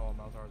 Fight now while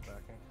Malzahar's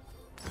backing.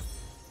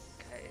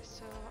 Okay,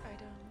 so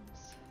items.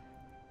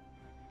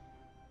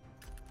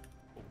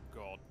 Oh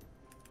god.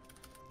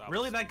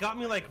 Really? was That got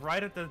me like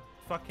right at the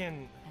fucking.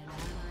 An ally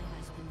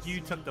has been You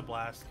slain. took the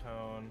blast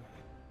cone.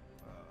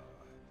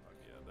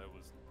 Yeah, that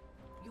was.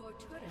 Your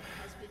turret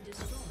has been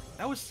destroyed.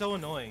 That was so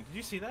annoying. Did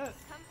you see that?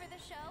 Come for the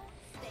show.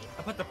 Stay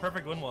I put the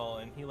perfect wind wall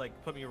and he like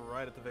put me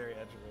right at the very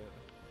edge of it.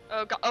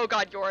 Oh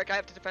god, Yorick, I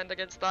have to defend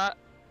against that.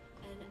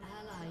 An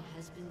ally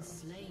has been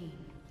slain.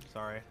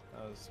 Sorry,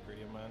 that was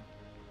greedy of mine.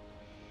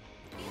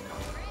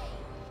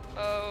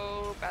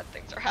 Oh, bad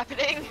things are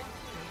happening. Turret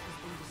has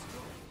been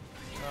destroyed.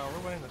 No,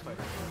 we're winning this fight.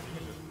 We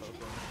can just poke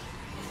him.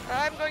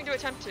 I'm going to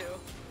attempt to.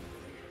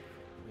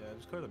 Yeah,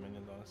 just clear the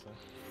minions, honestly.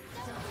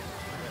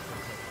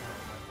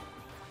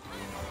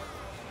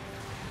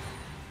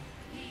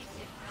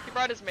 He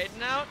brought his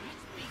maiden out.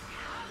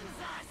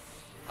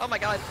 Oh my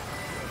god. I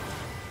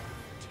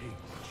think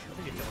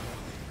he killed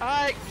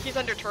him. He's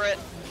under turret.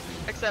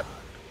 Except,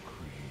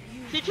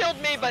 he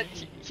killed me, but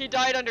he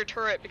died under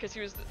turret because he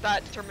was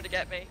that determined to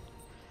get me.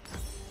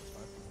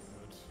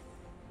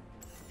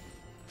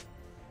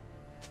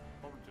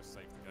 Probably just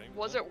saved the game.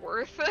 Was it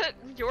worth it,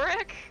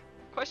 Yorick?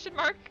 Question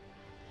mark?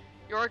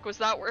 Yorick, was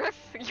that worth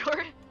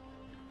Yorick?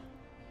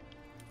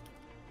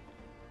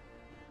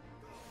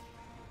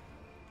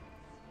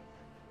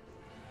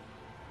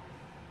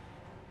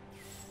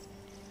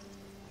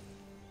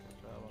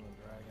 Good job on the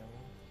dragon.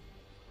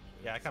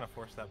 Yeah, I kind of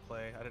forced that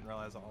play. I didn't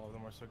realize all of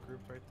them were so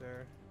grouped right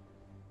there.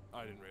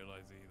 I didn't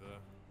realize either.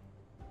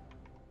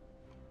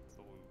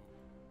 So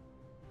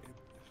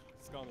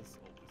Skarner's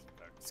ult is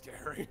very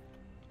scary.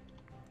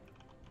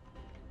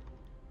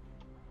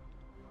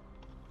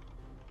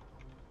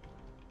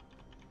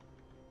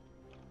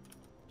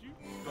 Did you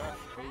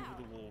dash over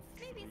the wall?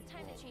 Maybe it's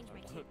time to change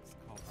my tune.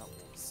 Oh, that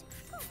was.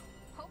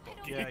 Hope I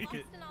don't Yeah, get you lost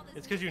could, in all this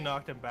it's because you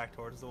knocked him back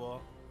towards the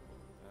wall.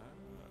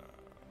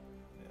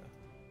 Yeah.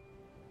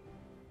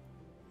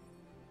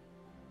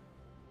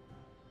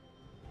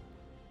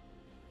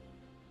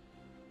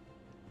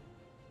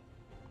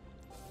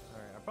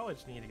 probably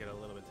just need to get a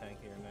little bit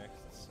tankier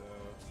next, so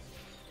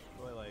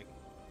probably like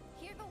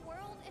Hear the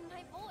world in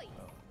my voice.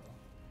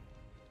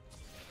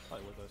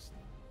 probably with those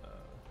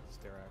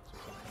Sterax or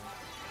something.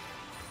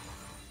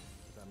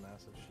 With that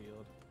massive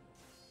shield.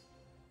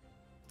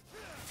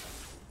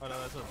 Oh no,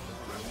 that's a. Oh,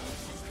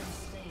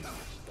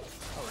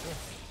 yeah.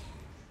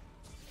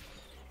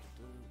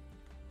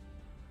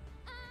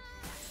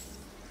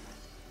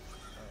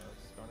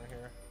 Stunner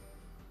here.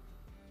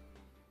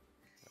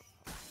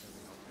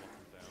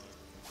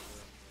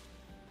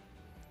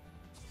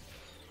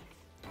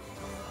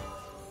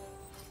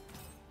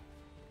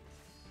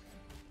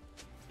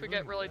 If we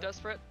get really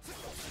desperate.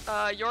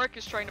 Yorick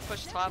is trying to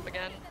push top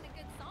again. Better than a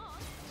good song.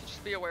 So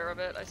just be aware of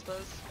it, I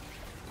suppose.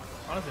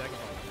 Honestly, I can.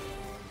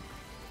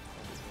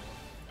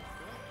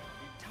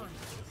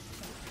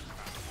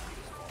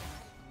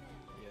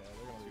 Yeah,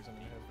 we're gonna lose him.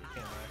 We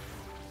can't back.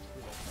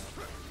 We both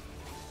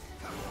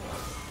can't.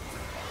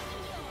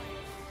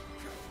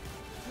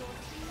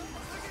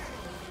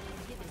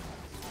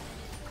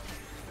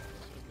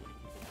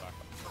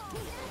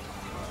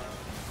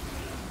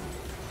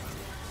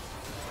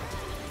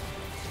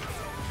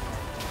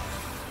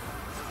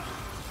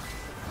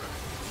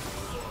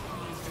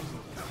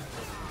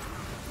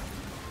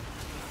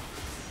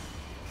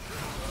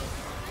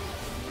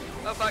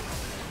 Oh fuck.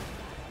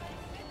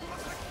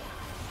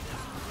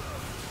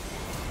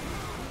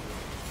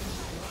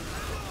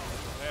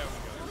 There we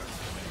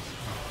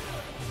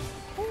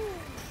go.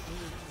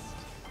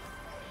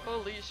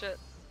 Holy shit.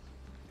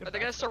 Are they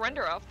gonna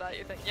surrender off that,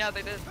 you think? Yeah,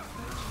 they did.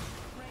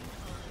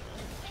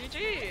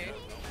 GG!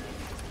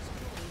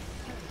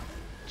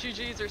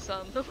 GG's or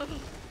some.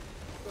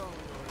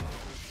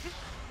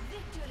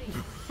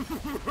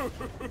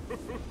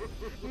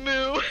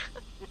 Moo!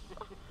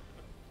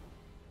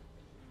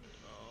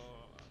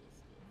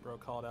 Bro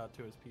called out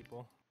to his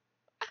people.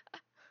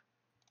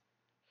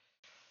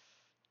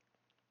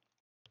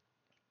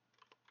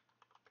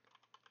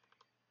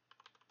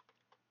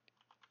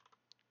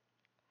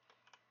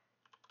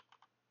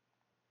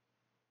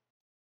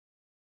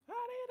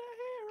 I need a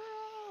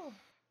hero.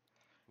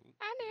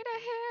 I need a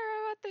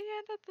hero at the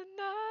end of the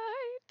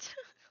night.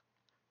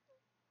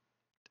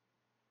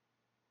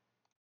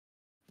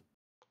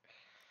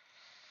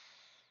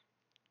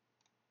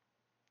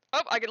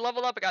 Oh, I can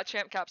level up. I got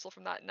champ capsule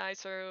from that.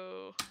 Nice.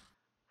 Oh,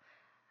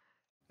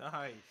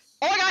 Nice.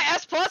 I got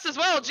S plus as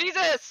well.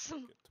 Jesus.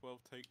 Get 12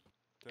 take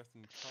Death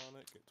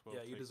Incarnate, get 12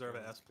 Yeah, you take deserve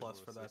an damage, S plus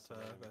get for more that, assist,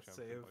 and then that the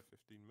champion save. by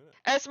 15 minutes.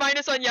 S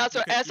minus on Yasuo,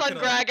 You could- S you on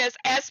could've- Gragas,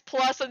 S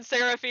plus on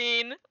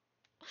Seraphine.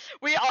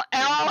 We all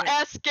could've-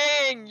 S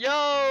gang,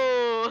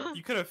 yo.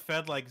 You could have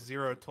fed like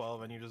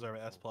 0-12 and you deserve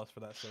an S plus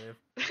for that save.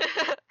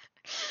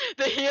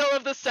 The heal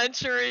of the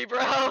century,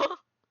 bro.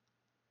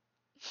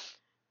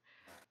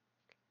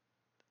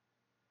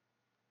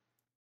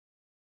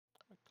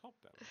 Top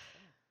damage.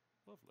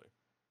 Oh, lovely.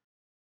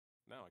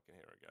 Now I can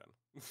hear again.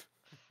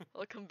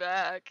 Welcome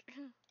back.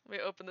 Let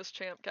me open this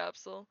champ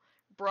capsule.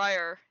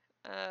 Briar,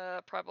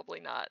 probably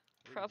not.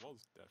 It Prob-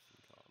 was Death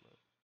Incarnate.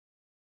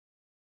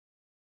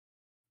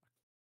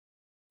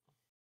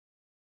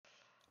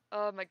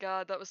 Oh my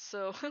god, that was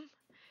so. Were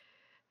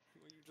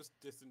you just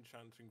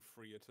disenchanting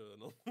free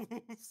Eternals?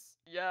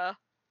 Yeah.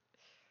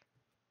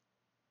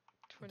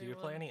 Do you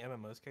play 21. any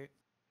MMOs, Kate?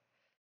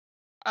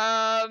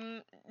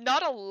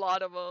 Not a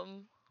lot of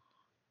them.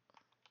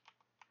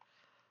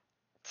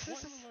 What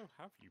MMO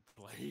have you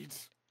played?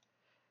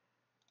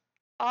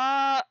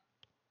 I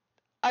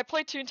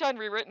play Toontown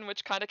Rewritten,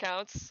 which kind of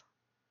counts.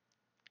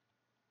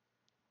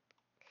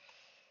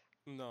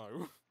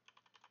 No.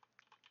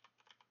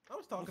 I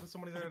was talking to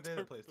somebody the other day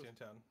that plays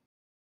Toontown.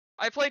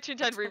 I play Toontown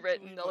don't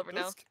Rewritten, believe they'll that ever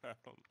know. does count.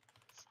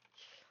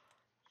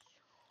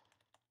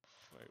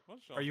 Wait, what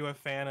Are you genre a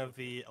is fan it? of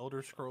the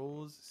Elder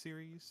Scrolls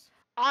series?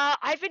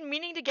 I've been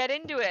meaning to get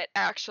into it,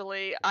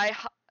 actually.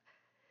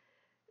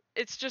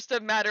 It's just a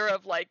matter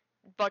of, like,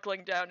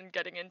 buckling down and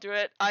getting into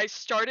it. I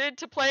started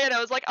to play it, I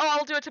was like, oh,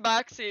 I'll do a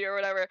Tabaxi or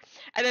whatever.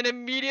 And then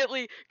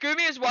immediately,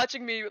 Gumi is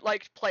watching me,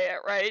 like, play it,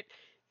 right?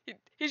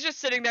 He's just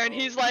sitting there and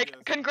he's Oh, like, yes.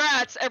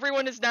 congrats,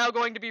 everyone is now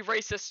going to be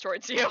racist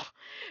towards you.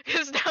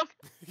 Because now,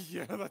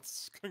 Yeah,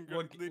 that's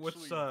What,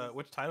 literally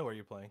which title are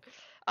you playing?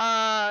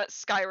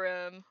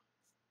 Skyrim.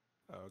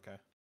 Oh, okay.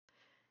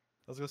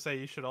 I was gonna say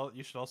you should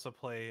also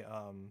play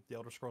the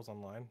Elder Scrolls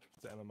Online,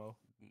 the MMO.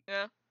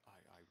 Yeah.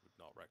 I would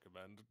not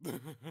recommend.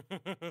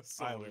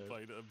 So we would.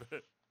 played it a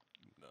bit.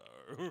 No.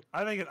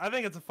 I think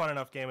it's a fun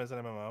enough game as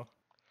an MMO.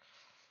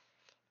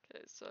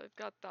 Okay, so I've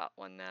got that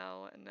one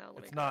now, and now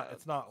let me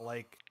It's not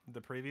like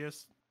the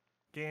previous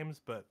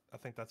games, but I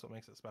think that's what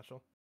makes it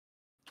special.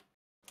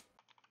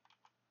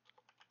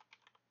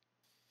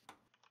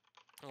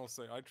 I'll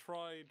say I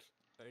tried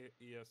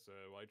ESO.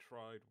 I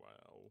tried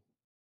WoW.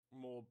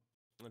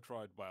 I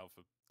tried WoW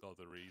for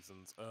other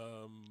reasons.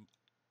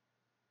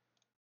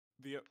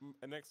 The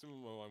next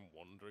MMO I'm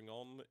wandering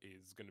on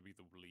is going to be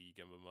the League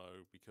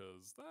MMO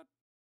because that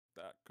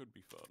could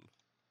be fun.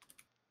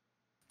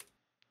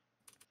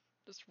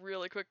 Just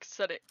really quick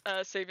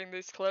saving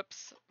these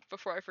clips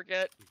before I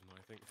forget. Even though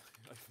I think,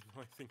 even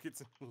though I think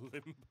it's in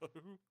limbo.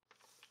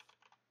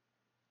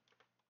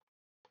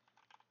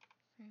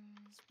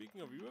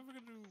 Speaking of, you ever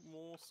gonna do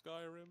more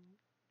Skyrim?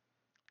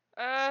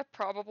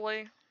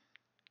 Probably.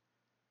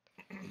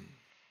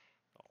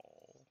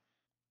 Oh.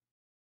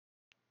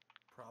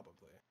 Probably.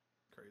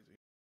 Crazy.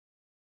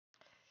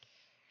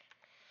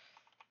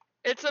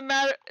 It's a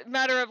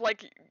matter of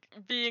like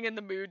being in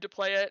the mood to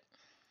play it.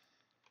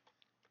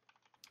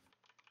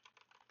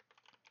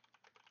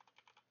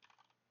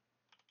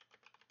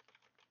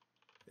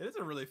 It is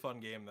a really fun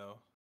game though.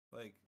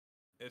 Like,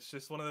 it's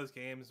just one of those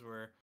games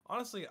where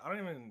honestly, I don't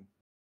even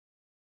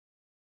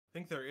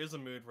think there is a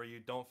mood where you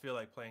don't feel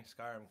like playing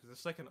Skyrim because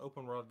it's like an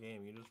open world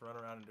game. You just run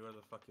around and do whatever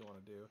the fuck you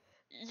want to do.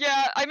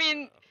 Yeah, I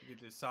mean, You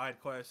can do side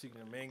quests, you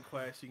can do main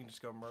quests, you can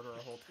just go murder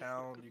a whole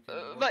town, you can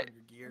work but on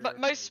your gear. but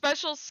my like-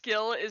 special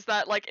skill is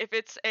that like if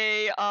it's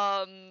a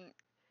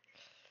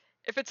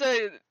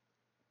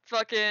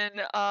fucking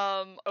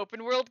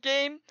open world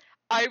game,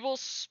 I will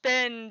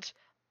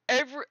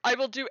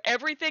do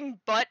everything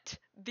but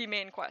the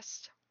main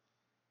quest.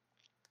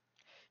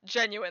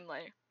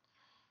 Genuinely.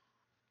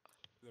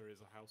 There is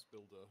a house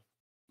builder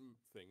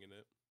thing in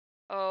it.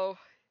 Oh,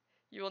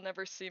 you will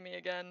never see me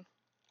again.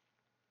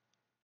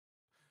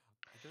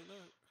 I don't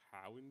know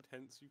how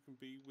intense you can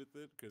be with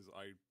it because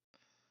I've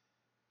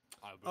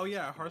Oh honestly,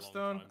 yeah, it's been a long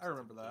Hearthstone. time I since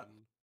remember I've that.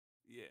 done-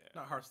 Yeah.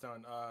 Not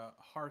Hearthstone.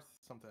 Hearth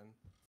something.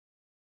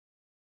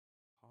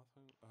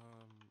 Hearthstone.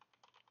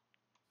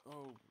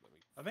 Oh, let me.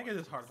 I think find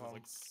it is it, 'cause Hearthhome. There's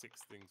like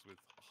 6 things with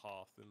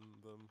Hearth in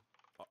them.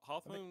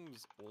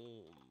 Hearthhome's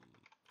on.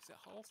 Is it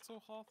Hearth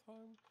or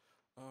Hearthhome?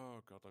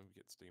 Oh god, let me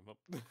get Steam up.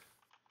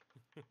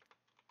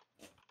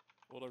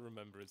 All I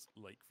remember is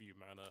Lakeview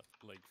Manor,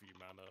 Lakeview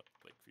Manor,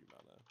 Lakeview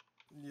Manor.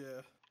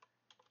 Yeah.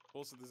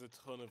 Also, there's a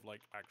ton of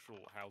like actual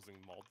housing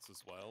mods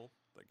as well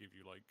that give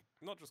you like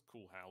not just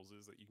cool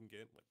houses that you can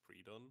get like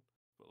pre-done,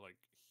 but like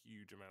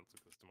huge amounts of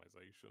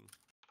customization.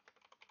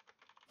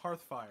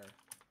 Hearthfire.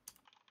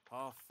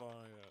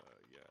 Hearthfire,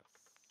 yes.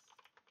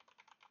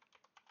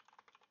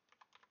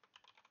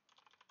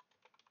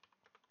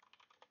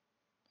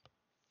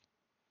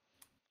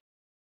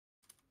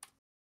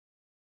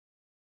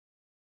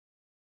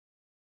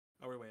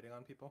 Are we waiting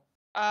on people?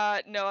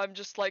 No, I'm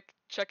just like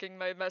checking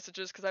my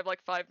messages because I have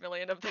like 5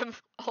 million of them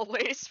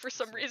always for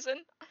some reason.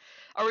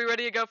 Are we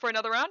ready to go for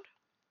another round?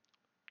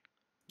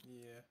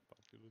 Yeah.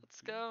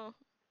 Let's go.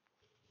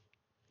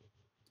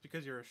 It's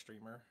because you're a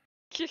streamer.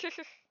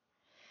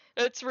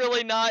 It's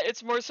really not.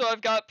 It's more so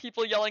I've got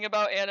people yelling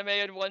about anime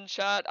in one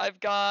chat. I've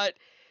got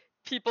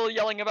people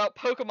yelling about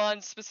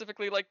Pokemon,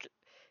 specifically like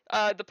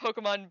the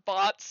Pokemon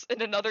bots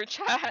in another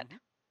chat.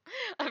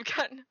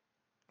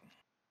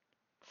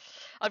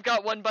 I've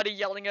got one buddy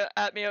yelling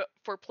at me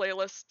for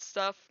playlist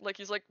stuff. Like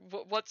he's like,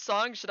 "What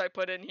song should I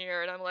put in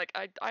here?" And I'm like,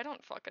 I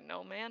don't fucking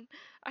know, man.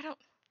 I don't.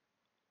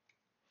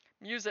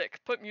 Music.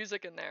 Put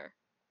music in there.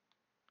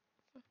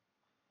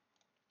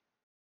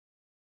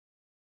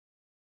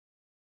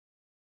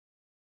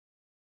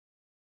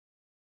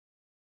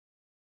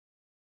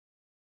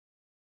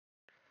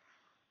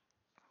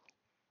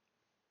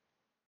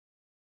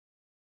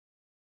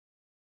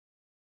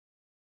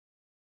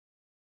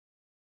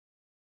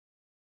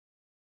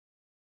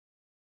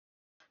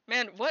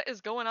 Man, what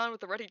is going on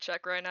with the ready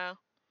check right now?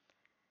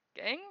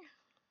 Gang?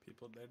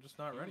 People, they're just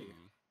not ready.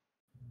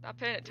 Not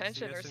paying They see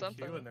attention or us in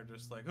something. queue and they're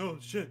just like, oh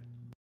shit.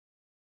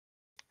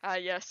 Ah,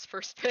 yes,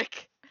 first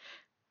pick.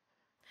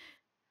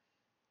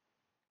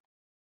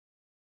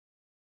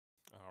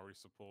 Ari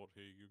support,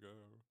 here you go.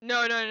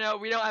 No,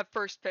 we don't have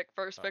first pick,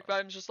 but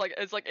I'm just like,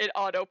 it's like it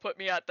auto put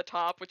me at the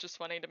top, which is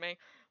funny to me.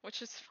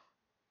 Which is.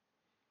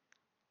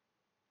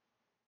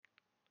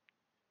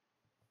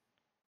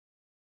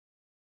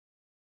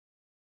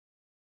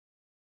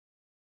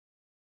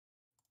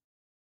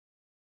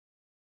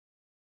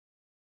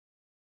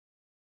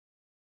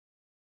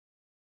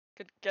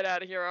 Could get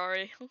out of here,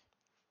 Ari.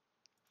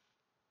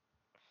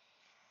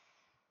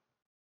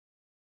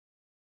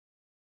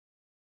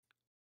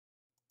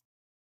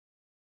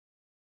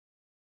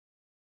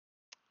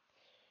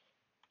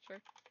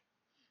 Sure.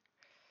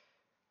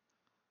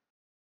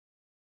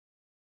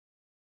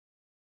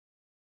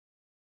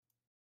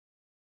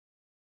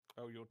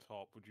 Oh, you're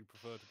top. Would you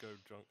prefer to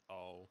go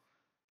Oh.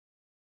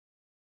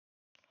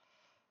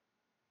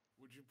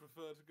 Would you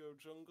prefer to go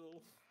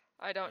jungle?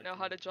 I don't know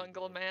how to can either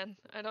jungle, of man. them.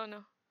 I don't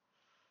know.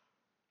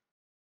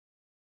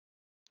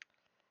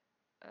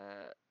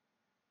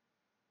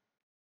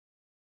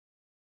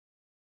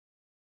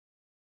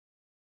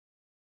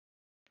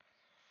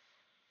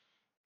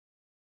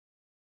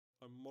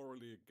 I'm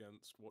morally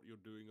against what you're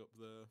doing up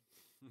there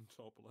in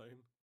top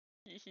lane.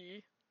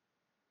 Hehe.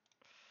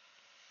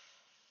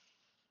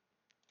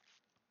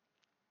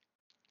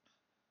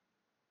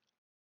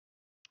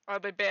 Oh,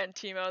 they banned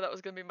Teemo. That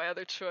was gonna be my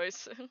other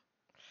choice.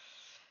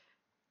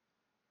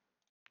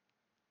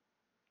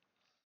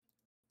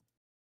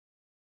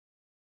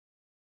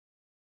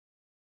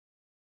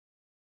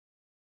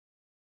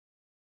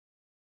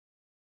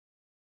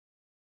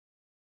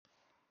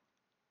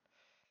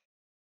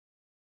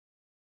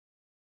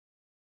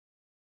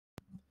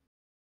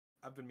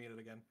 I've been muted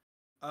again.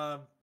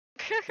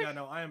 Yeah,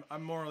 no,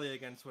 I'm morally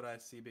against what I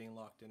see being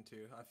locked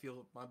into. I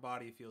feel my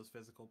body feels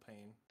physical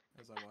pain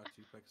as I watch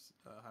you pick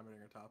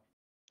Heimerdinger top.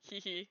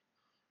 Hee.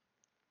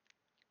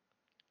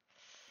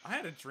 I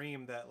had a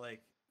dream that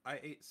like I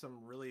ate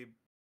some really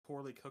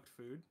poorly cooked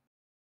food,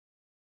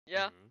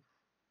 Yeah.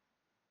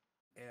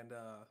 and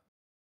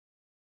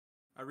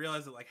I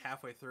realized that like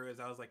halfway through, as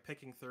I was like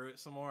picking through it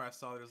some more, I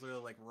saw there's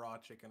literally like raw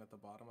chicken at the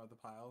bottom of the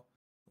pile.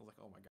 I was like,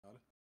 oh my god.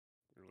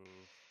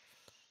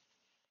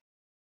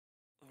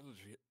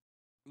 Legit.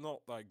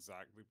 Not that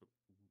exactly, but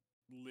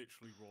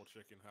literally raw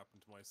chicken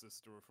happened to my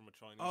sister from a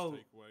Chinese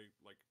takeaway,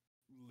 like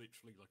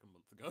literally like a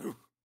month ago.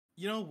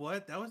 You know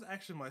what? That was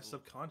actually my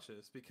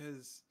subconscious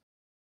because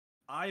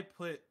I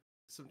put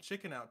some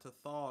chicken out to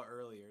thaw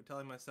earlier,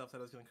 telling myself that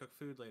I was going to cook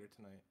food later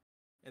tonight,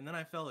 and then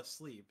I fell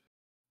asleep.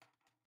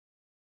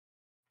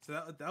 So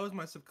that was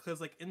my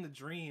because like in the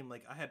dream,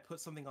 like I had put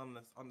something on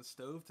the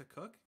stove to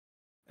cook,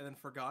 and then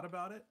forgot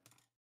about it,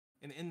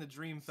 and in the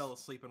dream fell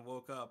asleep and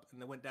woke up,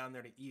 and then went down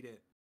there to eat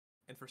it,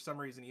 and for some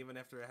reason, even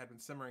after it had been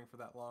simmering for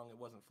that long, it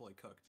wasn't fully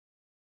cooked.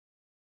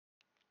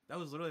 That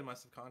was literally my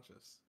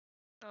subconscious.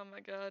 Oh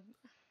my god.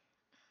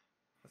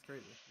 That's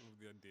crazy.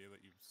 The idea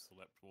that you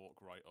slept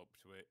walk right up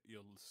to it,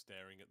 you're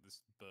staring at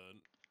this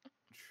burnt,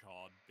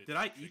 charred bit. Did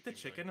I eat the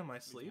chicken in my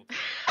sleep?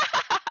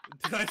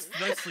 Did I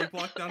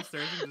sleepwalk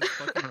downstairs and just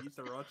fucking eat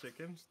the raw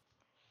chicken?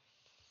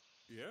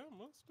 Yeah,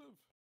 must have.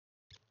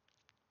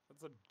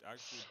 That's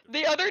actually.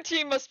 The other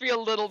team must be a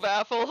little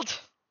baffled.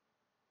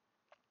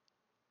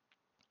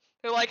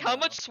 They're like, how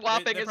much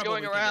swapping is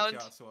going around?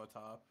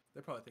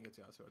 They probably think it's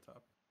Yasuo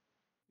top.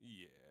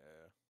 Yeah.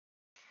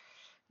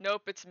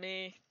 Nope, it's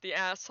me, the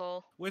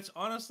asshole. Which,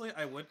 honestly,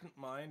 I wouldn't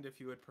mind if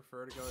you would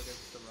prefer to go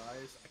against the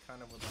Rise. I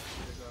kind of would like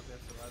you to go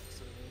against the Rise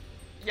instead of me.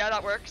 Yeah,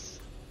 that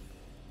works.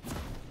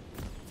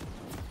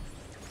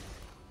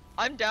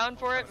 I'm down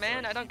for it,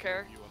 man. I don't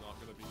care. You are not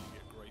going to be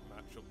a great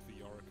matchup for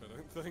Yorick, I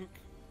don't think.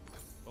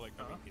 Or like,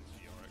 I mean, into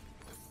Yorick.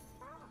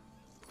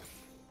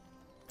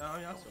 Oh,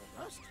 Yasuo.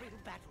 First real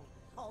battle.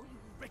 All you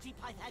British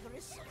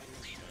Pythagoras.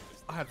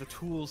 I have the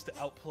tools to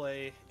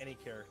outplay any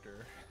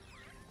character.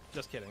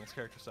 Just kidding, this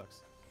character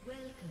sucks.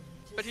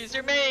 But he's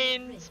your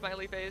main,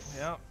 smiley face.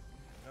 Yeah.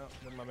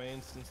 Been my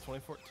main since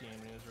 2014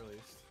 when he was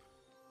released.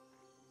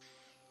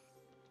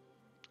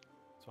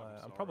 So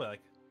I'm probably like,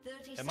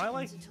 am I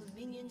like?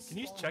 Can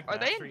you check? Are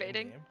they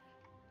invading?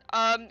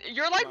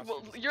 You're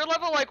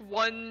level like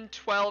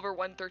 112 or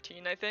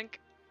 113, I think.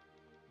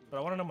 But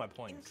I want to know my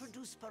points.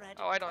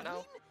 Oh, I don't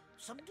know.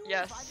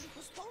 Yes. I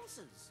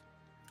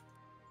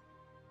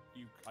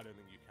don't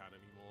think you can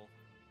anymore.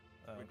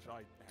 Which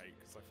I hate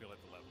because I feel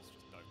like the levels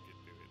just don't get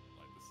to it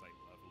like the same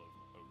level of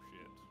oh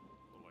shit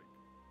or like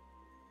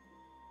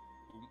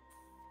oomph.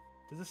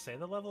 Does it say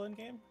the level in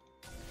game?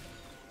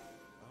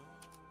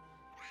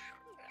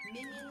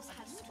 Minions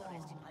have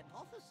spawned.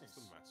 It's a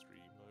mastery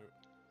emote.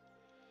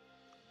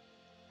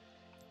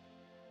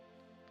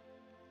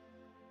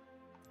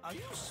 Are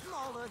you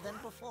smaller than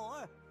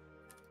before?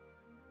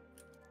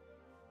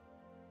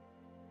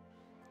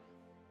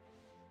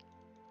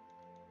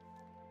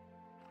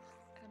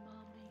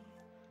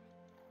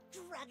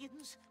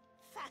 Dragons,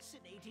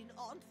 fascinating,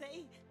 aren't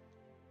they?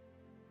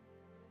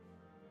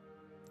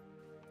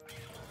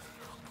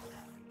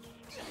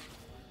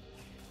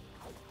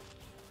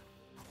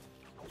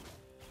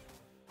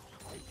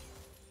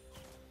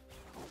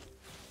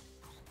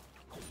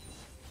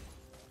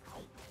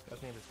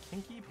 His name is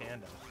Kinky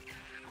Panda.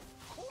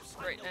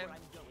 Great name,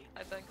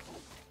 I think.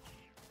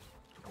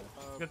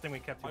 Good thing we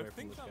kept you away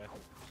from this guy.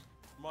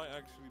 Might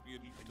actually be a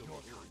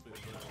little bit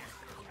of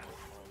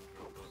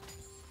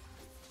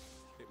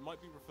it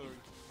might be referring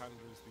to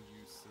Panda's the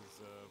use as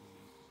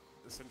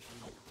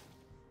essentially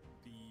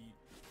the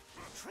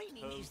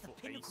training is the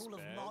pinnacle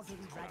of modern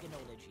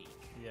dragonology.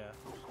 Yeah.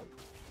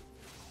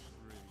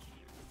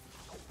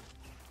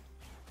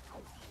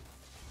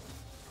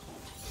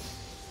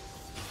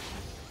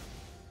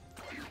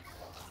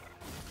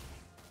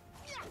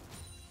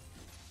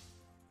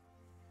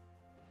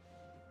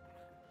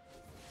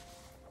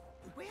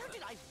 Where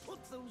did I put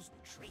those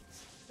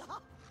traits?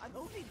 I'm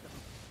holding them.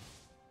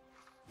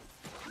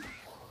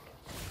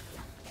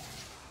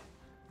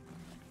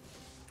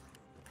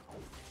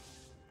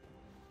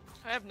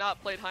 I have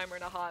not played Heimer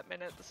in a hot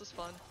minute. This is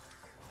fun.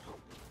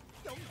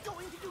 You're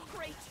going to do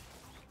great.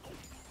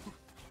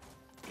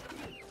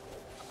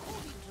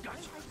 According to my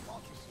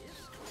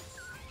hypothesis,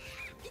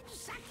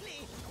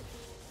 exactly.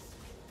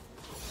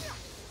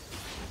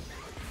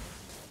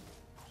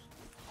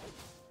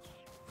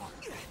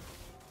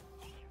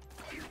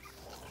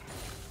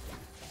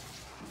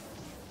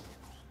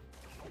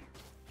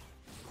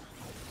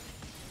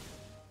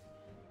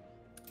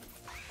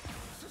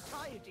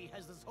 Society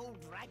has this whole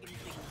dragon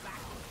thing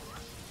back.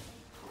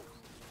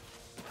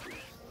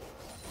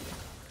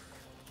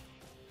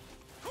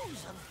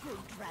 Who's a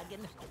good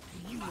dragon?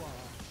 You are.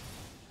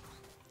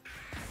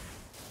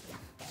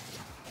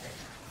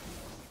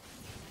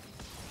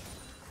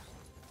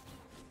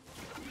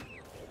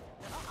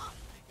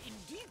 In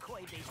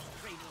decoy-based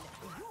training,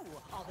 you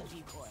are the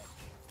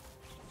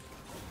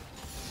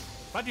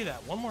If I do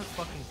that one more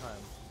fucking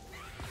time,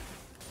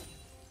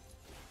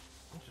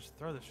 let's just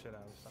throw this shit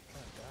out and stop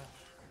trying to dash.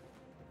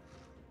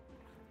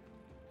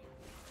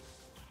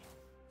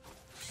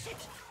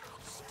 Sit,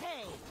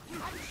 stay,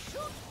 and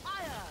shoot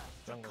fire!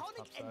 Jungler's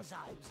Draconic topside.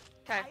 enzymes.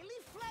 'Kay.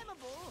 Highly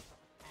flammable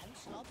and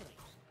slobbery.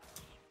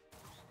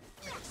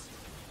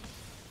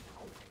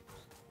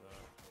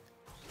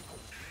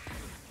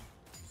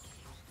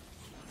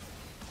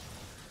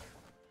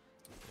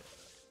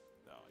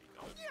 No, you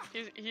don't.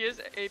 He is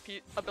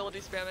AP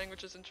ability spamming,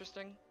 which is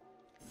interesting.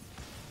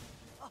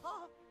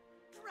 Ah,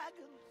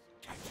 dragons.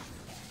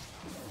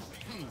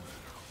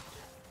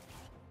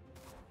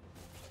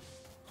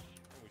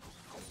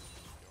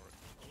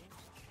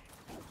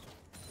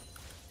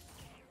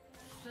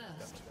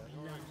 First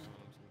blood.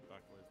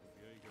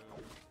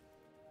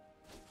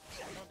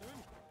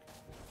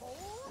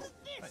 Hold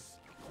this.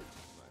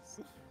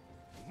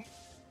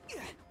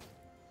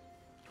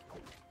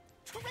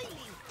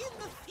 Training in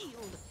the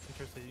field.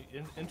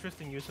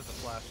 Interesting use of the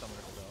flash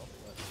summoner spell,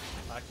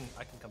 but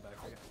I can come back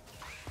for you.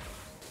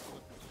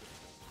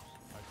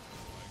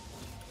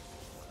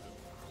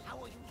 How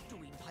are you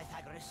doing,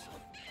 Pythagoras?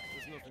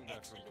 There's nothing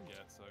there for him to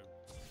get, so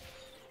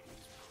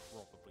he's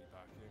probably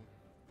back in.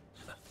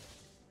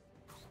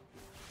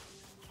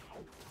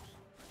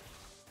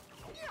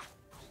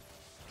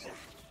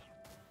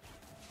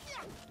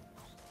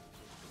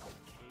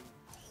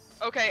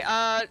 Okay,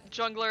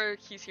 jungler,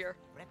 he's here.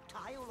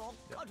 Reptile or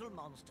cuddle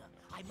monster?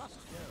 I must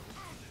know.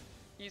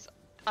 He's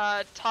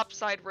top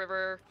side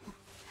river,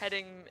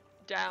 heading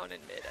down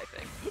in mid, I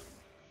think.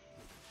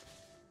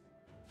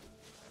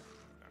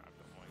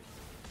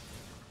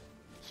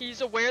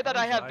 He's aware that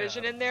I have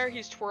vision in there.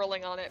 He's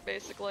twirling on it,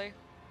 basically.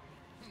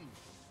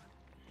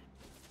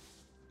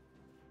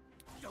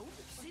 Don't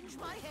singe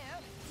my hair.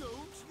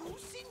 Don't you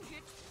singe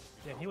it.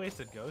 Yeah, he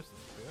wasted ghosts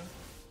too.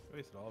 He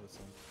wasted all of his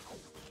things.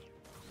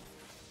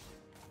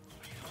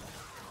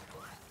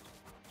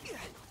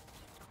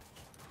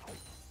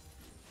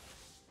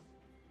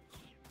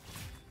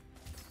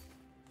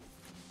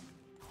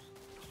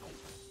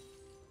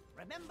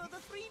 Remember the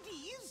 3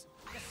 Ds?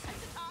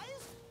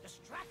 Desensitize,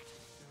 distract,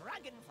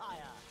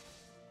 dragonfire.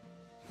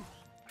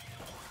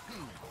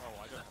 Oh,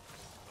 I don't have to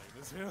play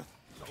this here.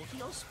 Go to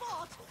your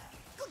spot.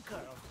 Good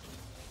girl.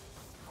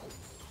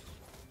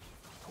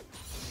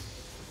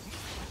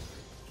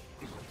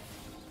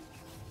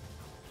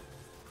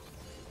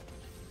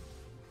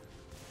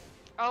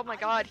 Oh my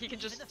god, he can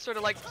just sort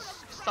of like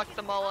suck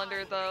them all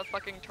under the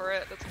fucking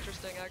turret. That's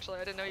interesting, actually.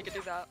 I didn't know he could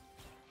do that.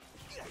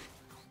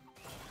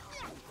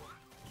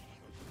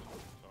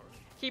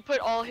 He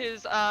put all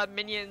his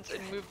minions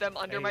and moved them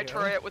under my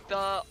turret with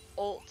the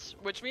ult,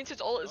 which means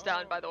his ult is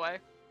down, by the way.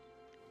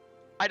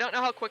 I don't know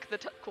how quick the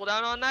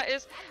cooldown on that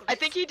is. I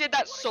think he did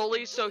that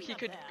solely so he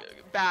could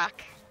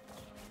back.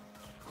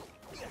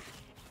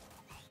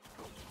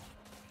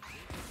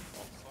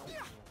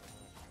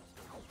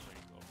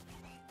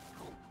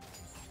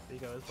 There you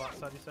go, his bot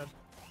side, you said?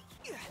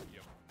 Yep.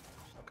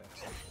 Okay.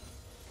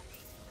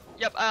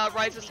 Yep,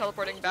 Rise is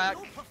teleporting back.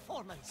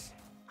 Performance.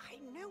 I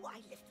knew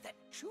I left that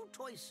chew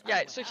toy Yeah,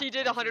 somewhere. so he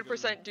did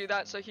 100% do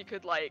that so he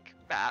could, like,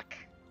 back.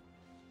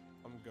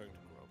 I'm going to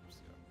Grubs,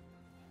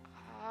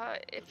 yeah.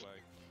 If Good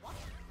way.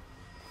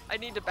 I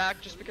need to back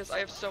just because I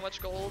have so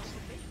much gold.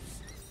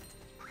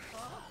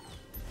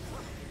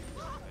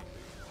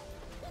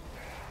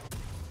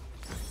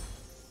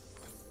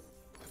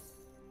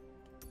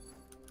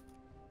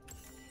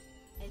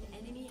 An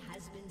enemy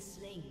has been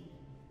slain.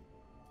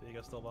 There you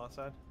go, still bot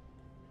side?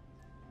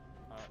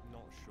 Not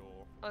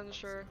sure.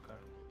 Unsure.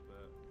 But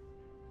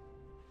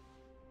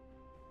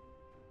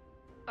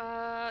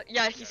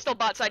Yeah, he's still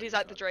bot side, he's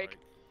at the Drake.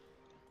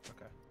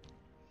 Okay.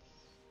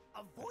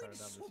 Avoid down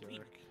this swooping.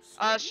 Yorick.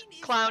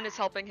 Swooping Clown bad. is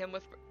helping him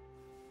with...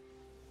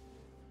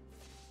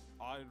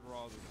 I'd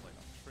rather play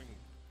a string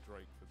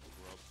Drake for the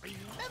Grub.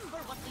 Remember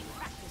what we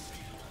practiced.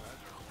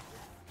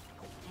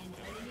 An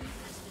enemy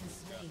has been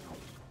slain.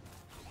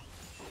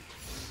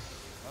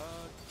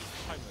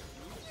 Timeless,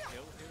 can we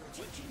kill here?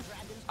 Teaching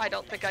dragons. I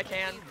don't think I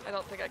can. I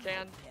don't think I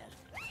can.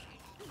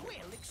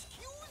 Well, excuse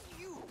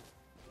you.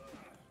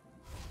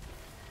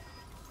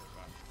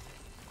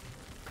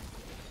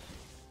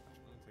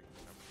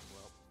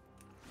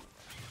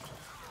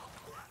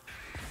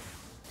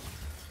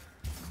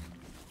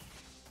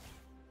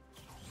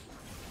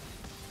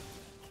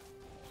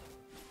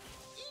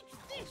 Eat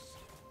this.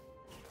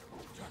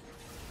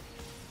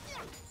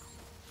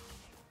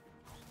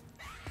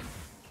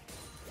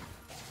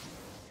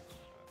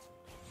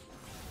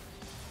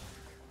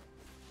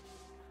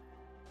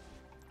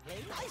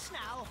 Play nice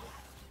now.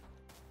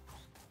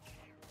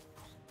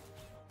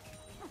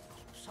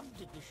 Some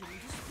division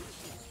into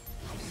species.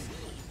 I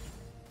see.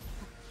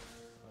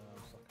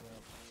 Fucking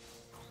up.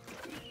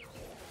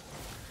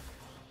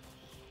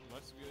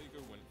 Unless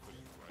Viego went for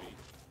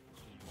Drake,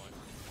 he might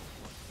have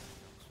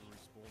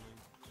respawning.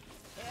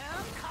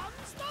 Here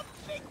comes the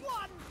big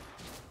one.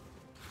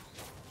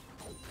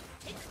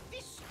 Take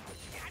this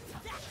and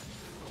that.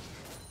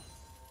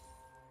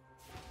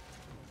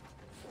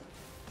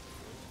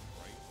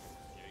 Drake.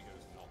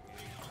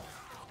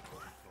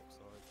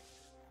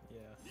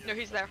 No,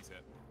 he's there. He's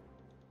hit.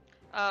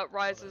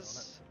 Rise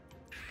is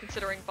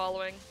considering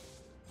following.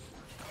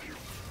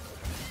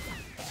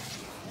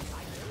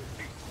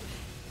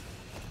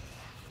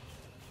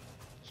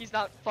 He's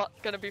not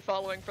gonna be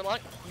following for long.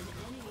 An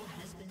enemy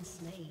has been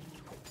slain.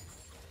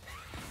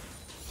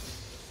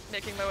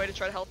 Making my way to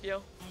try to help you.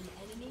 An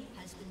enemy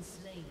has been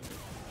slain.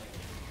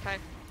 Okay.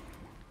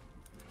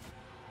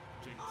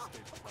 Jinx Ah,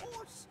 did of like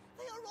course!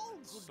 They are all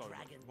good so.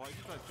 dragons. Why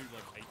did I do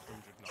like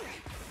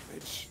 890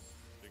 damage?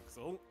 Jinx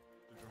ult,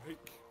 the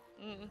Drake.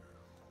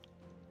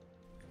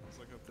 It's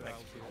like a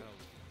thousand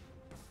health.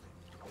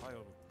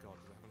 Oh god,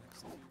 does that have an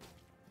X?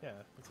 Yeah,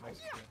 it's an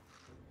extra.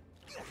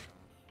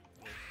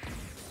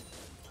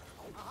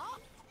 Aha!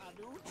 A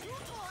new chew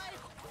toy!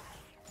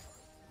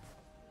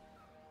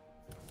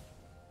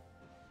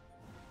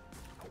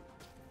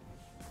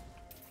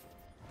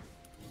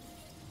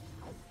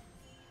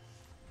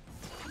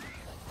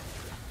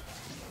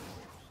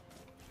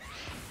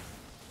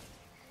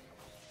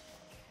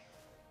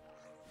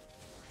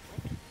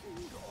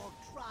 Food or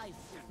dry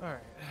food?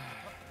 Alright.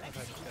 If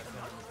I just got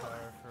down in the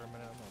fire for a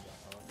minute, I'm gonna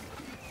back off.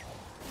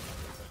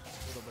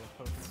 A little bit of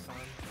focus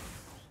time.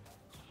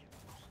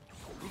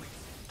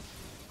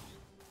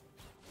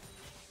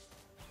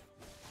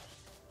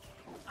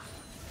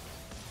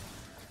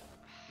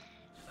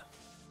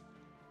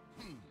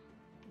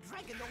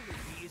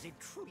 Dragonology is a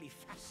truly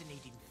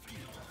fascinating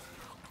field.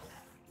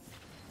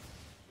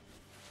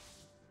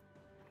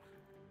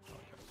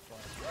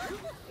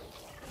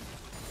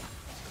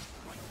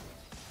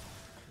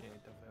 Yeah, he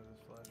definitely has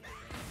his flash.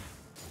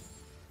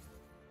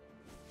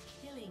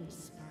 Killing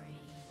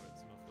spree.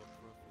 It's enough left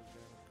for a full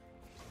game.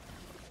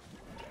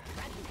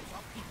 Dragons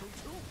are people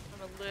too.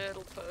 I'm a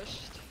little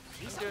pushed.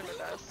 See I'm doing my something?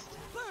 best.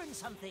 Burn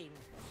something.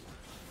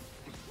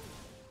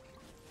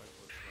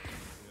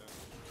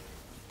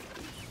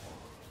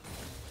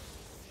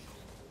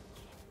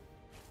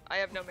 I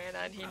have no mana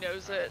and he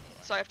knows it,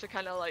 so I have to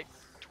kind of like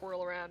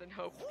twirl around and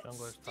hope.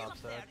 Jungler's Still top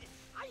up there. side.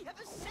 I have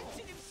a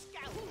sensitive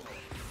scalp.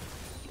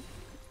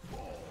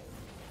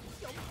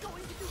 You're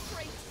going to do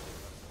great.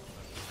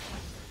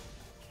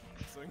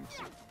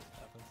 Happens.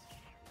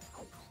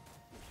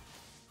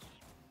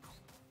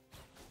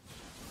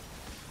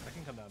 I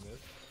can come down mid.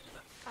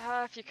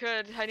 If you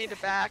could, I need to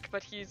back,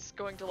 but he's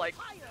going to like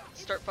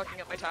start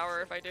fucking up my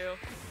tower if I do.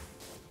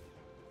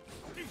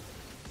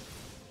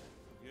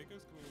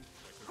 Diego's coming in.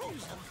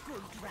 Who's a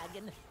good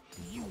dragon?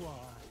 You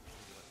are.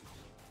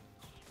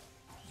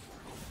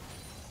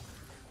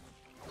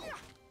 Yeah,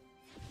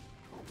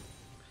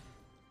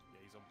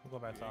 he's on. We'll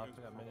go back top. Diego's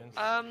We got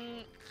front.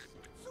 minions.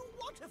 So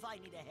what if I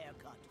need a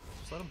haircut?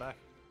 Just let him back.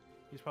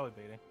 He's probably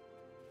baiting.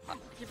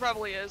 He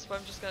probably is, but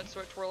I'm just gonna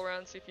sort of twirl around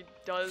and see if he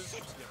does. Yeah,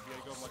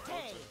 Diego, my Stay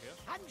cards over here.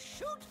 and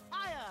shoot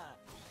fire.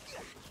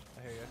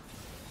 I hear you.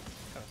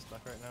 Kind of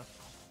stuck right now.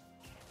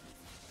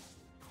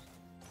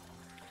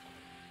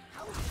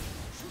 How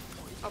shoot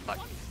point Oh fuck.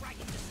 one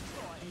dragon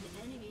destroyed. An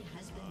enemy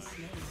has been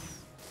slain.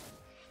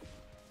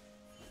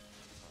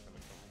 Not gonna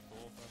come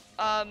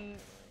forward.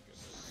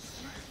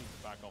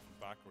 Back off and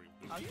back or he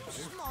will Are you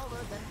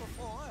smaller than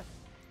before?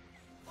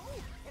 Oh,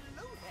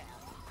 hello there.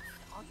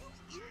 Are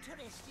you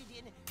interested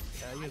in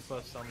Yeah, I use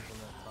both summons on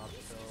that top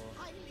still.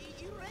 highly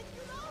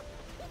irregular?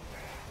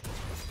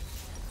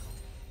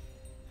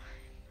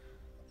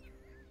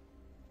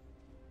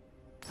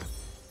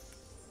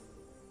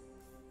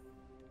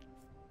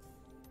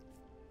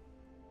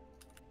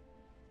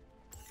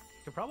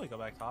 Could probably go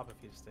back top if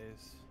he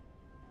stays.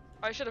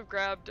 I should have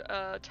grabbed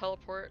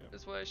teleport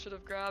is what I should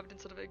have grabbed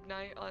instead of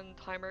ignite on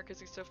timer because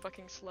he's so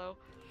fucking slow.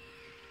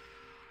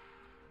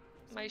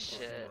 My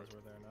shit. Wars were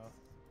there now.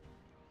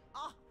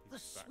 Ah, the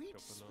He's backed sweet up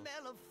enough.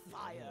 smell of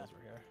fire. Wars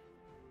were here.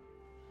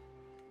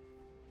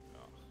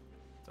 Oh,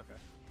 It's okay.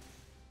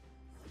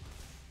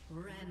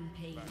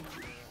 Rampage.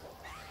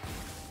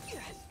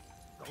 Yes.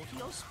 Go to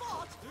your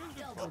spot.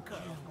 Double kill.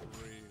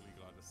 I'm really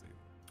glad to see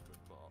good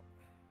part.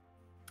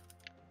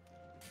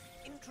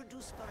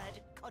 Introduce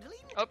sporadic cuddling.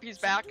 Oh, he's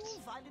Some backed.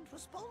 do violent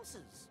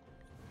responses.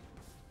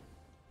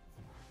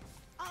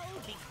 I'll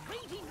be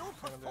grading your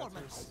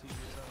performance.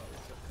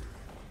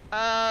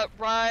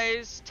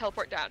 Rise,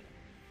 teleport down.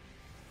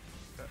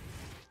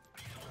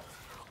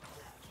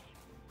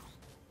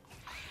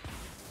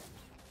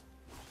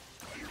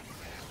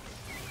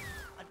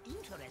 An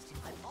interesting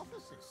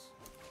hypothesis.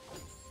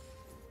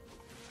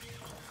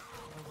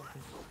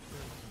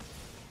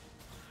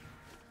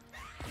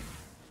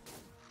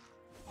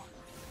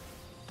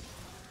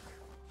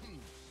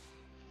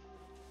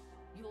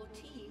 Your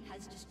team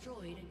has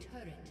destroyed a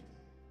turret.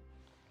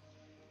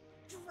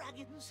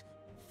 Dragons,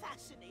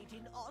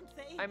 fascinating, aren't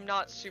they? I'm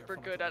not super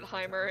good at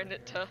Heimer, and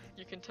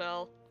you can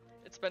tell.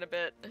 It's been a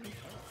bit. Played him.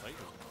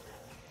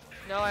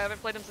 No, I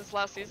haven't played him since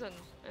last season.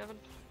 I haven't.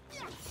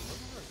 Right.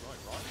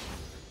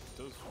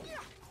 Does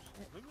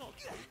maybe not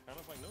too kind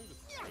of like no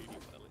just really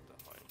well into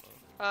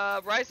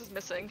Heimer. Rise is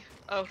missing.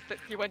 Oh,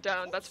 he went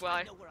down, that's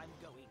why. I know where I'm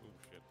going.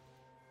 Oh shit.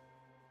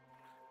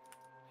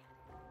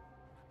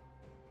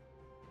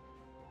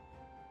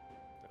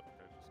 That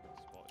guy just got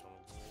spotted on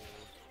a wall.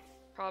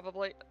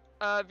 Probably.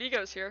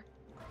 Vigo's here.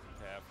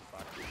 Careful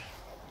back.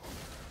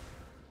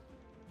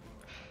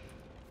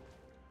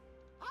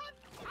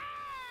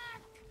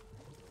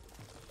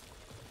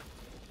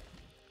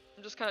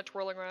 I'm just kind of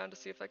twirling around to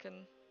see if I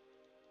can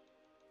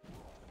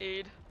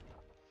aid.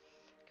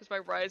 Because my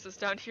rise is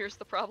down here's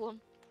the problem.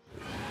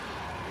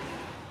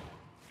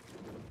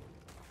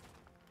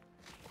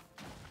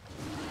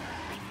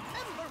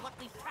 Remember what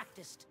we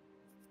practiced.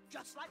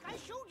 Just like I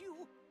showed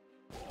you.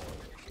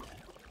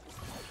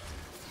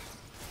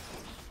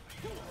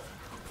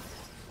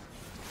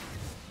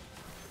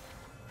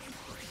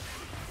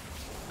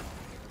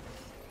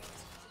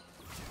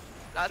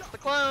 That's the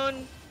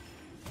clone.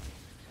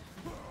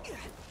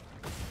 Training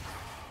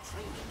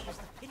is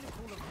the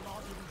pinnacle of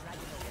modern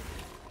dragon.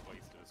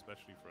 Wasted,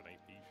 especially for an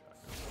AP shack.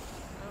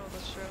 Oh,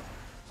 that's true.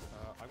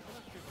 I'm gonna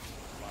shoot the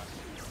flash.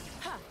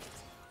 I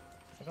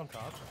think I'm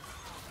top. Oh,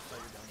 you're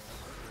down there.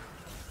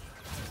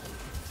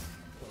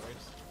 No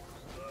worries.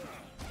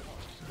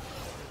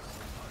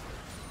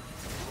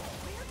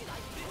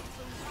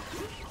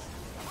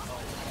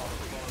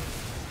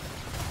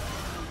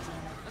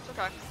 That's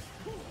okay.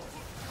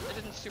 It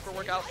didn't super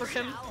work out for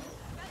him. York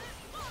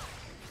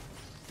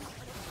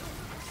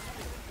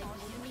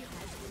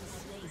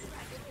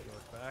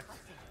back.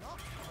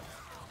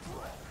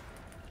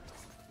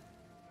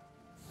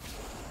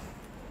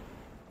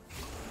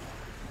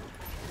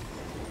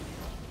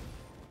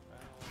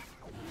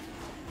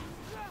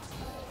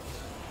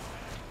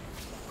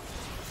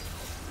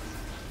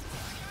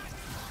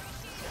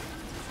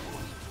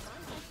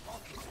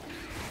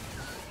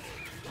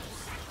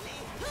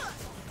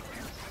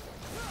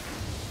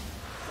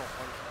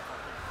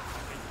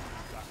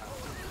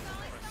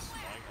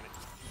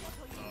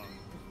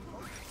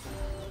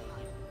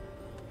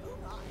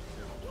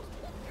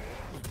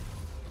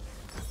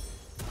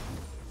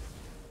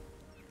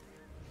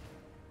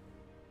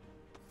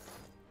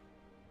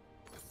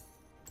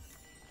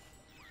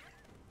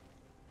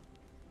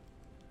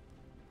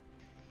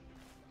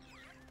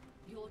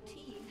 Your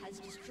team has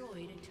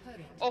destroyed a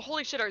turret. Oh,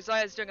 holy shit, our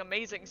Zaya's doing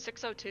amazing.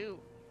 602.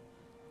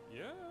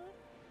 Yeah.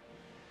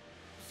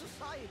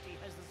 Society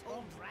has this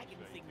whole dragon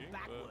thing Shaking,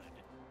 backward.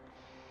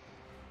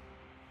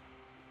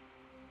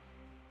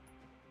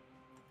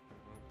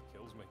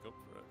 Kills make up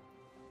for it.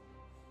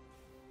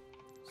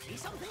 See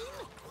something?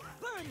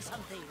 Burn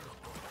something.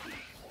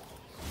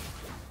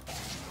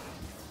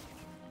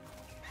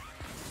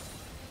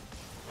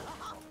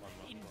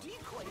 In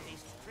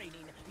decoy-based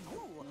training,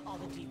 you are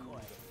the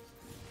decoy.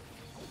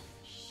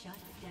 Shut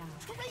down.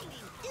 Training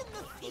in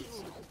the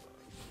field.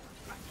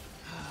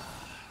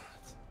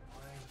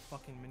 Why the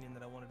fucking minion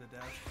that I wanted to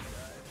dash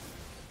died?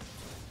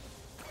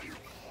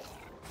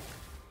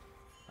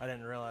 I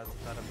didn't realize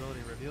that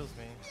ability reveals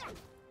me in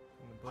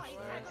the bush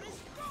there.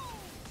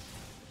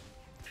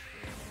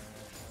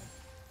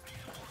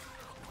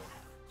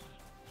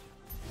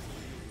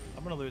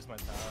 I'm gonna lose my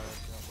tower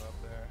if you don't go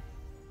up there.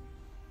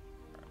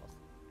 Alright, let's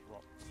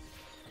drop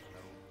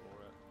Herald for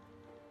it.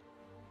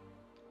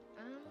 I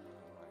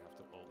have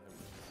to ult him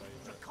to save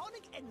it.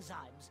 Draconic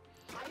enzymes,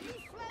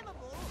 highly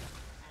flammable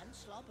and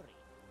slobbery.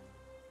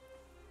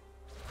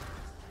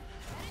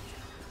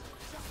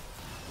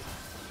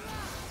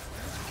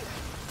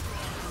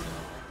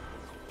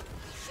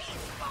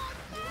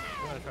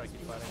 I'm gonna try to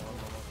keep fighting one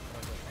more. I'm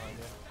gonna find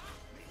you.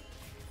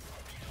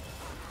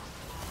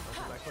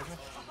 Welcome back towards me.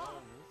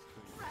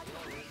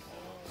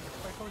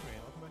 Welcome back towards me.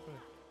 Welcome back towards me.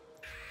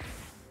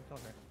 Kill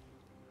her.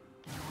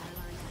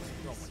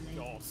 Oh my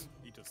god,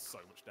 he does so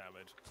much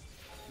damage.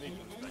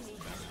 Needless basic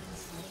damage.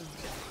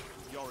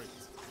 Yorick.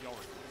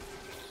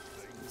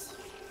 Things.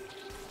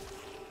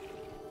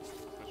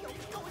 You're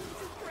going to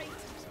do great.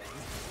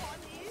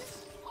 One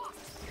is hot.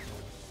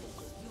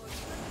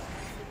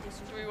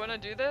 Do we want to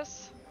do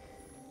this?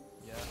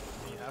 Yeah,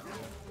 you have to.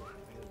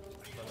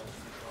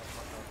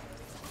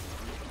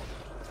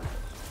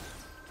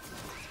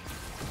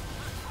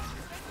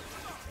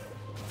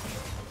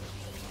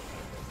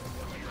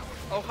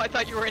 Oh, I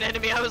thought you were an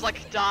enemy. I was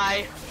like,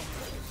 die.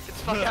 Get the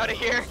fuck out of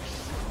here.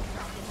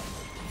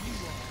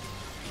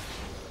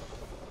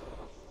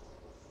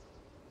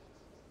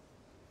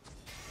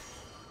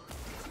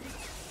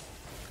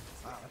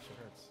 Wow, that shit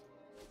hurts.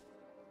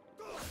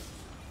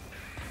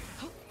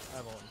 I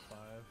have ult in 5.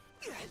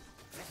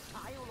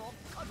 Reptile or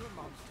cuddle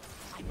monster.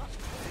 I must.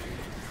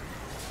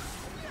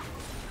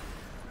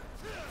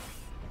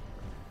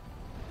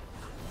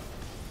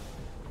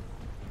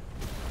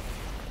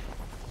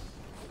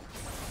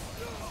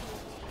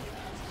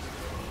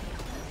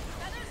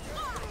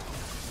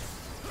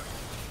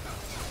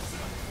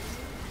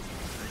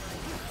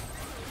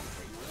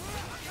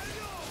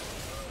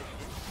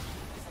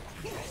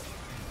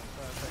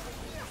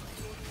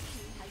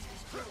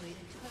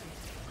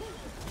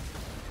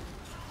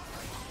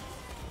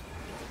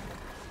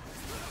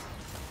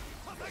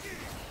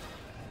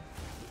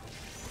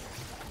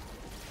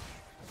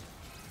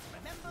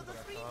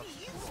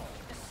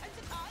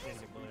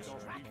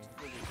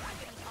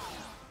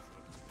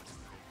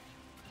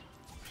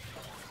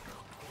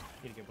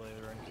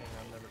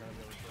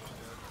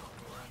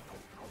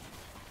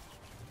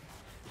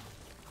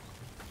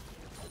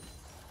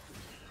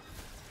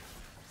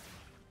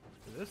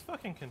 This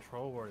fucking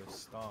control ward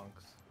is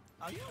stonks.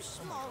 Are you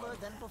smaller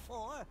than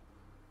before?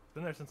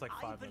 Been there since like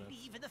I 5 minutes.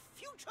 believe in the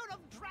future of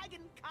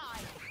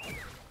dragonkind.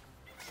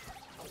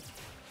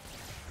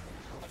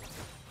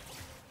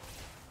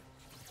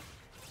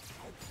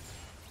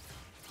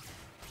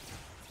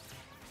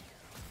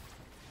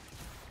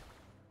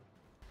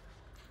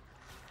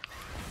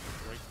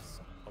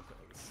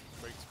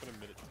 Drake's been a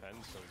minute 10,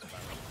 so it's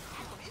back.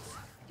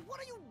 What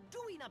are you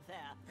doing up there?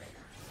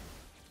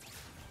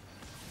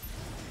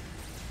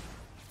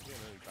 Yeah,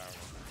 no, Baron.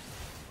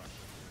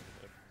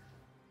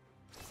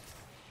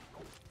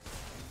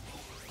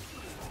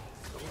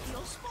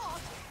 Your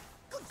spot.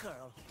 Good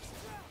girl.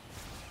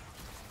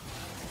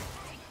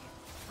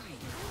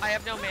 I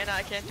have no mana,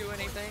 I can't do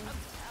anything.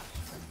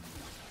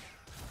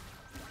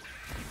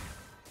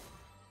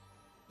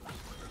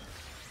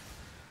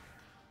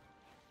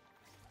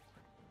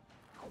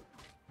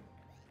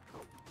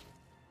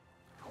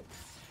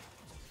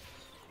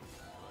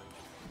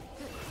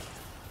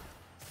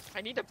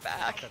 I need to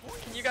back.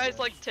 Can you guys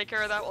like take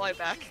care of that while I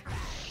back?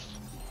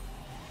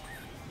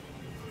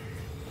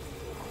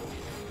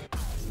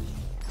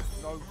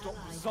 No,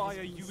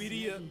 Zaya, you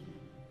idiot!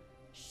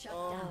 Shut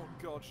Oh down.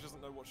 god, she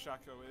doesn't know what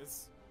Shaco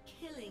is.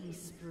 Killing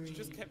spree. She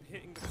just kept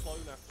hitting the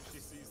clone after she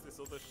sees this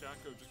other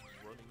Shaco just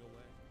running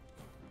away.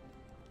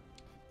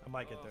 I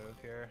might get dove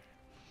here.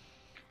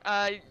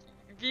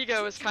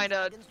 Vigo is kind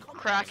of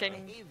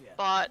cracking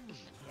bot. You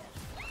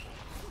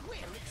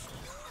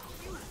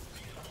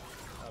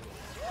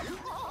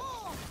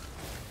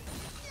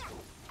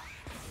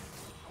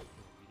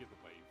get the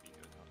wave,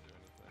 Vigo can't do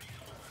anything.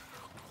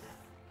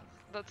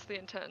 That's the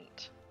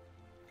intent.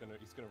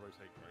 He's gonna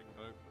rotate Drake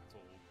though, but it's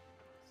all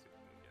see if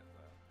we can get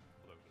there.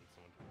 Although we need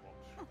someone to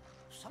watch.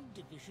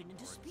 Subdivision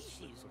into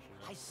species.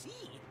 I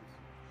see.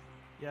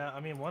 Yeah, I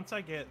mean once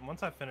I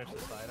finish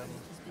this item,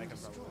 I can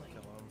probably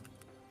kill him.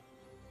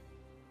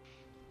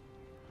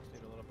 Just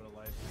need a little bit of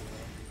life.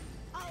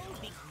 I'll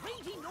be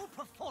grading your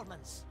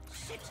performance.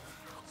 Sit,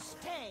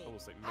 stay,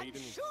 Almost like and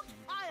Maiden is shoot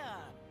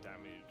fire.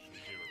 damage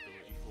and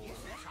durability for Yes,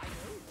 yes, I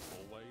know.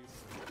 always.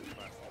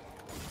 Fast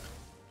corner.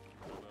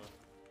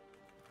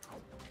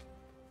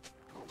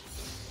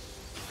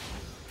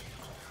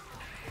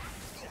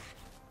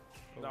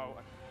 No,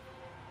 I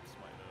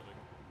smite early.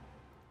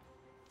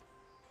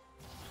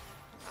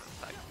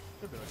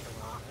 Should be able to kill him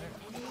there.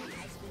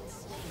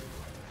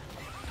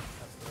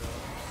 That's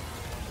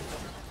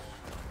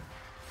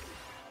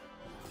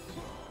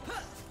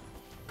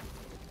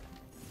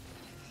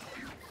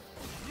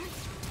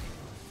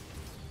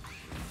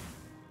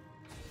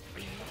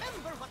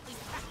Remember what we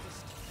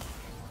practiced.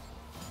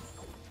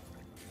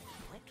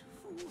 Wet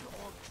food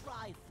or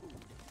dry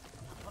food?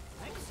 A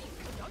perplexing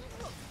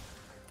conundrum.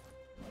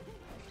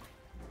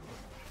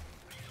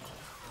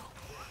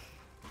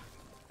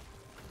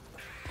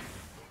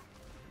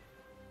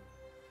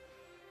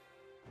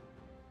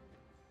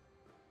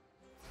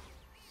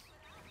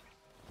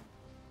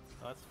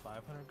 Oh, that's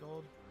 500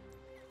 gold.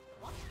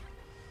 What?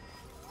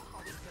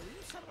 Are we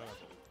going somewhere?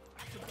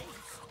 Back to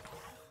base?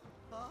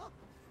 Huh?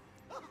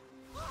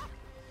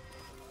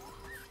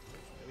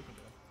 Yeah, we can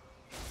do it.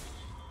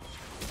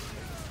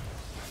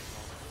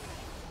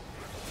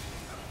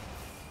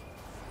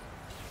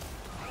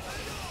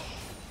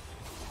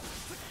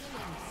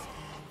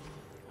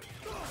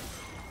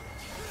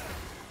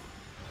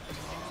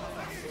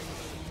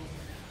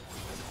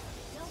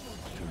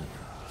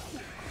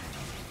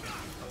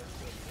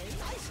 Very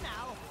nice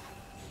now.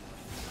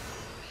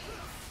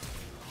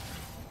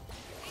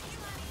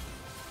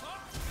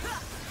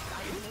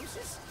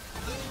 Diagnosis?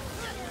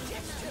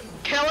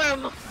 Kill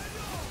him!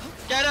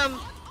 Get him!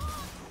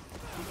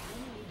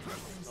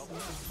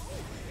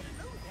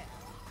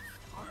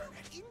 Are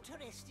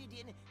interested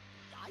in...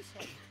 I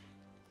said...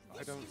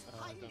 This is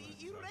highly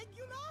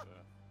irregular.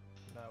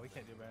 No, we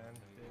can't do Baron.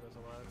 Diego's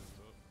alive.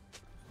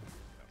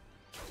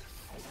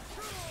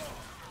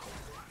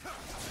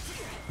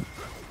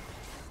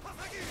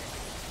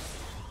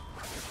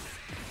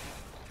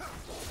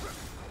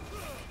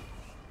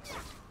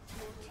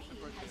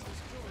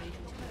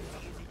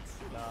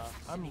 Nah,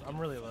 I'm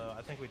really low.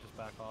 I think we just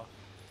back off.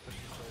 Push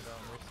the trade out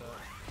and reset.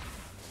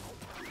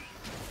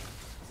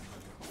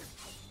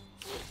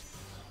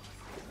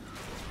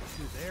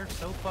 Dude, they're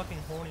so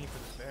fucking horny for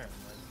this Baron.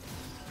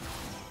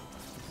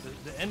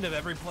 Like, the end of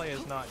every play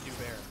is not do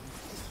Baron.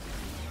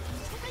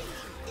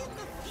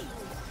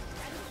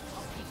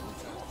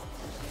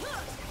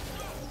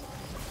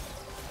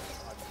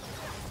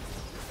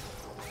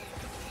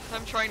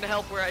 I'm trying to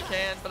help where I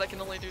can, but I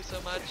can only do so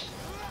much.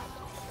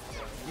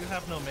 You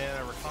have no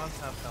mana, Rakan's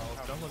half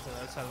health, jungle's on the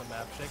other side of the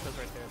map, Shaco's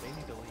right there, they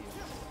need to leave.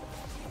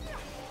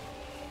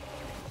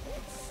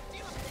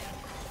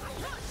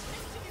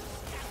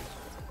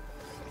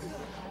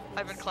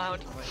 I've been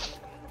clowned.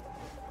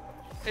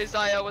 Hey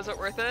Zaya, was it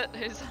worth it?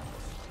 His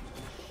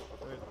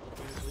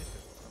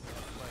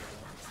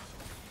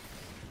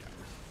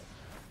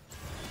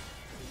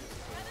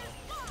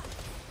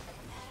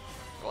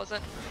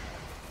wasn't.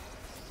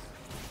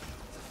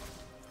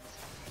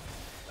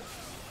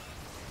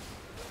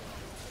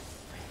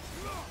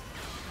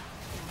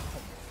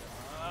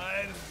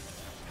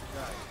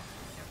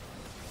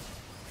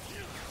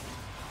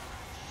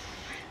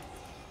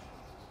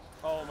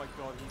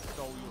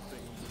 roll your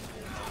thing and win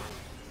more health.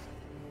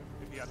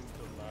 If he hadn't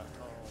done that,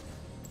 oh.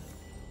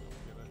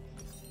 Get it.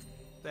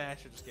 They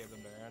actually just gave them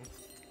Baron.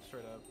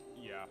 Straight up.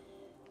 Yeah.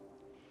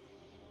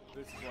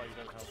 This is why you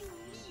don't have. What do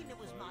you mean it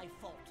was my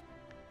fault?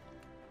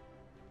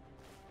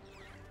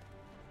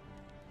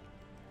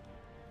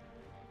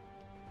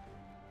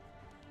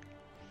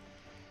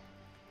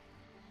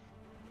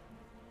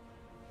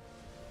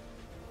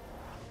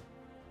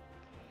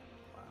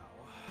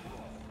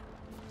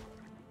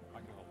 I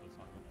can hold this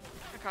one.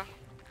 Okay.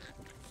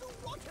 So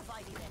what if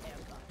I need a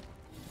haircut?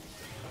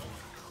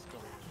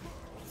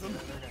 They're gonna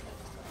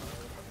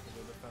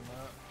defend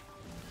that.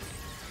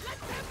 Let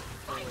them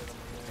fight!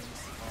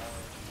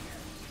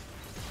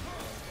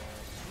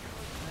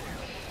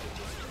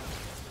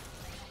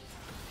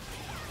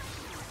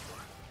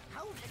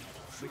 How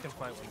We can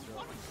fight 1-0.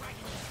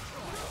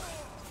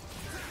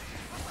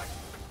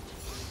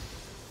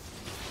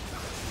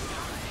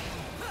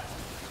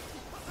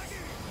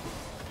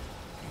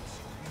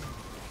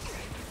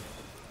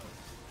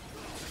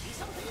 see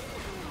something?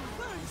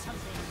 Burn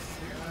something!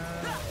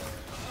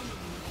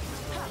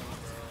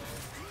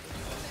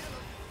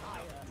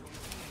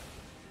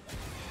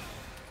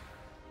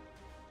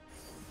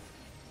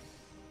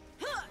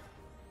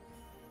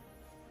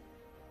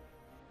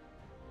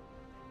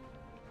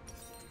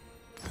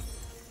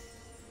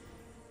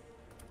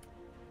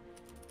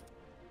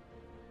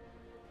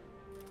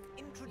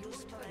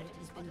 Introduce Your turret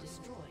has been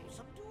destroyed.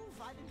 Subdue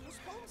violent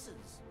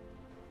responses.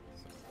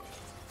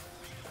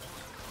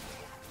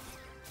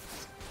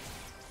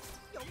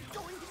 You're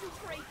going to do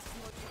great.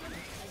 Your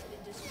turret has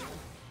been destroyed.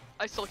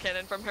 I stole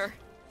cannon from her.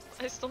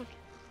 I stole.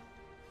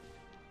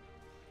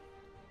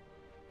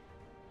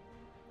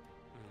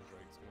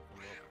 Drake's gonna come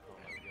up.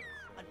 Can't let it get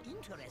An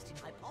interesting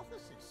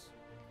hypothesis.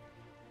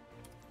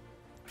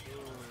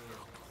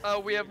 Oh,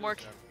 we have more.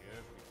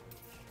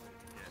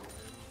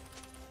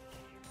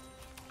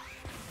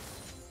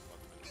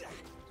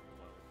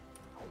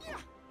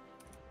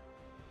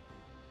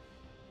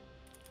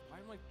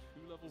 I'm like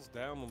 2 levels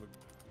down on the.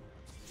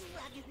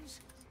 Dragons,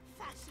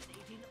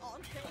 fascinating,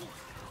 aren't they?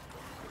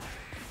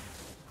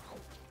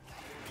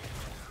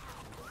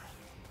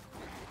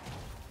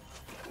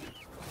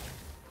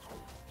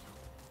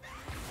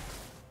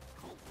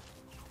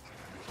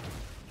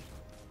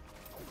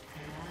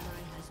 An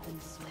ally has been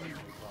slain.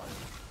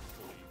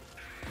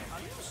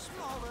 Are you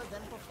smaller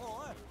than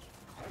before?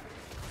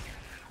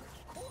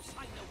 Of course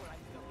I know where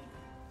I'm going.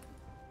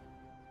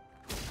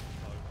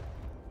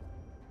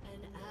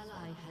 An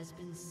ally has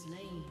been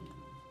slain.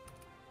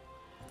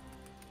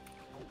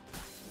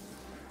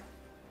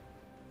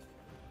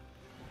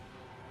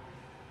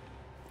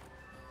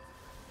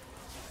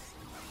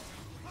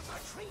 Our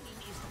training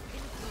is the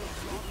pinnacle of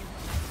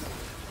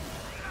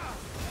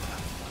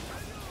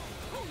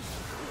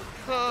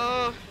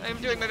Oh, I'm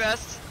doing my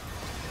best.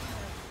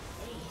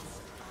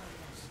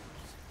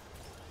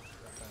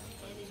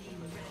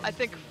 I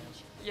think,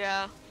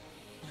 yeah. An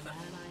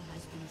ally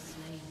has been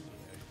slain.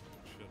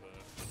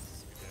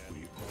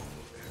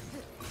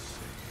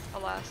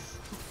 Alas.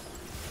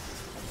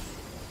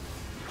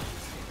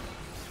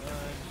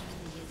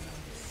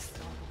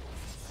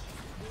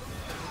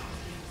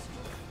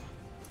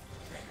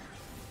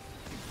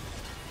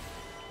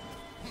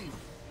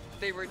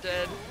 They were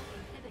dead.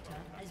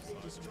 Inhibitor has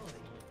been destroyed.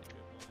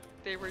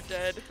 They were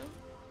dead.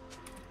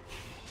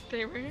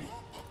 They were. Your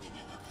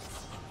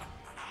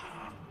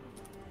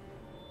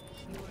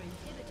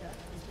inhibitor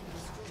has been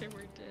destroyed. They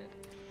were dead.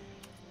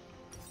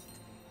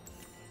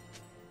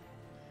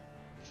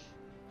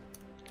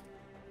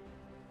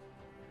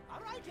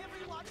 All right,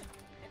 everyone.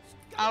 Let's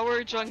go Our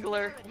back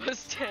jungler out there and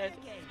was try dead.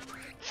 again.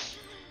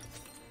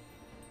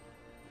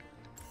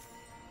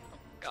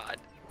 God.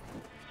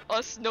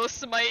 Us no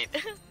smite.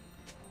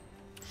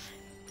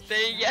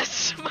 They yes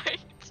smite.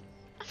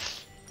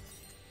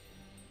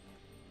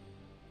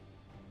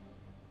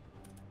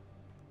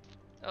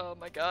 Oh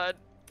my god.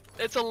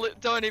 It's a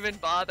don't even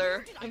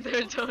bother. Did I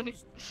They're tell don't. you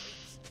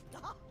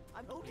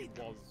I'm only It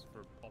was for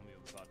on the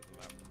other side of the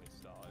map when they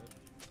started.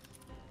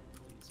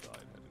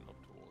 Inside, heading up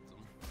towards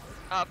them.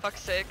 Ah,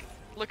 fuck's sake.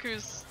 Look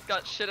who's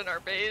got shit in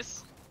our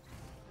base.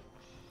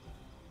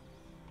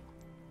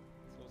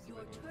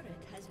 Your turret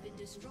has been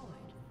destroyed.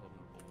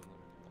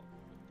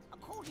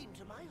 according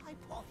to my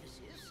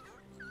hypothesis.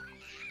 Oh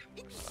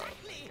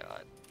Exactly. my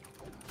god.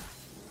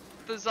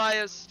 The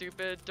Zaya's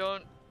stupid.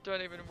 Don't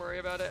even worry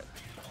about it.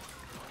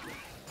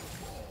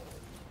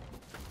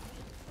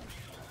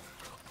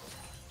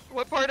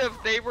 What part of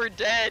they were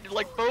dead?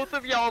 Like both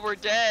of y'all were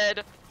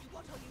dead.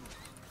 What are you?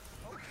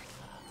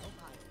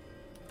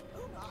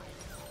 Oh my.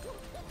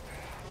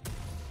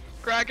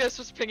 Gragas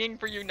was pinging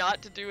for you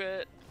not to do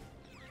it.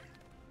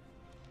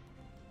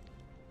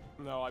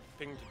 No, I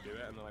pinged to do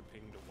it, and then I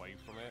pinged away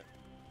from it.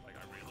 Like,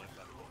 I realized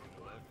that it wasn't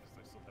gonna work,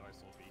 because then I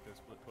saw Vega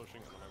split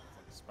pushing, and then I was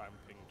like spam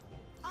ping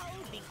towards.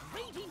 I'll be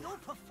grading your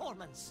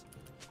performance.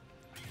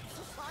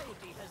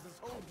 Society has this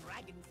whole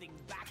dragon thing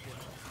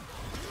backwards.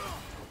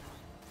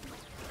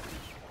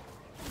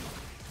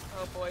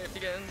 Oh boy, it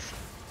begins.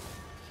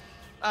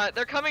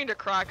 They're coming to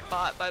crack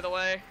bot, by the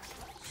way.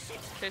 In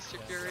case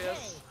you're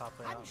curious. Top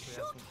lane out, so we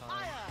have some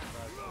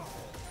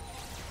time.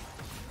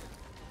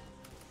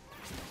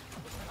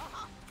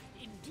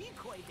 In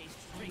decoy-based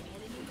training,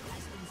 enemy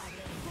has been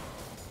slain.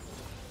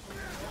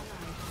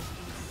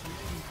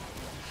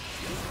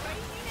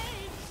 Raining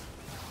eggs!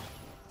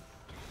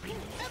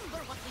 Remember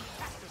what we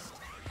practiced!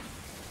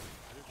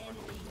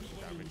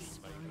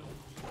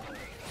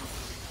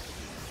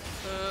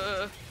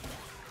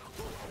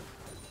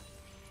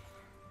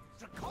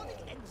 Draconic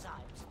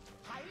enzymes,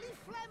 highly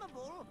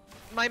flammable.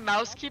 My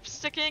mouse keeps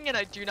sticking and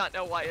I do not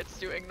know why it's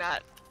doing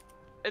that.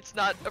 It's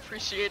not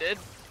appreciated.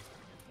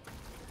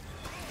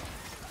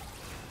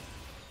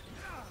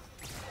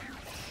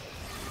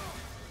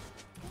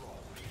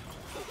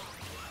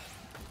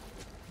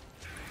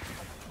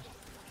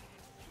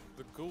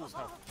 The ghouls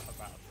have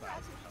about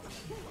 1,000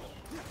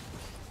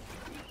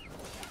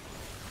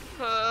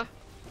 health.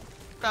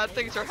 Bad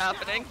things are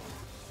happening.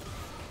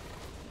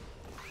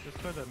 Just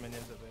put the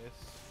minions at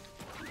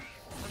base.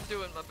 I'm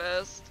doing my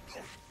best.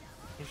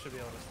 He should be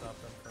able to stop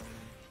them from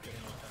getting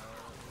the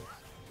tower.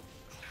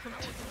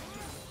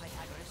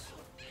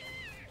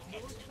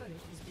 Your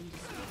turret has been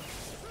destroyed.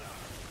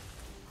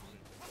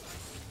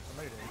 I'm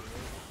ready to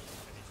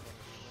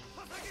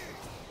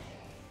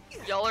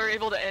engage. Y'all are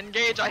able to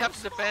engage. I have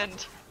to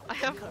defend. I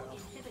have. Inhibitor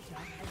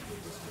has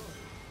been destroyed.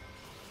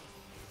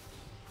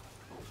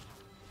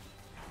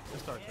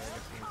 Just start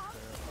targeting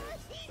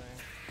there.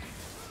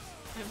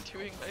 I'm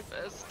doing my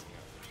best.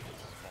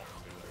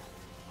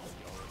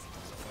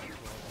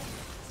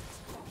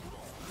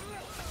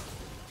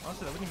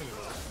 Honestly, that wouldn't even be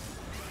right.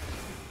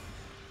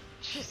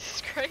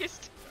 Jesus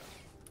Christ.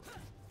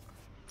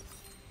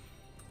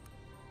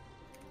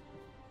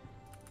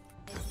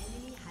 An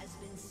enemy has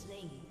been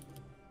slain.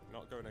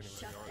 Not going anywhere.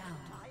 Shut alright. down.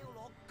 Tile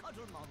or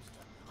cuddle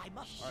monster. I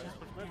must Shut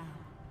push mid. down.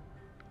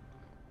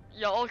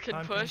 Y'all can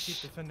Time push.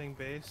 keep defending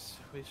base.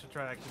 We should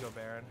try to actually go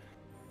Baron.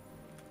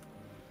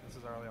 This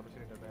is our only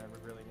opportunity to Baron.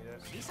 We really need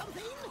it. see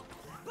something,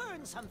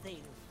 burn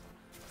something.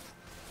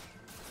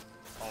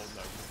 Oh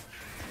no.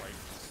 Wait.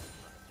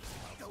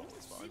 Don't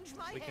That's fine. singe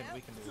my We can hair.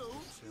 do this. Don't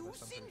Yeah, you that's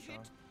something singe strong.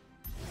 it.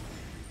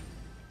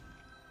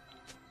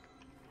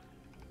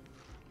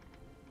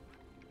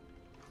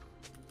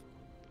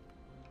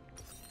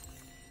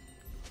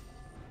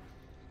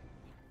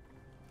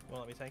 You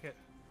won't let me tank it?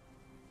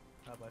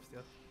 I have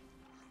lifesteal.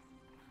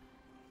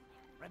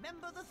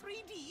 Remember the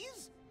 3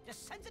 Ds?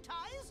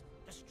 Desensitize,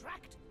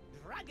 distract,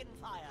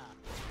 dragonfire.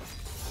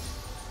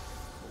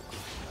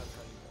 That's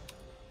how you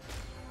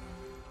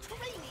go.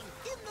 Training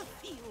in the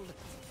field.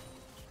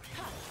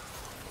 Ha.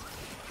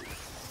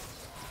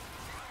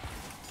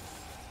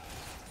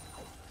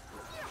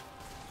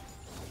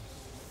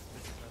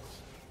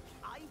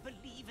 I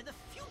believe in the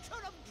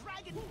future of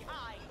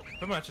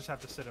dragonkind. We might just have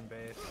to sit in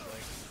base,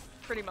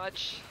 like Pretty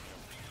much.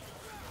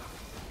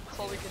 That's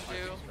all we can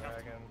do.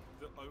 dragon.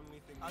 The only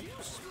thing Are you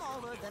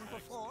smaller than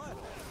before?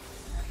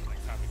 like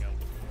having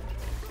Elder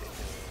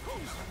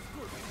Who's a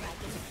good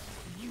dragon?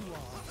 You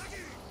are.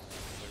 they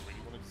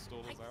really wanted to stall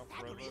us out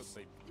forever, Pythagoras,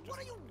 they what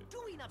are just you did.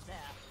 doing up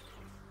there?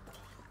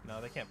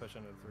 No, they can't push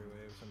into 3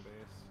 waves in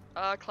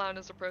base. Clown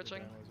is approaching.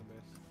 Baron waves in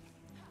base.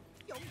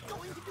 You're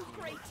going to do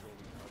great.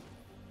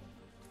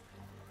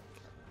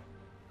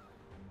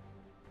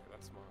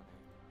 That's smart.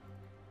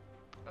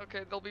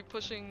 Okay, they'll be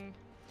pushing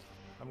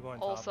I'm going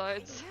all top.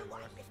 sides. Here, I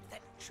left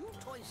that chew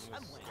toy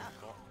somewhere.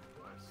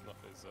 Snuff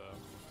is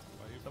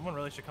wave. Someone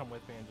really should come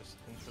with me and just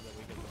ensure that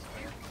we get this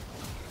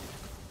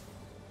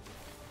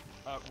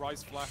fire.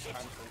 Rise flash and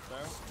ult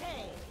down.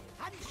 Stay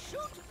and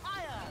shoot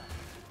fire.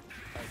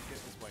 Get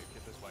this wave,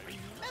 get this wave.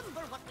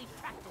 Remember what we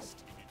practiced.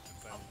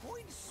 Then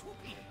Avoid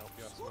swooping. help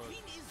you out,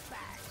 Swooping is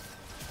bad.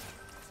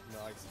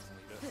 nice,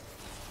 need it.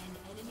 An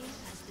enemy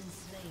has been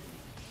slain.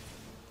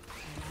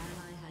 An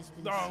ally has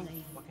been No!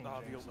 slain. Fucking Ah,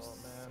 the James ult's- ult,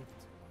 man.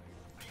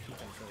 You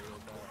can kill you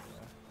with that,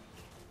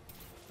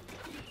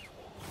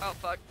 yeah. Oh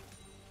fuck.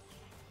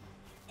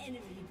 Enemy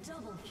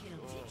double kill.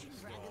 Teaching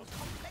dragons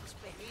complex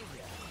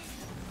behavior.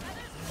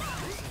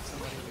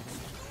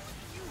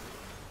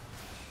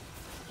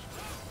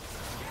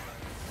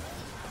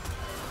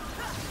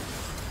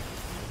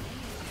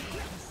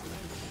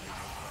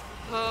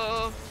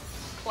 Oh,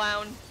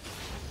 clown.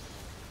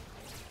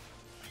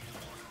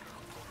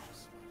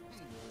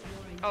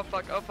 Oh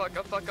fuck, oh fuck,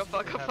 oh fuck, oh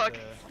fuck, We oh have fuck. to-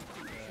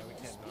 yeah, we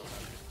can't do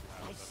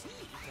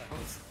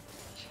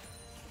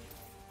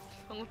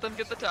Don't let them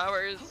get the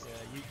towers. that.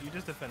 Yeah, you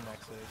just defend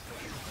Nexus.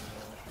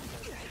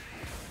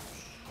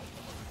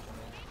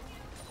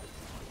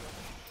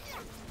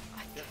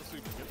 Get the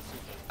super, get the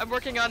super. I'm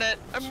working on it.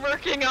 I'm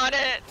working on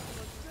it.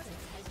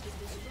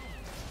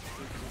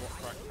 Super what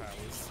crack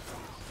powers.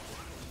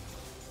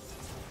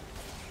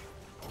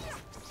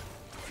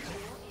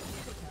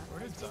 Where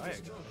did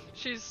Zayek go?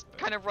 She's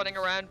kind of running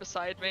around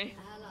beside me.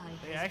 Ally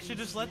They has actually been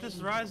just let this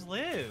slain. Rise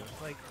live.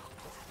 Like,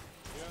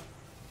 Yeah.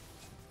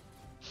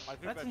 I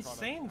think That's they're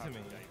insane to trying to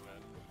me. have a game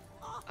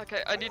then.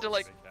 Okay, I need to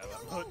like. They care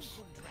that All much.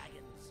 good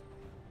dragons.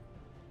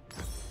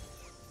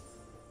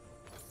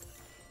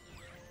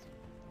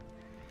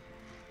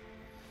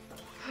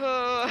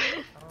 Oh,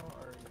 oh,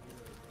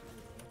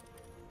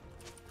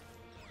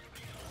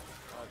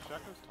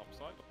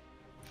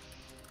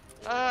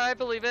 I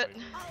believe it.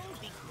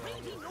 I'll be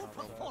craving your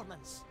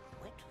performance.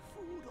 Wet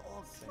food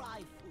or dry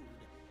food?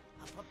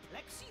 A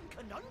perplexing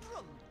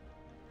conundrum.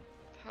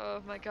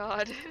 Oh my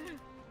god.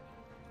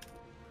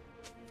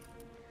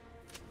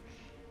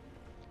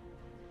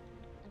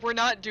 We're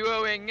not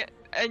duoing,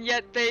 and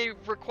yet they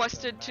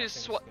requested to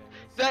swap.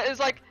 That is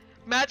like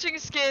matching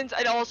skins,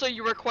 and also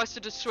you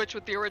requested to switch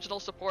with the original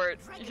support.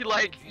 You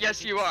like,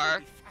 yes you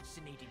are.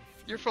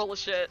 You're full of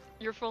shit.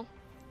 You're full.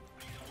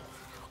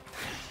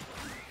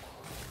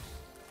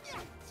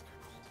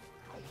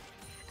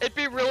 It'd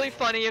be really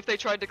funny if they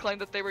tried to claim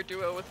that they were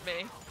duo with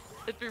me.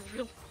 It'd be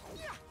real.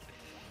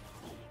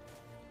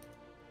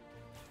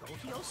 Go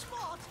to your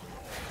spot.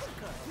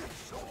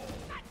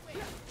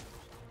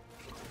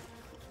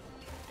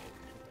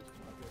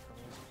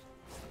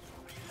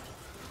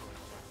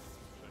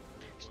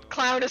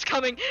 Clown is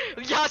coming.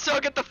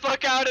 Yasuo, get the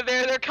fuck out of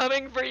there. They're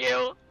coming for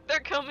you. They're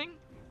coming.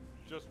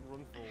 Just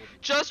run forward.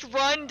 Just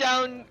run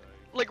down,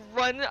 like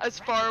run as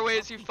far away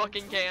as you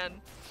fucking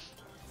can.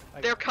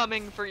 They're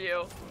coming for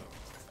you.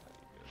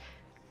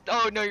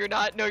 Oh no, you're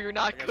not. No, you're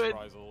not. Good. An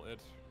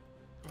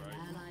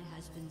ally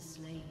has been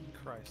slain.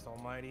 Christ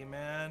almighty,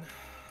 man.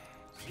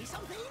 See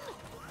something?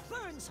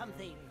 Burn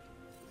something.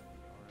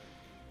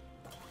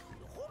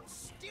 Hold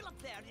still up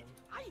there.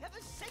 I have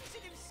a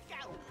sensitive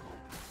scalp.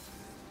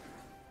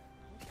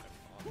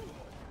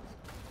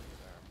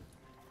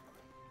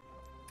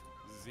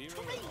 Zero.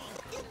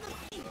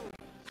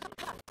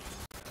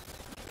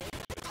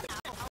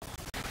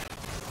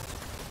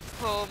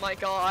 Oh my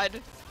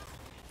god.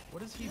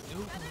 What does he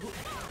do?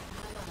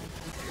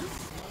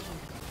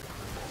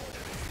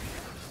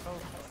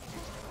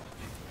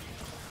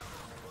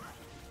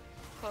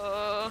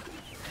 Oh.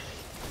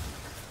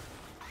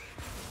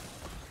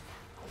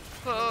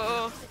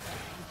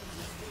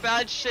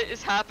 Bad shit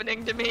is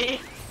happening to me.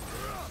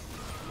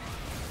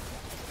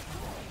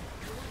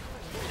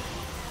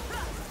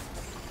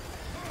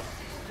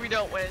 We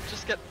don't win,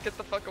 just get the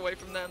fuck away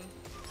from them.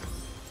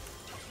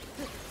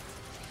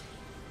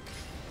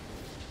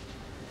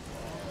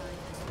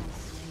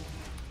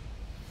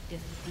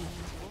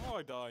 Oh,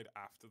 I died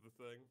after the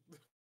thing.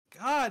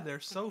 God, they're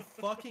so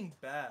fucking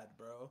bad,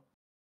 bro.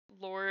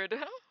 Lord.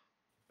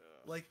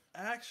 Like,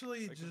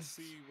 actually, I can just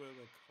see where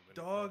they're coming from with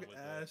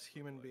dog-ass it,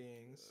 human like,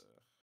 beings.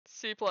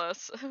 C+.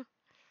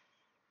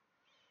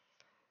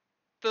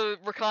 The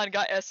Rakan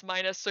got S-,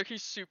 so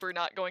he's super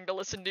not going to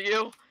listen to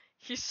you.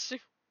 He's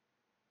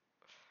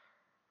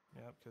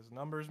Yep, because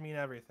numbers mean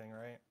everything,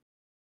 right?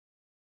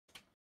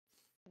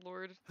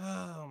 Lord.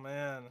 Oh,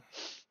 man.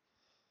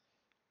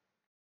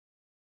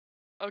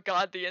 Oh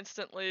god, the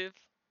instant leave.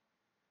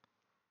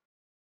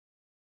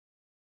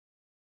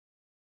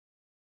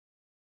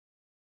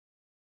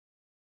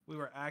 We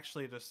were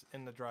actually just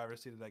in the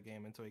driver's seat of that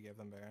game until we gave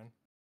them Baron.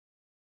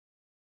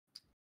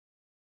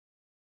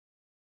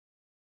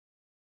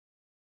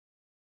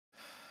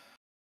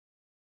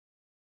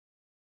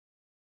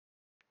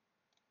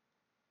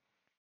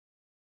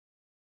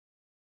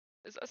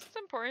 Is Essence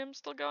Emporium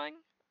still going?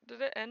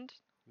 Did it end?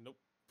 Nope.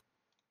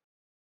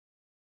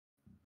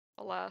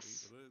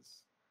 Alas. It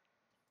is.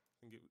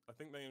 I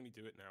think they only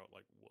do it now at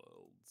like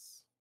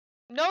Worlds.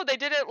 No, they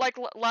did it like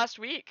last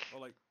week. Or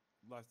like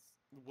last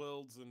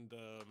Worlds and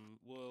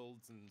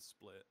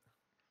Split.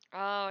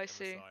 Oh, I MSI,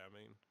 see. I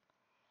mean.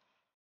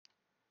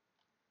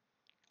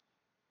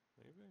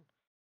 Maybe.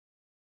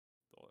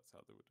 Thought that's how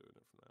they were doing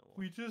it from now on.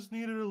 We just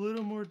needed a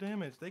little more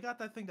damage. They got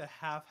that thing to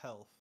half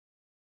health.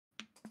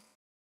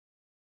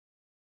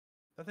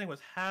 That thing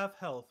was half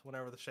health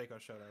whenever the Shaco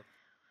showed up.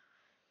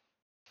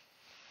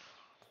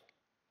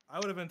 I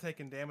would have been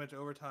taking damage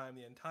over time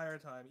the entire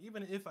time.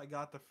 Even if I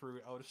got the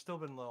fruit, I would have still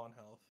been low on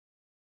health.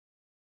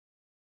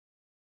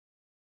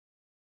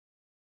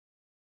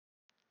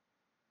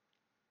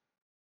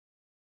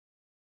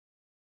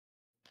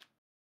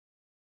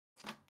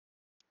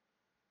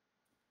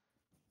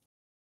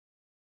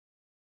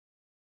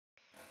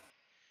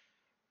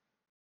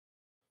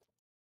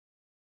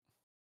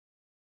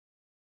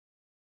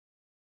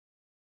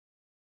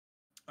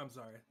 I'm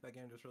sorry, that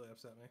game just really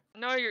upset me.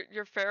 No,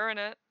 you're fair in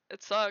it.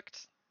 It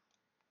sucked.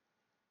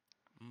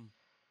 Mm.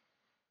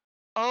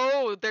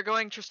 Oh, they're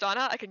going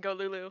Tristana? I can go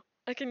Lulu.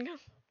 I can go.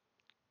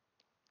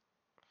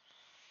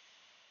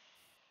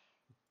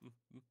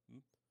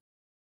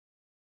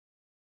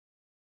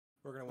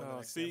 We're gonna win the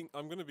next game.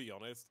 I'm gonna be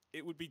honest.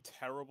 It would be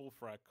terrible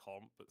for our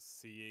comp, but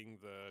seeing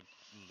the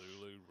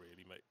Lulu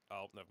really make.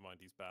 Oh, never mind.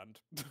 He's banned.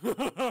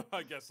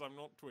 I guess I'm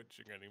not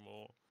twitching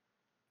anymore.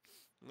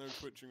 No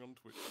twitching on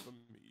Twitch for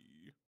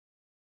me.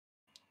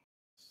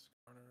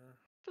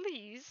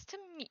 Pleased to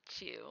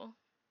meet you.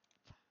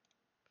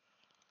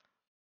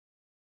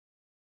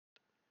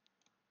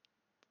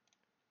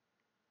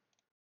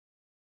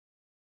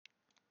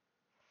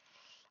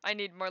 I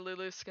need more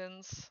Lulu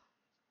skins.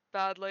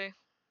 Badly.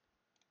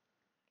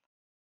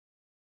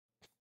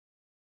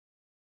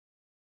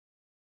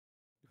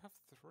 You have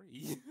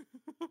 3.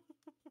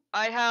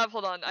 I have,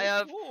 hold on, I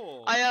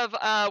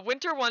have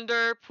Winter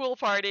Wonder, Pool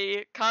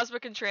Party,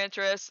 Cosmic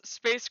Enchantress,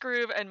 Space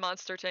Groove, and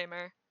Monster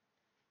Tamer.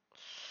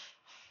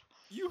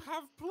 You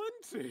have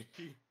plenty.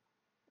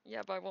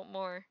 Yeah, but I want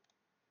more.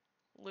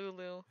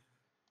 Lulu.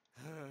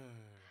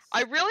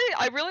 I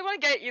really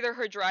want to get either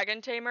her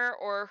Dragon Tamer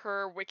or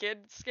her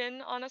Wicked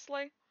skin,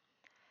 honestly.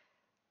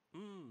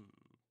 Hmm.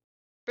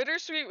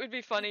 Bittersweet would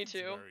be funny Wicked's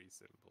too. very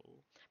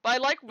simple. But I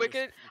like But it's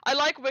Wicked. I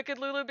like Wicked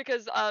Lulu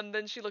because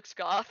then she looks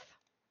goth,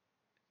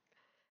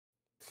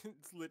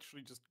 it's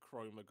literally just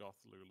Chroma Goth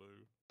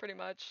Lulu. pretty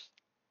much.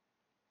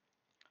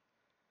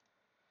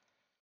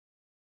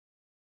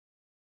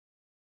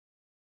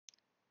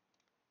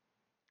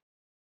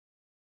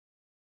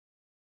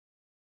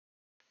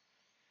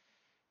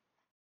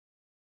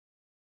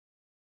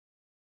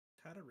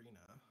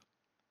 Katarina.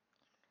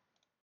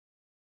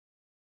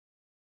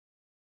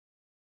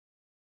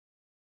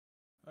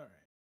 All right.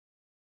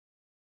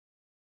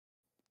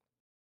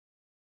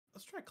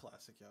 Let's try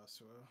classic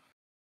Yasuo.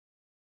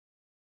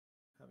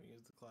 Haven't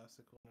used the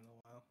classic one in a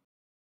while.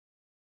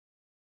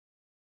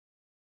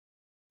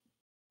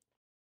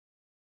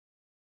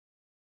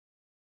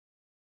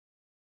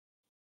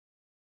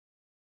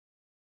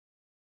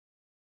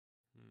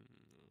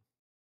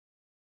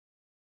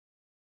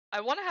 I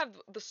want to have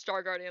the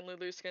Star Guardian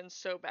Lulu skin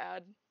so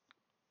bad.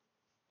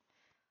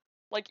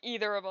 Like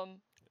either of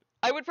them.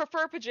 I would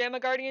prefer Pajama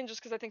Guardian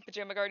just because I think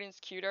Pajama Guardian's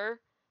cuter.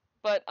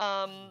 But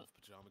I love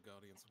Pajama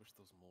Guardians. I wish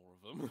there was more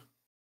of them.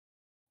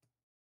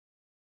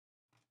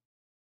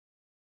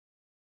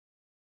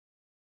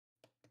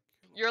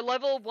 You're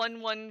level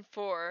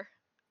 114.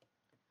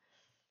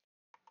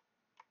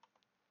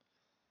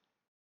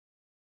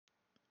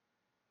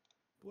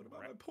 What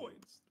about my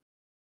points?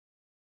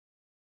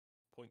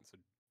 Points are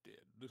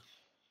dead.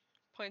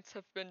 Points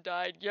have been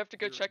died. You have to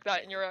go You're check that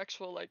in dead. your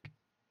actual like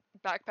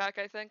backpack,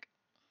 I think.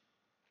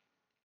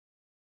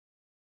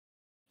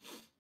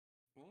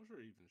 I'm not sure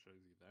it even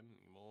shows you then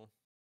anymore.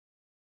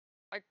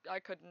 I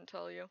couldn't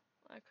tell you.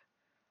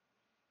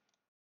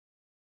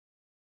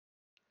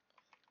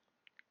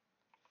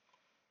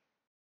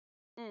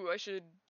 Ooh, I should